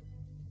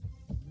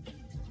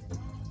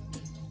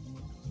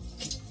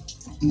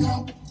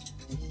 Now,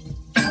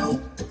 how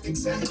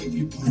exactly do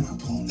you plan on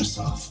pulling this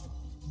off?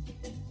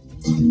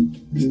 Being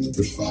that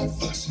there's 5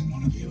 of us in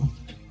one of you.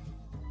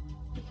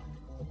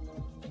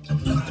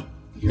 I'm not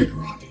here to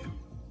rob you.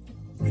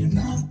 Or you're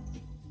not.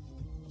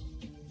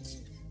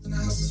 Then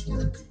how does this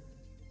work?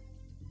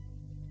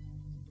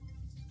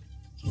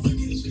 All I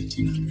need is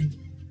 1,800.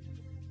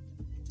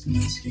 I'm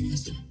asking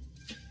as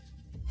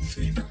a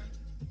favor.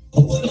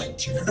 Oh, what, like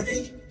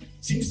charity?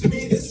 Seems to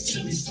me this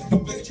silly son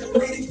of a bitch are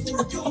ready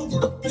for a go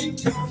for a big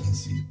time.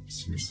 Easy.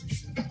 Seriously,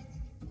 shut up.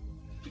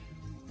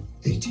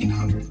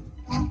 1,800,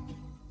 huh?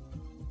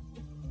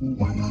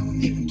 Why not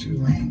even 2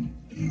 grand?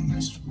 You know,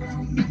 nice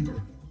round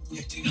number.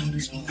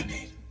 1,800's all I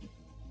need.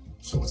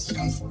 So what's the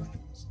gun for?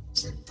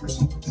 It's like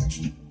personal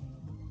protection.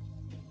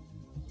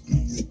 I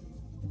mean,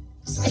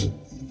 is that it?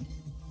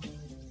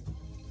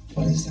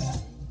 What is that?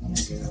 Let me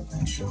see that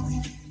thing, show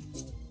me.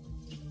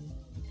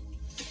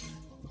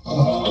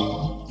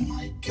 Oh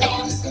my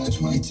God, is that a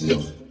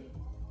 22?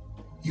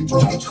 You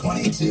brought a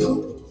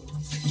 22?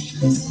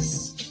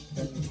 Jesus.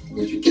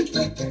 Where'd you get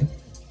that thing?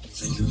 I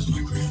think it was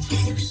my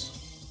grandfather's.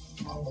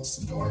 Oh, that's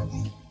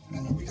adorable. I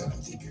know we got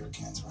empty beer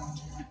cans around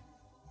here.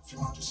 If you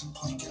want to do some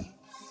planking.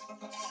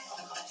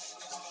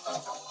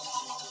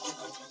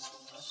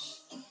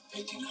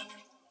 1,800.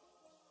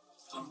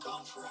 I'm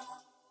gone forever.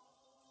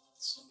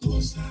 Simple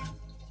as that.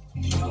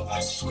 No,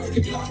 I swear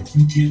to God, if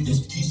you give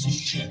this piece of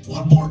shit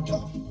one more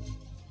time.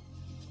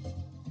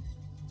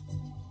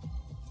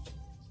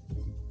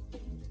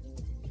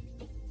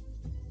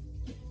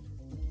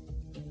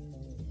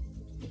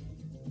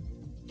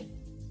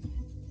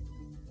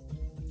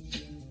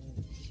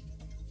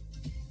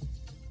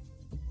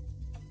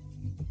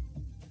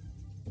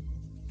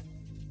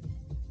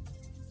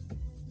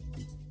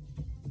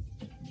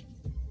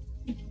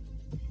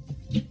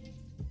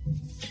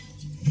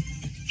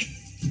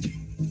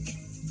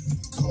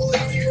 Cold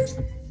out here.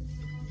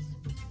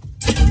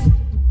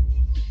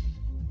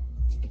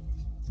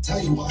 Tell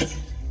you what.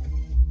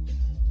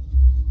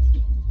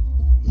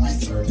 My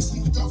third is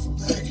in the duffel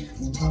bag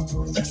in the top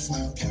drawer of that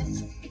file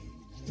cabinet.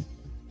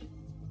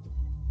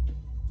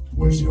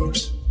 Where's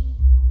yours?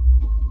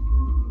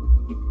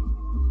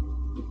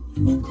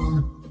 In my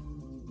car.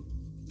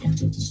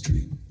 Parked up the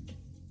street.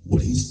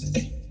 What do you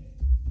say?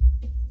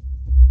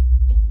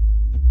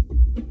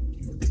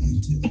 You're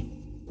 22.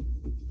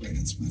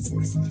 Against my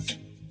 45.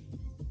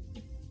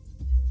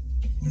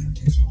 Winner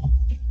takes all.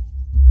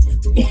 Like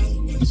the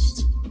Wild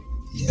West.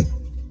 Yeah.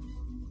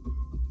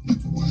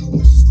 Like the Wild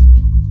West.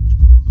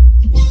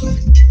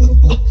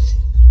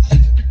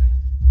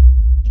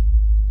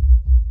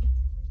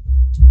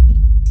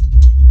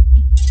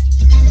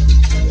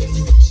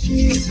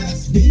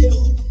 Jesus,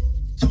 Neil.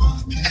 Come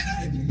on, man.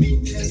 I didn't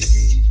mean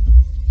this.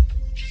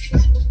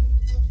 Shut the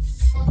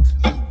fuck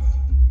up.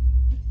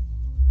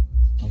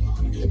 I'm not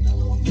gonna get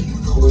another one.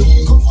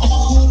 Come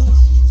on.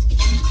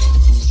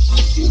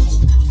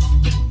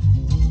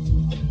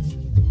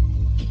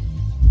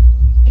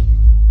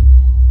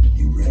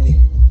 You ready?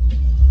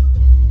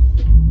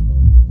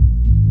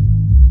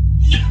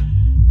 Yeah.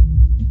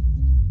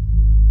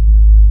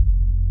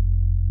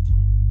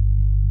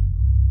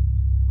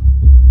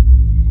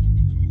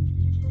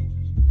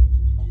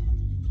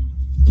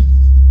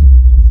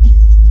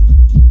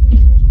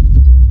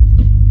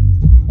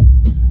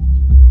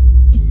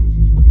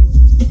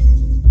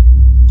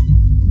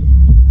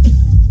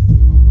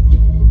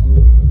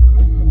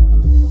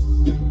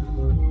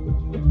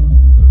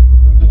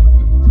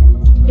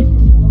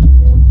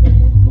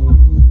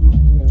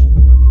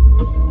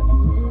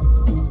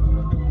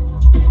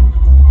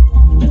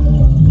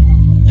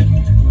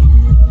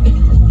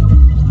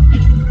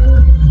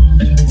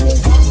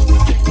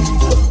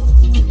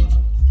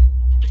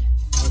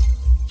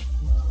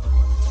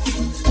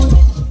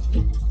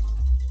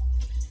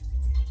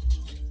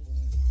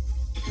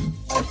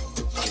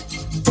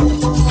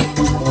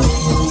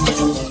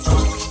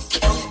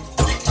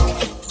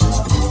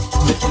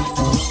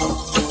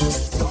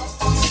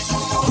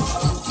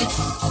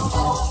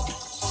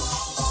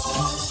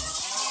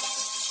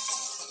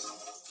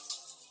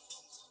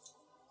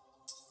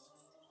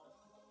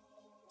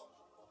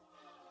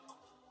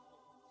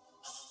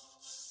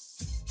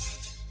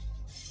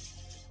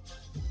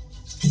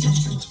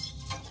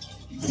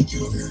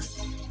 Get over here.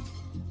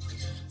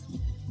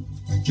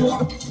 Get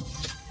up.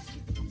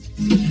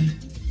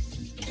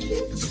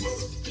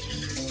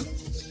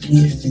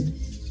 Driver's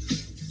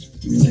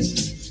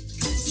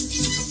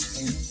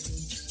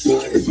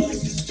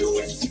license, do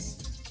it!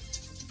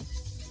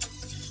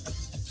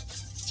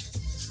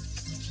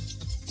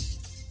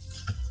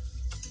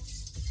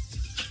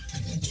 I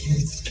got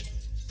kids.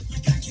 I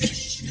got your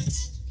shit.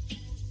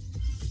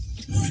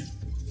 What?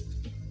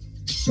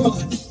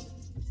 Sean.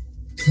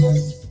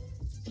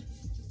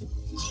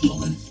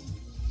 Colin.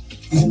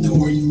 I know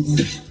where you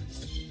live.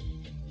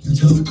 You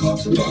tell the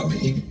cops about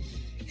me,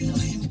 and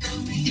I am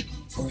coming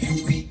for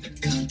every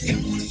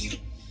goddamn one of you.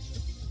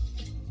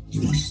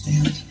 You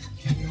understand?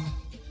 Yeah.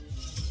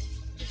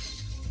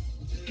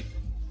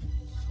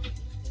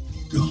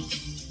 Go.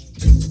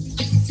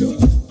 Go.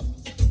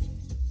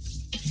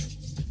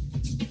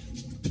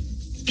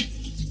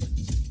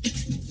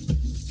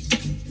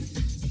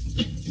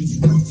 Did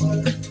you want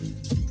fire?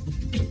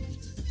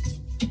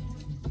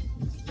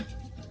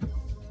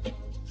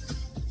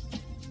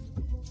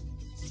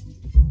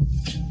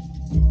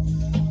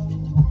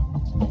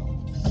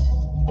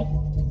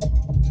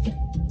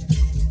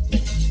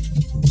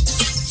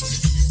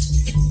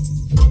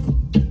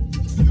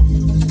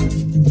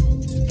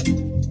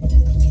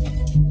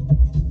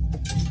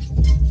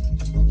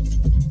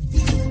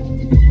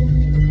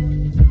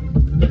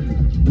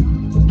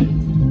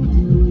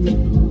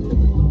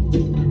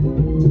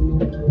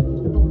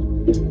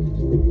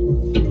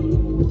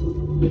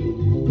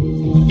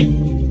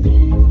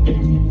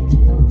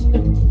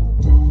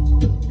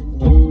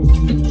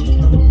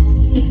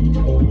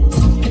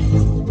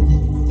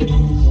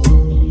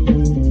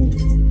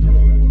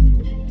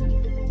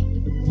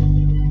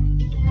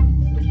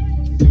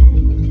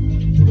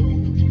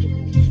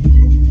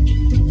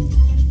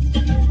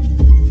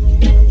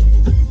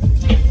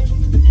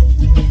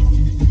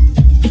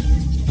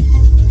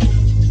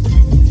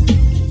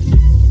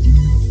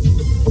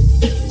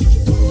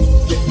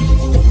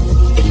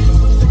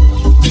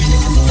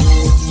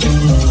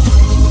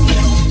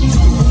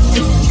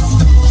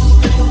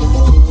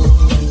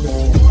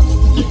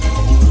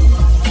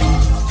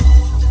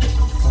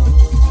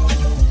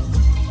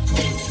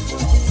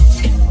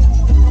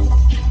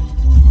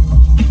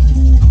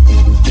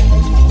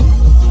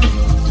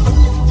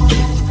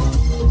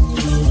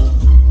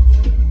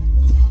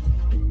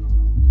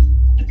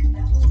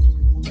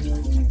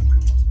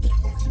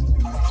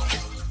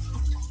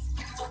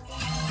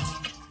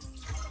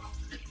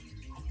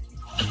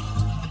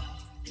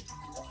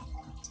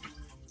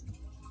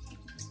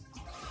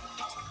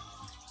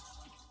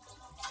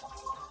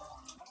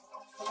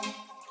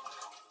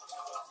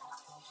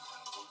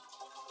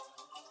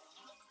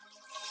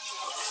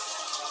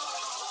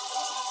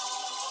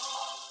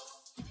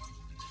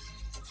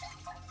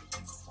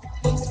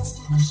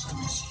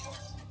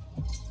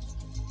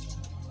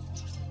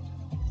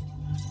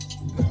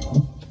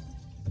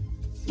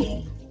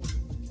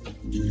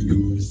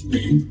 You with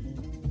me?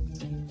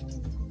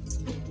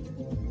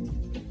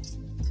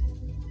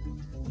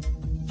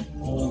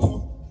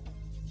 Oh.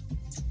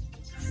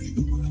 How are you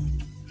gonna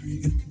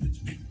commit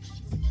to me?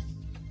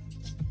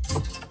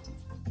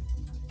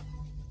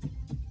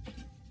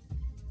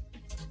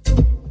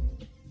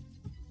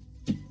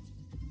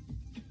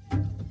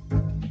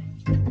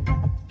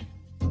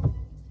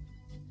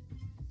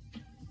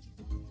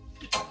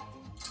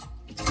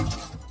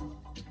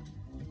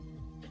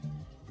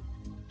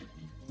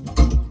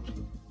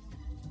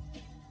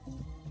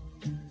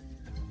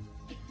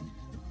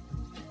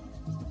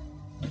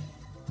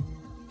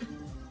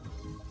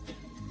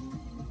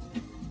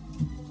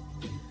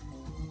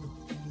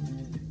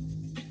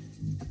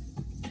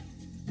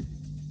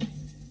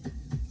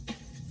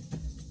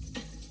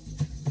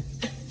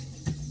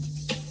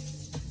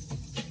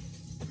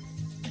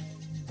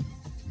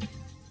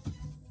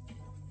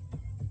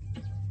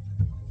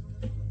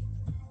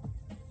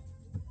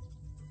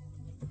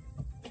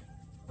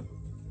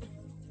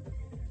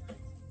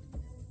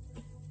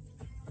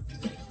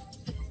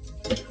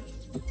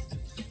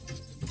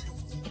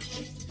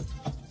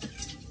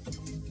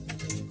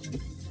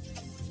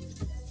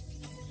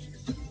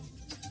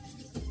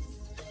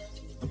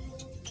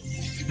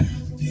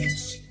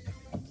 Yes.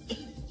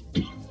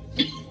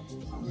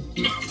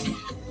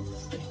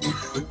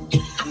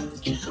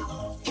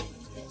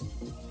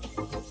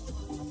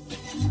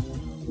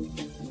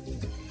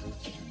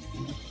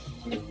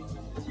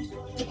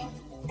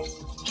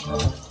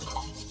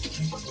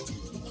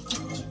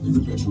 You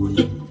the picture with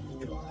it.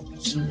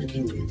 Sorry, I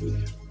can't really do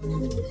that.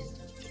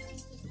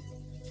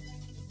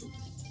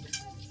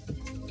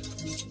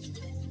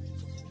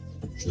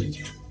 Sure you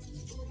can.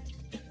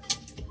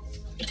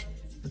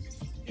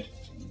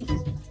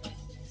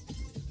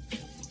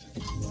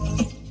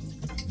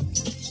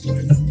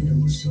 Slowing down here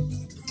with some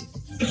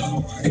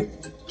all right.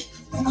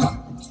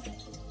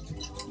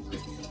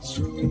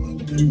 Certainly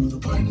want to do with a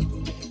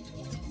pineapple.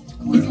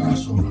 My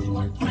asshole doesn't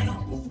like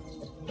pineapple.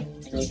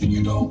 Guessing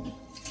you don't.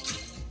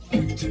 I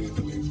can take it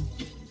to leave.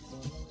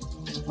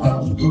 That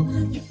was a good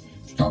man.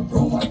 Stop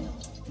rolling.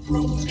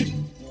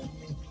 Rolling.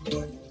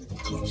 But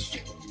close.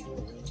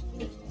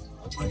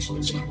 Actually,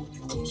 it's not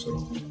close at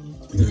all.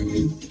 You know what I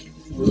mean?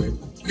 Really?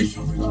 Make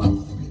something up.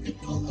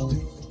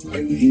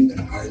 I need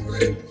that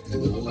hydrate. The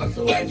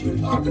electrolytes you're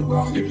talking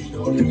about, you're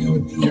showing me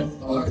with the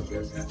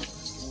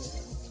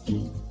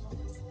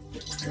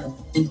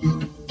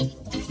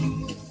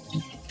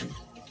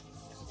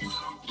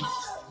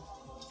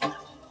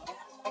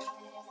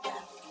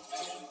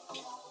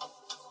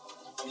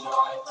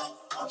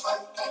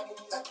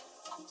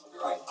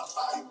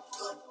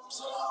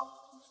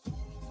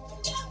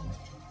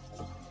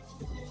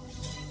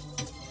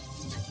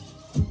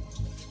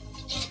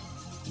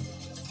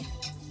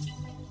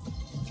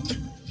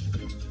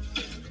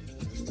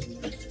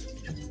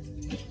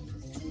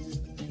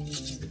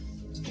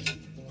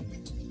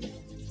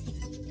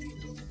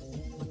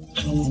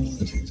How long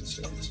will it take to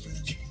sell this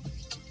batch?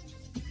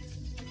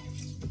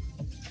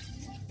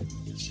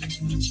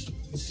 6 months.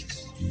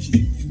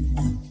 Usually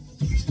more.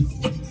 There's no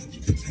one that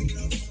you could think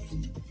of.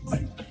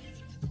 Like,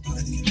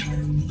 buy the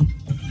entire amount.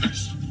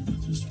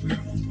 Just spare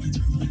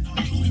 1.3 million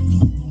dollars only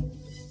around.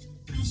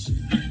 I'll see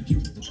how you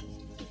do it.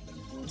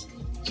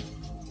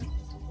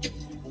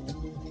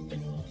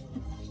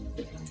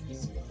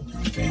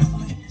 Your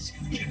family is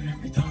gonna get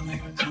every dollar they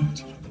got coming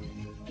to them.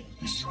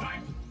 That's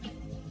right.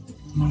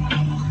 No matter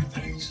how long it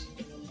takes.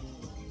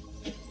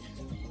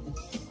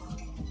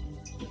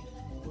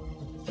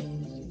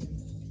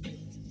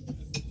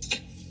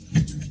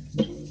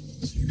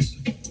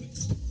 Seriously.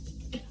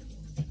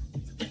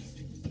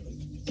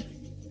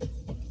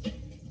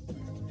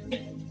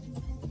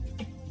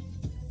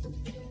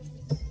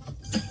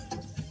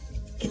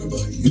 What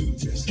about you,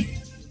 Jesse?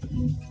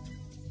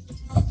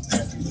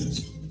 After this,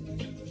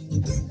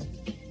 what then?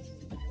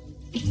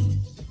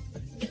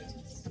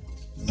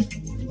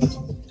 What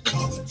about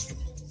college?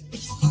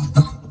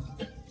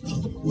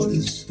 What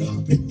is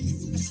stopping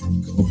you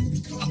from going to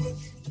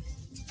college?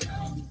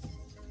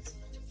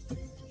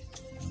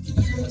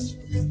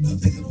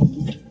 Nothing at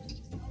all.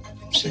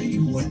 Say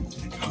you went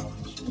to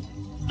college.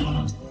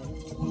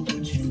 What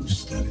would you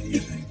study, you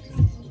think?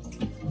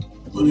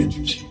 What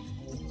interests you?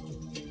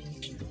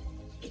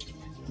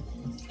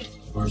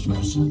 Sports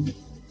medicine.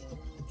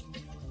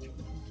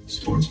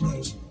 Sports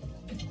medicine.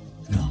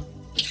 No.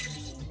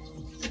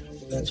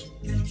 That's,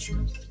 yeah,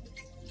 sure.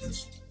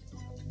 That's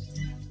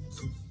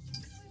good.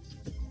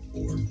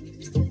 Or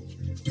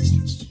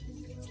business.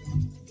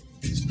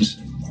 Business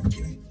and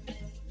marketing.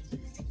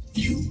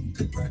 You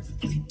could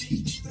practically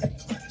teach that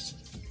class.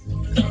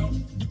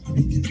 I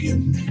mean, you'd be a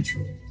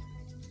natural.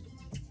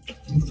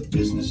 And with a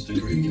business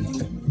degree, you know,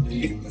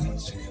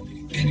 that's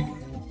handy anyway.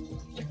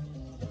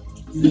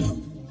 Yeah.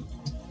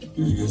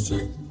 I guess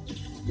I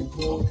could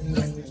call it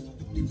that.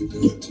 You could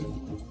do it too.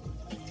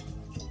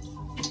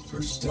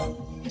 First step,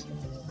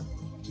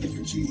 get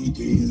your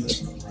GED,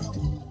 that's no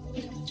problem.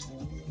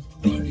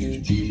 I don't need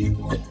a GED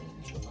for.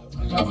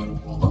 I got my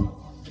diploma.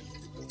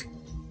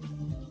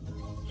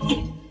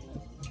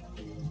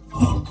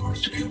 Oh, of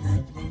course, yeah,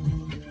 right.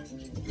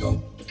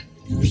 Yo,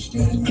 you were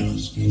standing on a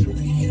skater in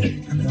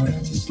hand, and I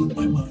had to slip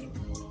my mind.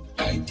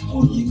 I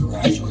totally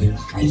graduated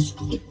high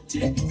school,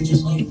 dick. I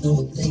just don't even know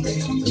what they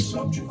say on the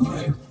subject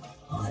matter.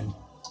 Fine.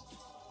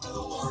 Now the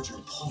larger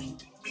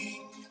point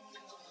being,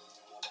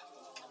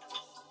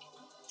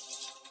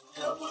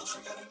 yeah, look,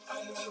 forget it. I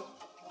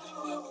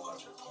don't have a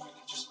larger point.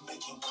 I'm just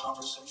making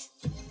conversation.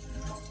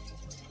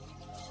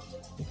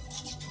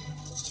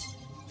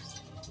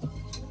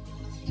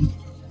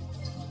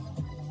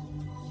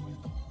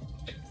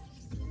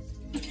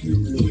 You're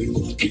really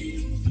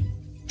lucky.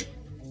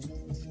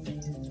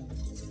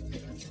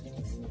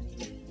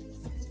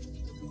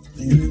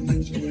 You didn't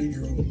enjoy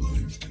your old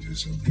life to do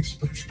something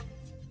special.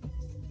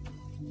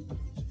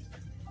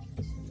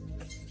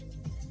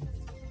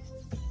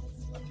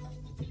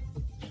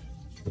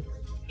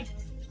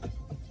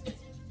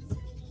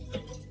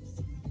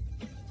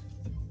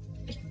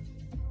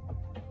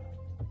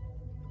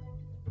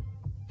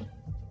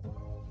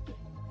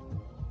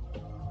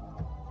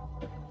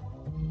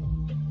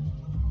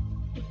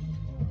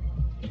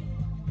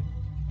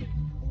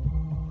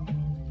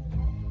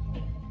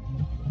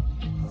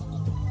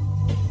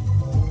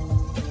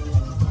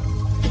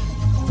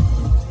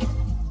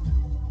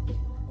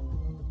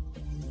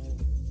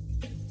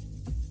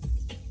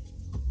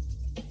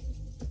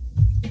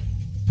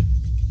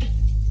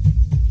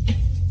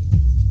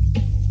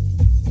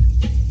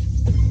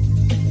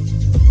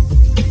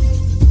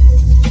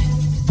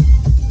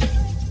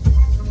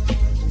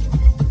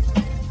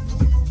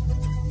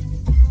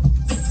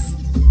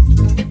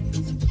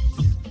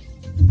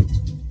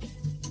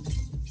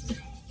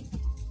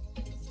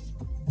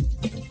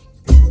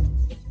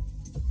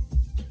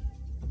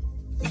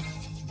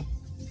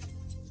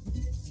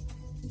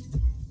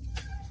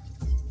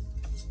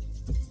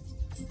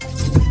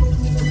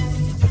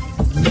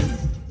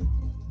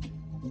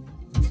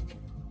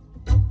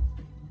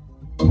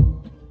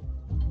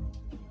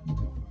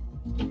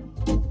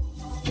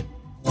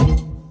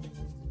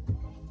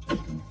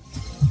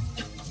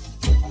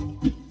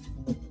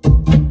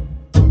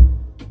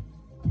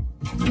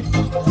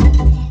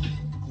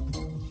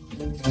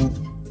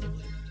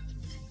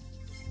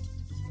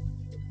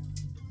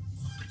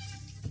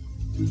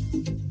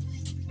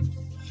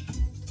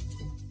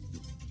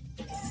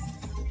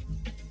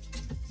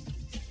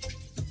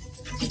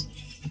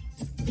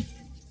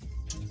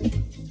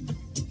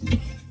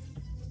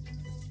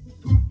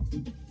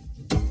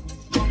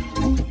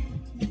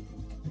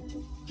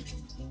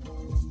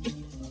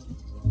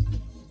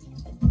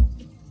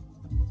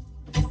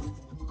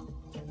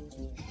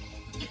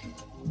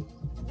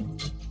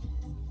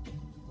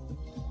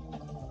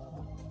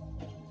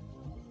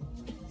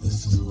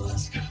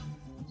 Alaska.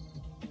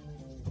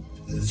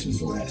 This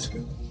is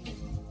Alaska.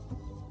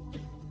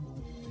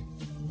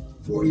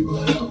 40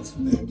 miles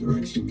in that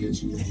direction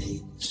gets you to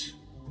Haines.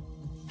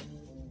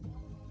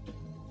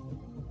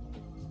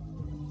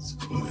 It's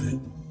quiet.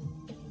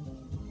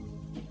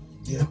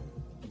 Yeah.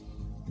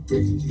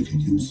 Figured you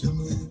could use some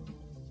of that.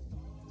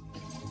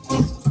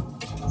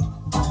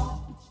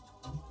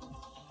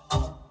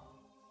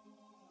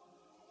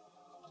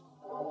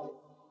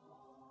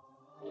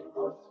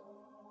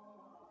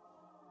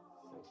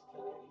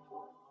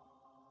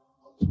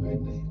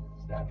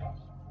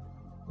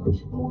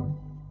 Firstborn,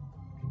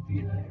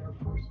 Camino Air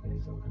Force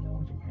Base,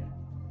 Okinawa, Japan.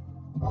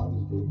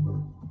 Father's date of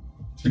birth.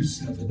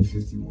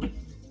 2751.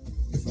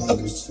 Your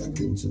father's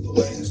second to the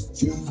last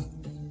job.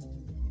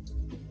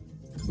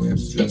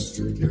 Clamps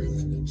Jester,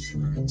 Dairyland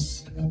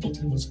Insurance,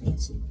 Appleton,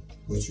 Wisconsin.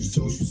 What's your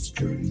social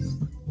security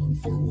number?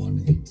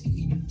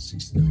 14118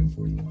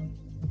 6941.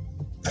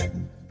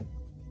 Active.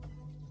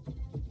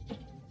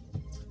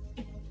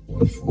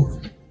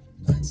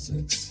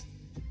 1496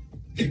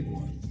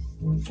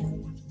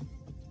 81141.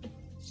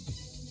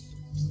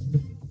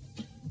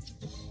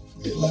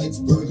 Your light's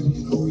burning,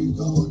 you know where you're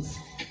going.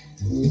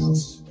 Anything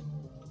else?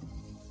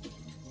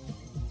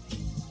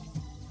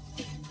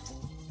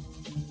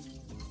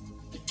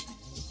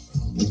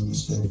 I'll make a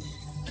mistake.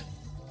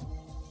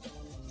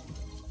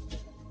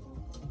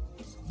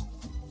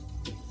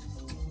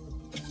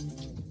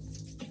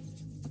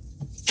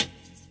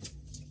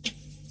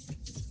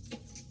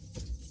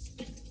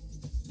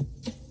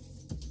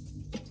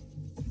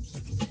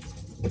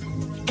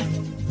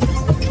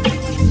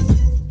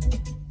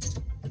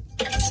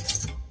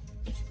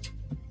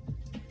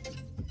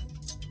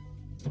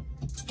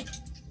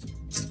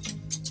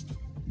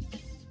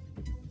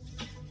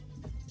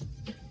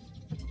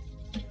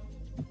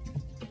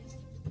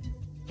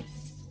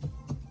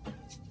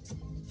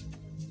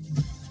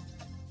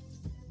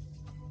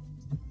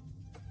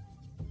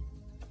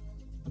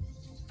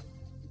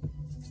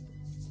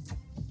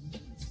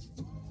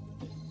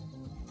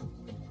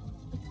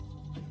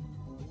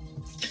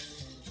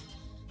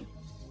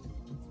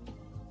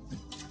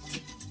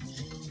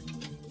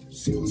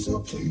 See what's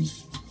up,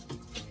 please.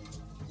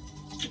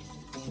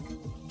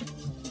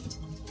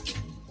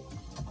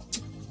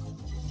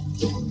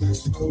 Going to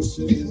Mexico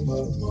City in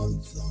about a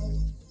month. I'll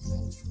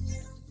know from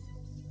there.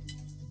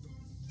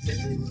 And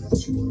anyone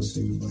else you want to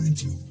say goodbye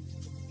to?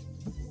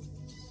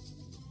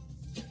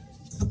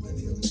 Not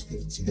many of us get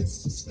a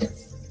chance to start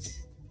fresh.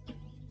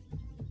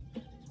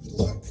 Good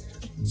luck,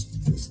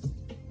 Mr. Driscoll.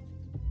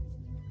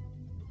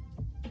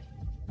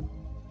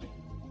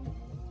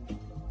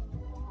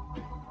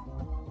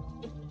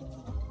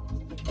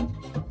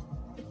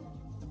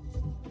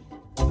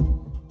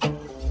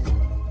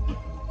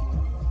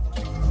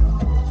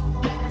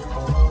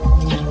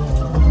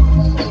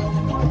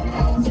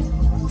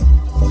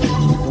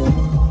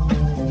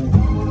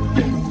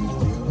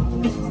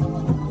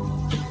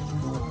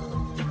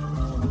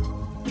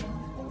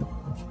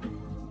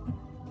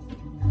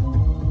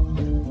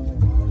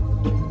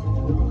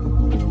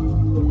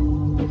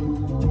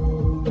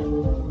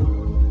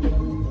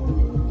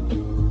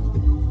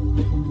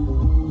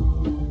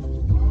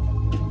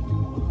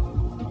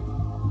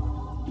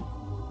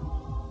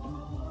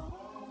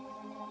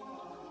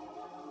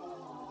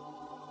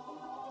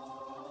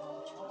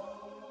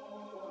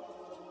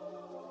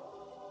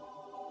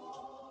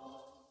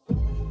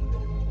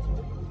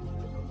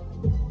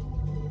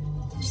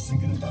 I was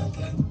thinking about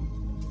that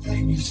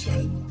thing you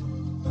said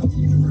about the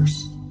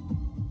universe.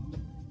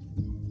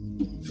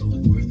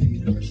 Going where the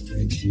universe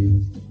takes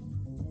you.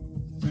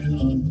 Right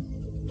on.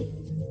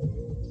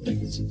 I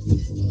think it's a cool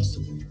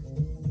philosophy.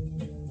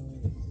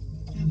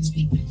 That was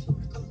being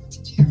metaphorical. It's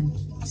a terrible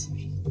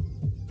philosophy.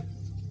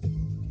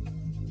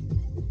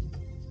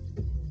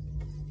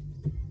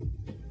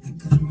 I've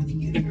gone where the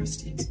universe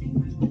takes me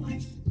my whole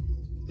life.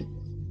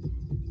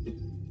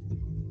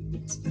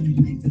 It's better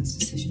to make those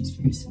decisions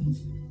for yourself.